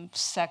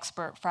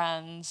sexpert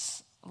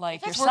friends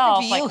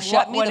yourself.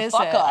 What is it?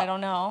 I don't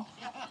know.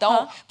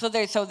 Don't.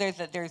 Huh? So there's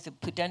the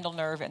pudendal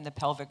nerve and the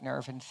pelvic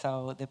nerve, and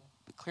so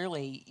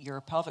clearly your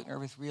pelvic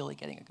nerve is really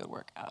getting a good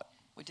workout.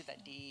 We did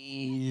that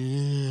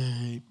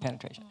deep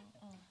penetration.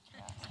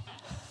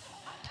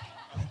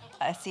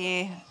 I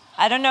see.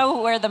 I don't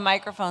know where the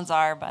microphones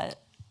are,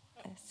 but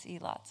I see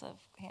lots of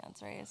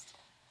hands raised.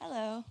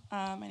 Hello,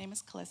 my name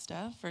is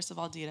Callista. First of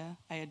all, Dita,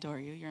 I adore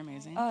you. You're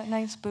amazing. Oh,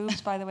 nice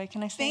boobs, by the way.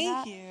 Can I say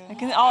that? Thank you.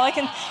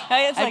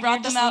 It's I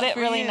brought you're them out lit for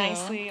really you.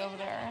 nicely over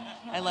there.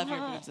 I love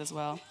your boobs as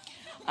well.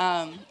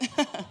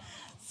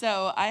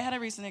 So I had a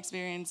recent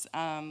experience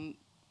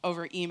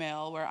over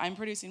email where I'm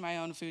producing my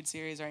own food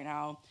series right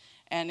now.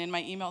 And in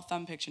my email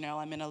thumb picture now,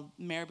 I'm in a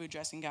marabou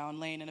dressing gown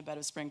laying in a bed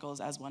of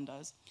sprinkles, as one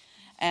does.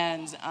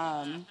 And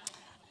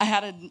I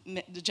had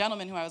the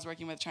gentleman who I was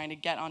working with trying to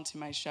get onto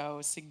my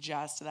show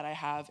suggest that I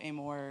have a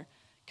more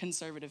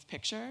conservative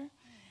picture.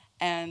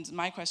 And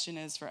my question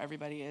is for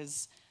everybody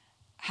is,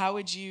 how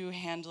would you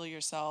handle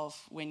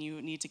yourself when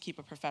you need to keep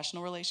a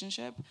professional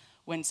relationship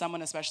when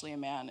someone, especially a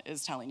man,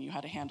 is telling you how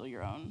to handle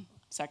your own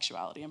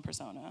sexuality and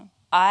persona?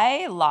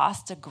 I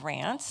lost a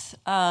grant.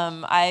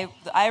 I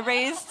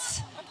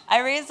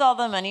raised all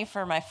the money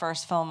for my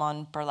first film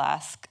on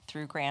burlesque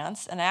through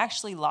grants, and I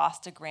actually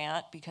lost a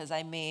grant because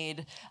I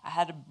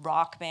had a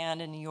rock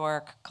band in New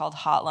York called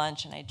Hot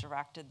Lunch, and I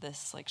directed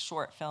this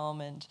short film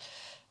and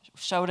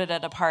showed it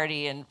at a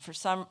party, and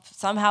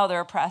somehow they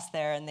were pressed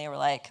there, and they were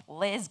like,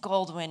 Liz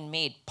Goldwyn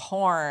made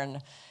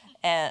porn.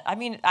 And I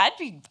mean,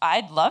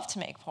 I'd love to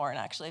make porn,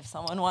 actually. If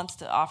someone wants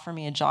to offer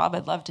me a job,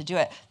 I'd love to do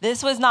it.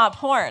 This was not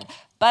porn.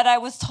 But I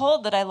was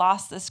told that I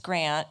lost this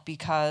grant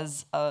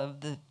because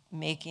of the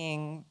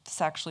making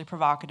sexually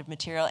provocative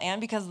material and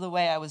because of the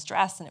way I was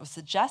dressed. And it was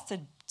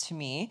suggested to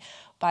me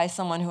by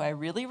someone who I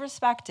really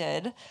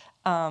respected,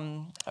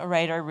 a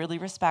writer, I really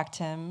respect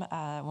him,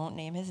 I won't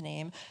name his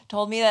name,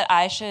 told me that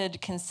I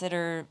should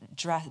consider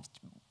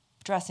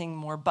dressing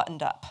more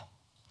buttoned up.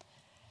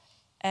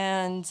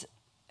 And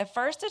at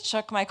first it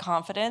shook my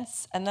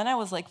confidence, and then I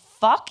was like,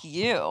 fuck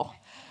you.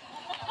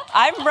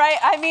 I'm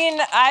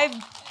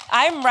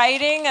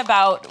writing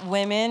about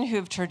women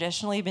who've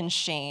traditionally been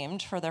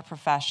shamed for their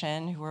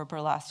profession, who are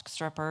burlesque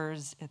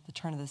strippers at the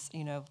turn of the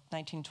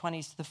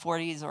 1920s to the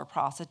 40s, or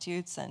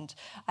prostitutes, and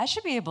I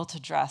should be able to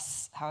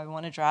dress how I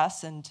want to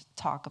dress and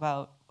talk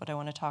about what I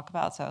want to talk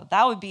about. So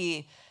that would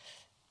be,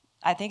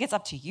 I think it's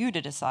up to you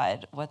to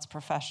decide what's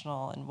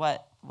professional and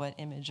what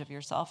image of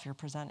yourself you're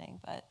presenting,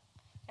 but.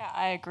 Yeah,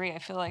 I agree. I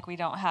feel like we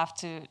don't have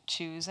to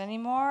choose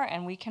anymore,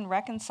 and we can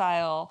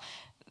reconcile,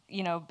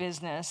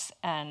 business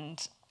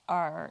and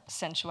our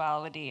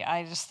sensuality.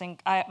 I just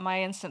think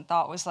my instant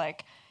thought was I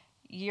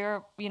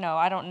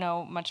don't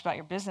know much about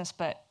your business,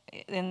 but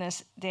in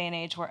this day and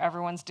age where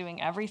everyone's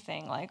doing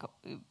everything,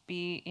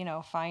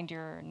 find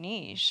your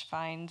niche,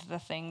 find the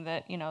thing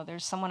that,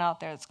 there's someone out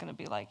there that's going to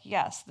be like,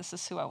 yes, this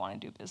is who I want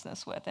to do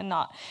business with, and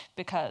not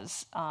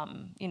because,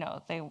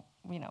 they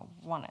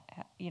want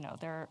to,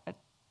 they're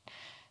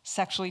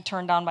sexually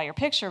turned on by your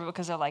picture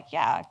because they're like,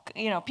 yeah,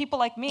 people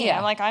like me. Yeah.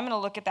 I'm like, I'm going to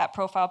look at that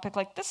profile pic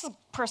like, this is a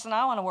person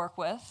I want to work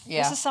with.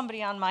 Yeah. This is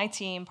somebody on my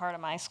team, part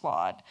of my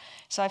squad.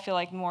 So I feel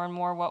like more and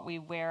more what we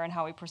wear and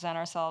how we present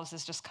ourselves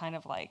is just kind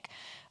of like,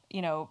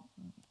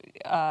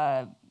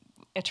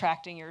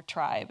 attracting your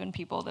tribe and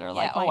people that are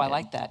like, I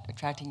like that,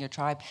 attracting your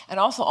tribe. And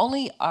also,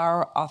 only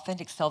our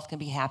authentic selves can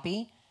be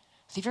happy.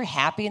 So if you're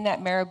happy in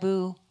that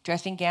marabou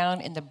dressing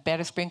gown in the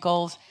bed of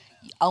sprinkles,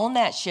 own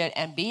that shit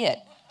and be it.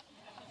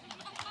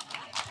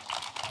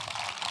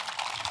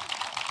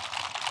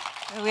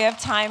 We have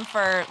time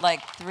for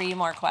like 3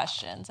 more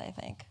questions, I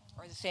think.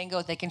 Or the saying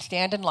goes, they can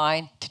stand in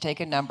line to take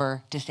a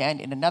number, to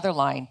stand in another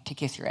line to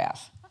kiss your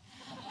ass.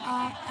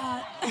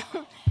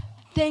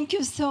 Thank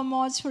you so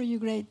much for your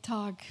great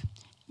talk.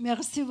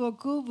 Merci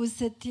beaucoup,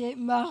 vous étiez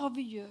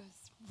merveilleuse.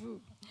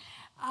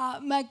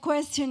 My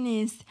question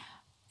is,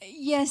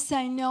 yes,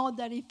 I know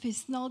that if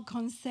it's not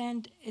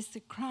consent, it's a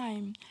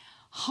crime.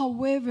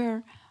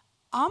 However,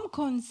 I'm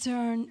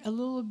concerned a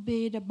little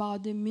bit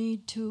about the Me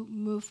Too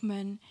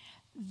movement,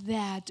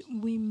 that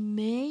we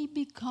may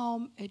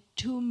become a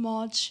too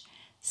much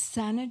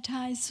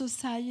sanitized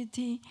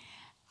society.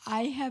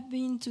 I have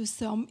been to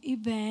some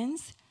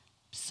events,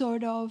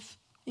 sort of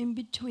in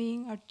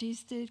between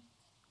artistic,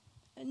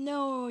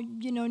 no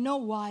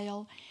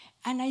while,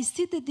 and I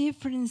see the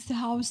difference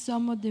how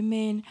some of the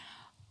men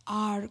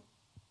are,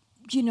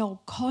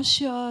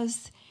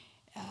 cautious,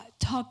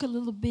 talk a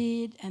little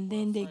bit, and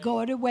then they go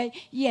away.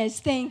 Yes,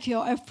 thank you,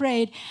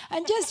 afraid.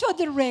 And just for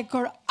the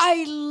record,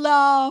 I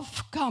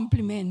love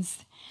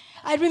compliments.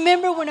 I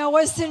remember when I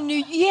was in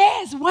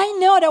why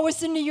not? I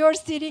was in New York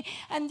City,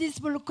 and this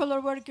blue-collar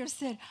worker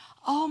said,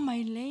 "Oh,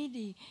 my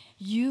lady,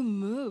 you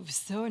move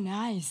so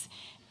nice."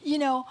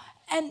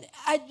 And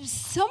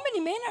so many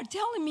men are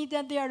telling me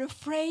that they are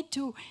afraid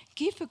to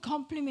give a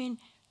compliment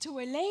to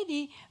a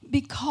lady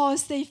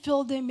because they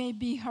feel they may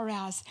be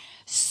harassed.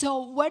 So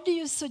what do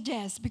you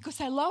suggest? Because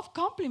I love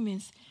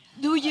compliments.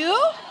 Do you?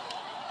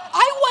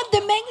 I want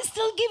the men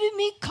still giving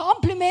me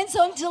compliments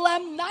until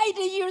I'm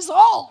 90 years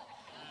old.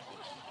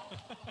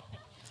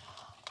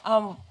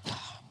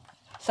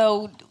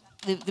 So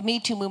the Me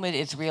Too movement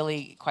is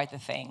really quite the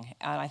thing,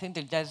 and I think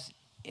that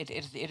it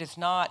is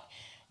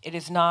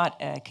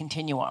not a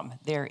continuum.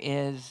 There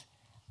is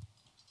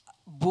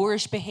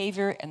boorish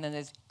behavior, and then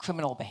there's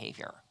criminal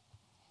behavior.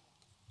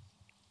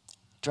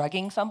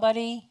 Drugging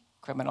somebody,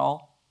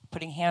 criminal.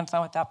 Putting hands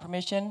on without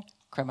permission,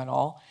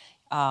 criminal.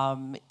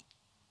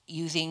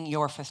 Using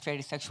your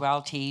frustrated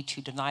sexuality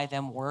to deny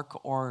them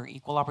work or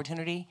equal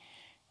opportunity,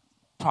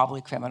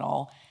 probably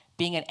criminal.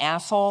 Being an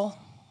asshole,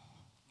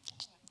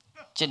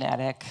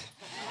 genetic.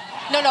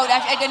 No,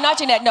 not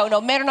genetic.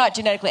 No, men are not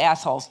genetically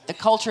assholes. The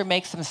culture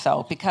makes them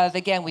so because,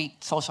 again, we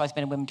socialize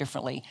men and women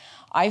differently.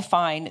 I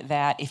find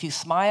that if you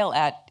smile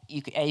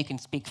you can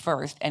speak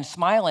first, and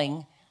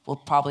smiling will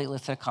probably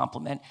elicit a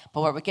compliment.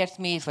 But what gets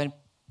me is when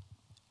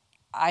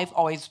I've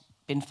always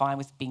been fine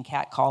with being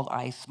catcalled.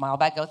 I smile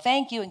back, go,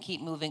 thank you, and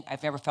keep moving.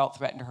 I've never felt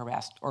threatened or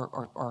harassed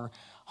or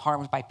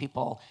harmed by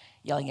people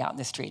yelling out in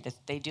the street. If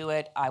they do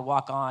it, I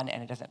walk on,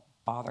 and it doesn't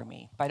bother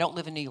me. But I don't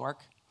live in New York.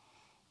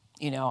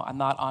 I'm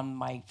not on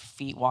my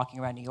feet walking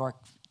around New York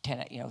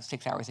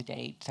 6 hours a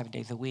day, 7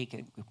 days a week.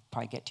 It would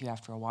probably get to you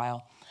after a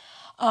while.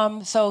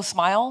 So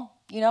smile,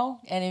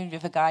 and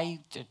if a guy,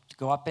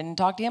 go up and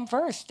talk to him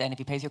first. And if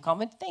he pays you a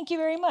compliment, thank you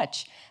very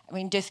much. I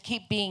mean, just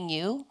keep being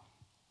you.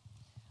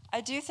 I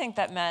do think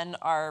that men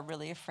are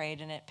really afraid,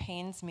 and it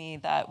pains me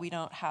that we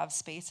don't have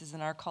spaces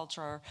in our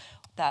culture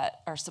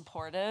that are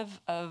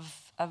supportive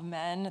of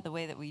men the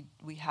way that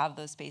we have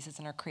those spaces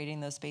and are creating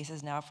those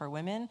spaces now for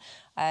women.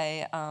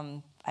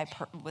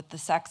 With the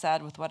sex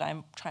ed, with what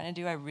I'm trying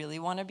to do, I really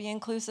want to be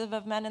inclusive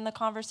of men in the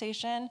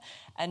conversation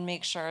and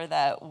make sure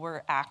that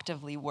we're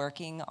actively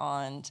working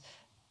on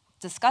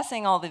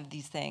discussing all of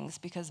these things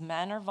because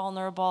men are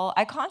vulnerable.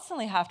 I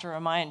constantly have to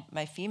remind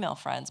my female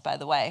friends, by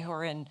the way, who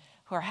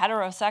are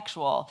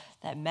heterosexual,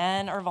 that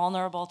men are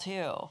vulnerable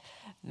too.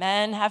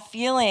 Men have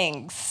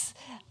feelings.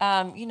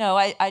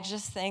 I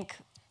just think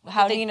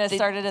how Nina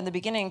started in the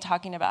beginning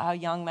talking about how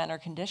young men are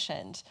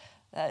conditioned,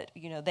 that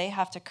they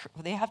have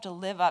to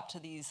live up to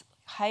these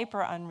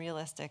hyper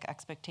unrealistic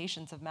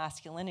expectations of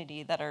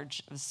masculinity that are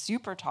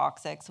super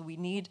toxic. So we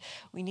need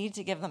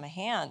to give them a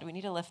hand. We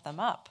need to lift them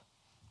up.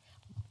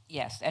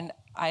 Yes, and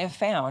I have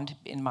found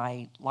in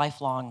my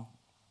lifelong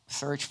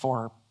search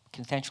for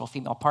consensual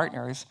female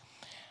partners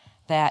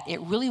that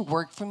it really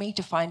worked for me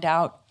to find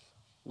out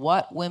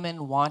what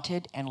women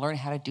wanted and learn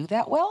how to do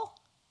that well.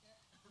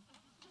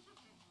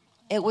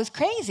 It was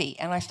crazy,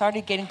 and I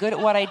started getting good at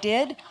what I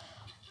did.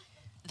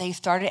 They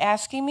started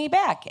asking me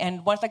back,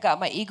 and once I got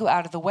my ego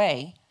out of the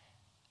way,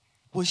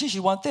 well, she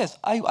want this.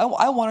 I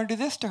want to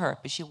do this to her,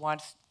 but she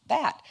wants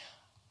that.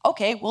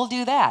 Okay, we'll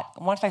do that.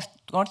 And once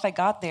I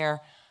got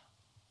there,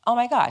 oh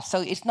my gosh!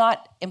 So it's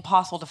not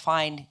impossible to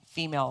find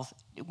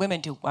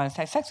women to want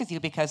to have sex with you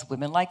because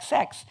women like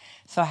sex.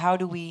 So how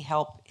do we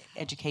help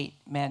educate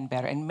men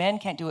better? And men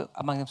can't do it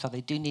among themselves.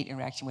 They do need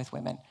interaction with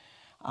women.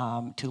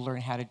 to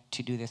learn how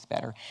to do this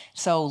better.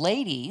 So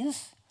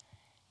ladies,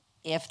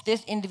 if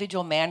this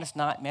individual man is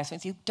not messing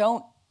with you,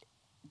 don't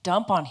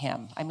dump on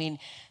him. I mean,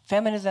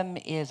 feminism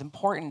is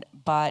important,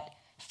 but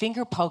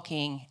finger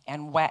poking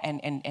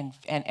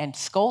and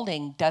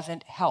scolding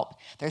doesn't help.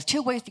 There's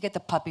 2 ways to get the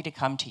puppy to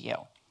come to you.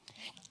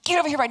 Get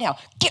over here right now.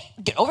 Get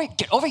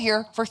over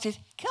here versus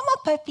come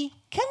on, puppy.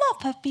 Come on,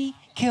 puppy.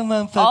 Come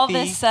on, puppy. All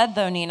this said,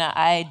 though, Nina,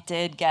 I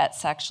did get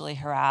sexually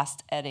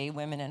harassed at a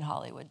Women in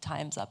Hollywood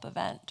Times Up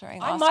event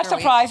during Oscar I'm not week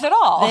surprised at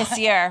all. this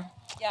year.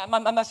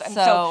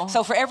 Yeah,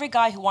 so for every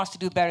guy who wants to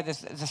do better,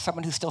 there's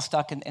someone who's still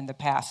stuck in the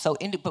past.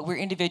 But we're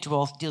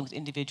individuals dealing with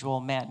individual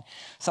men.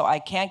 So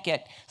I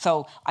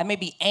may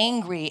be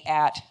angry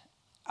at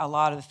a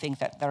lot of the things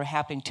that are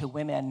happening to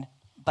women,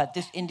 but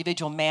this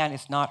individual man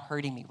is not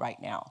hurting me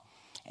right now.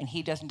 And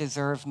he doesn't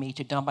deserve me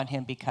to dump on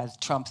him because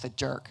Trump's a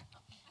jerk.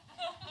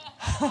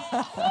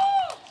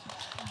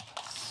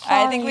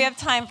 I think we have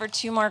time for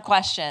 2 more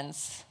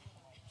questions.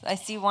 I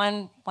see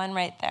one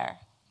right there.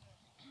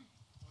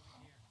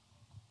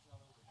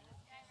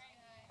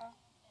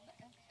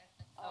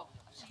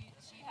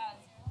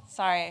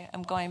 Sorry,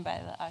 I'm going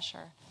by the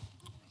usher.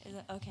 Is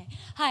it okay?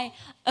 Hi.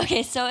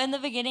 Okay, so in the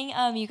beginning,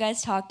 you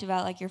guys talked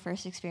about like your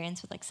first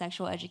experience with like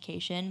sexual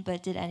education,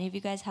 but did any of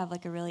you guys have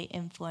like a really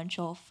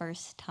influential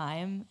first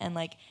time? And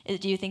like,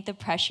 do you think the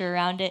pressure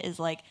around it is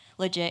like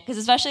legit? Because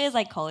especially as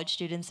like college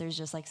students, there's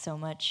just like so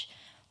much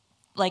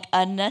like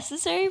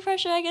unnecessary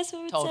pressure, I guess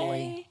we would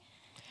say.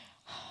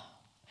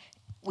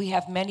 We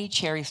have many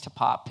cherries to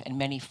pop and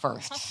many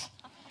firsts.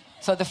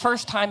 So the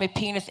first time a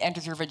penis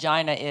enters your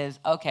vagina is,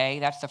 okay,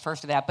 that's the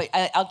first of that. But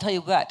I'll tell you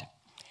what,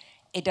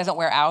 it doesn't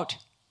wear out,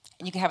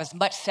 and you can have as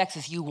much sex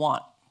as you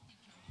want.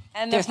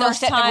 And there's no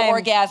technical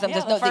orgasm. Yeah,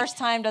 there's no, the first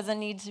time doesn't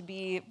need to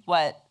be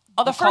what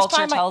the the first culture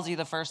time tells you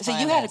the first time So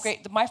you had is.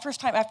 my first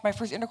time after my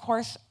first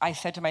intercourse, I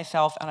said to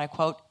myself, and I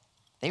quote,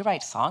 they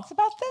write songs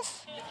about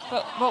this?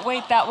 But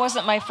wait, that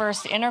wasn't my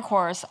first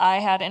intercourse. I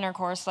had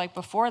intercourse like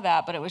before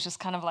that, but it was just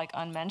kind of like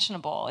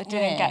unmentionable. It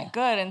didn't get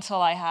good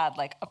until I had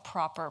like a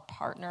proper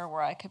partner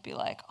where I could be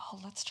like, oh,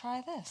 let's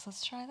try this,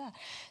 let's try that.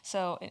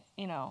 So,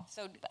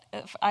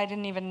 I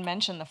didn't even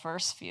mention the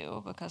first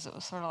few because it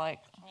was sort of like,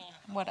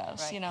 what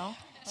else, Right. you know?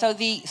 So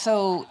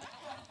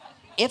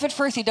if at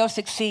first you don't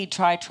succeed,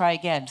 try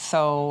again.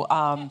 So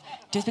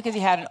just because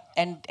you had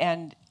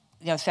and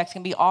sex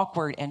can be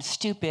awkward and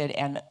stupid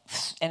and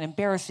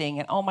embarrassing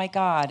and oh my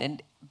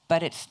God,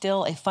 but it's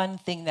still a fun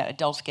thing that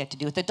adults get to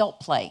do. It's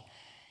adult play.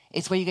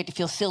 It's where you get to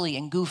feel silly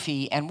and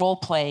goofy and role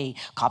play,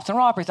 cops and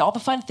robbers, all the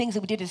fun things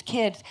that we did as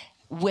kids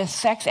with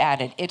sex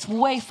added. It's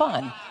way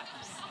fun.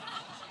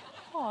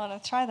 I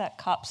want to try that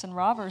cops and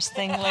robbers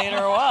thing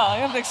later. Wow,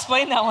 you have to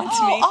explain that one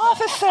to me.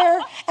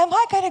 Officer, am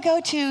I going to go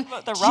to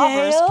the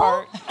robbers jail?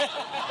 part.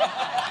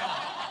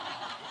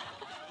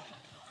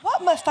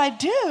 What must I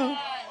do?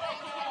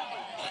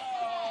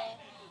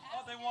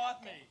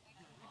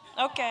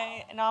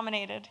 Okay,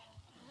 nominated.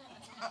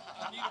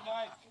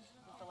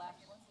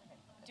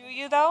 Do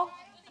you though?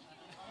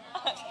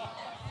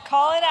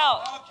 Call it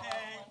out.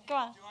 Okay. Go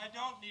on. I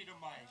don't need a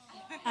mic.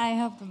 I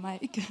have the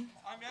mic.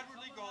 I'm Edward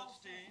Lee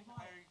Goldstein.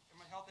 I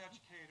am a health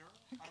educator.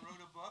 I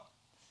wrote a book,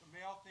 The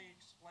Male Thing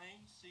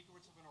Explained,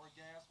 Secrets of an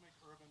Orgasmic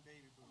Urban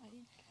Baby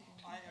Boom.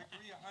 I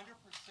agree 100%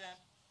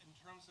 in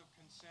terms of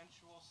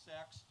consensual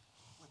sex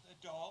with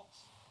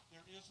adults.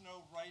 There is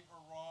no right or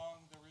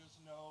wrong. There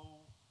is no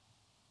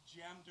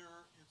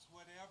gender. It's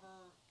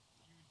whatever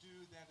you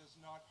do that is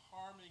not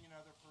harming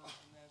another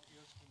person that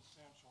is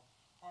consensual,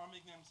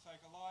 harming them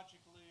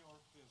psychologically or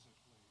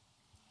physically.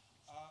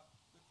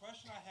 The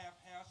question I have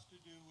has to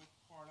do with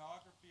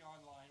pornography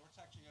online, or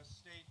it's actually a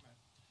statement.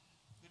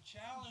 The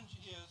challenge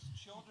is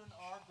children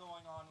are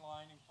going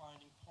online and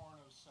finding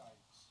porno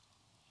sites.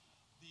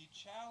 The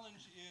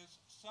challenge is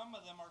some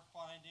of them are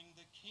finding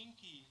the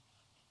kinky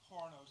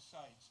porno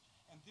sites,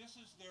 and this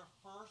is their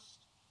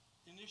first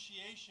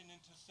initiation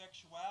into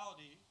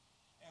sexuality,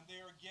 and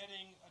they are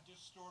getting a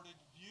distorted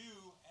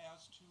view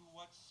as to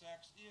what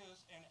sex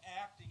is and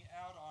acting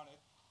out on it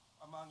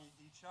among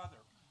each other.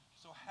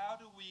 So how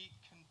do we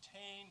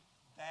contain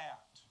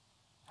that?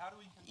 How do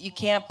we You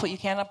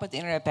cannot put the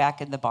internet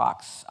back in the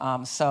box.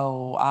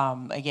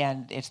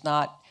 Again, it's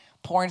not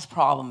porn's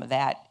problem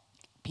that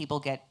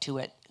people get to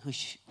it who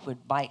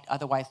might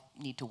otherwise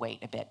need to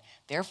wait a bit.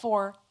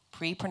 Therefore,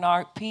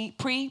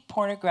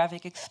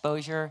 pre-pornographic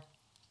exposure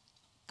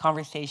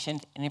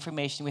conversations and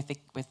information with the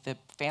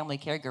family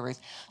caregivers,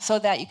 so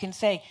that you can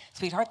say,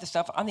 sweetheart, the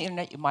stuff on the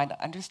internet you might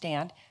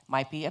understand,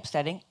 might be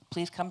upsetting.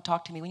 Please come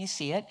talk to me when you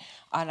see it.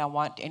 And I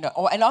want, and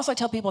also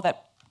tell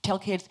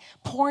kids,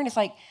 porn is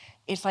like,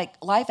 it's like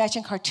live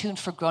action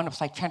cartoons for grown-ups,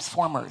 like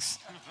Transformers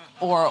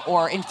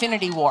or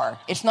Infinity War.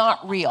 It's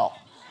not real.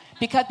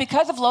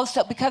 Because of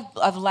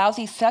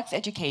lousy sex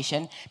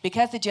education,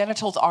 because the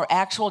genitals are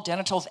actual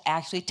genitals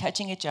actually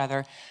touching each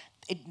other,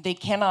 they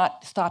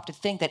cannot stop to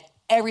think that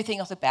everything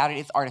else about it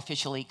is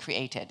artificially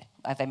created,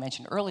 as I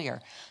mentioned earlier.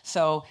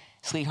 So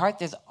Sweetheart,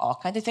 there's all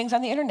kinds of things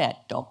on the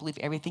internet. Don't believe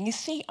everything you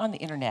see on the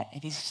internet.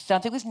 If you see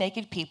something with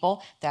naked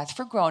people, that's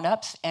for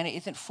grown-ups, and it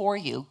isn't for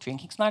you.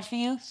 Drinking's not for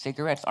you.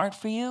 Cigarettes aren't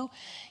for you.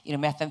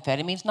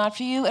 Methamphetamine's not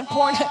for you, and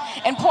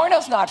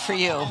porno's not for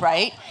you,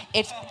 right?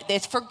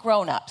 It's for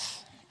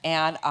grown-ups,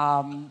 and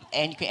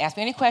you can ask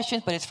me any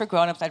questions, but it's for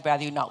grown-ups. I'd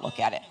rather you not look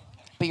at it.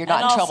 But you're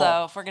not in trouble.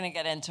 Also, if we're going to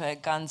get into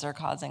it, guns are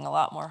causing a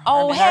lot more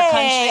harm Oh, in our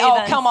country hey!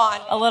 than Come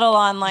on. a little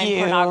online You.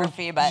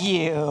 pornography, but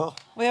You.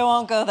 we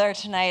won't go there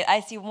tonight. I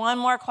see one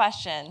more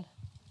question.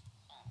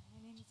 My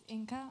name is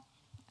Inka. I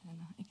don't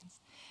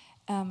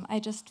know. I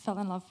just fell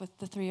in love with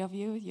the three of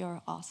you.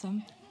 You're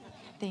awesome.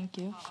 Thank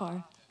you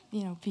for,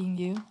 being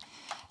you.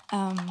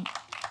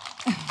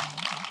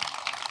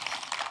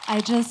 I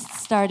just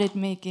started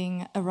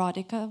making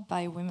erotica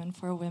by women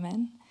for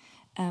women.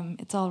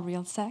 It's all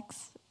real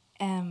sex.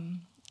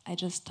 I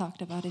just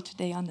talked about it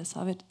today on the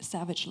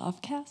Savage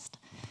Love Cast.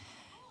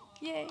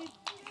 Yay.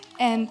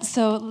 And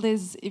so,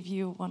 Liz, if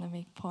you want to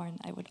make porn,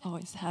 I would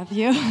always have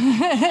you.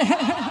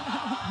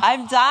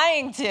 I'm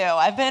dying to.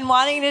 I've been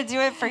wanting to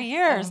do it for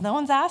years. No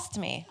one's asked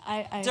me.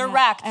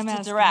 Direct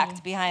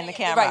behind the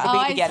camera.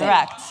 Right, the together.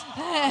 Direct.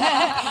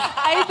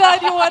 I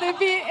thought you want to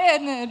be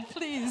in it,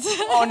 please.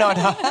 Oh, no.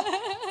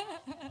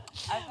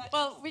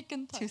 Well, we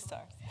can talk. 2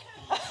 stars.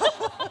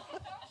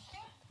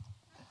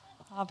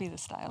 I'll be the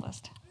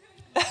stylist.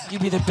 You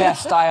be the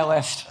best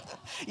stylist.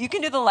 You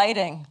can do the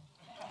lighting.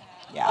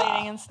 Yeah.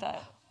 Lighting and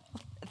stuff.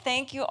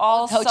 Thank you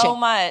all so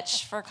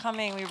much for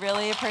coming. We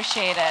really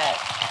appreciate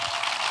it.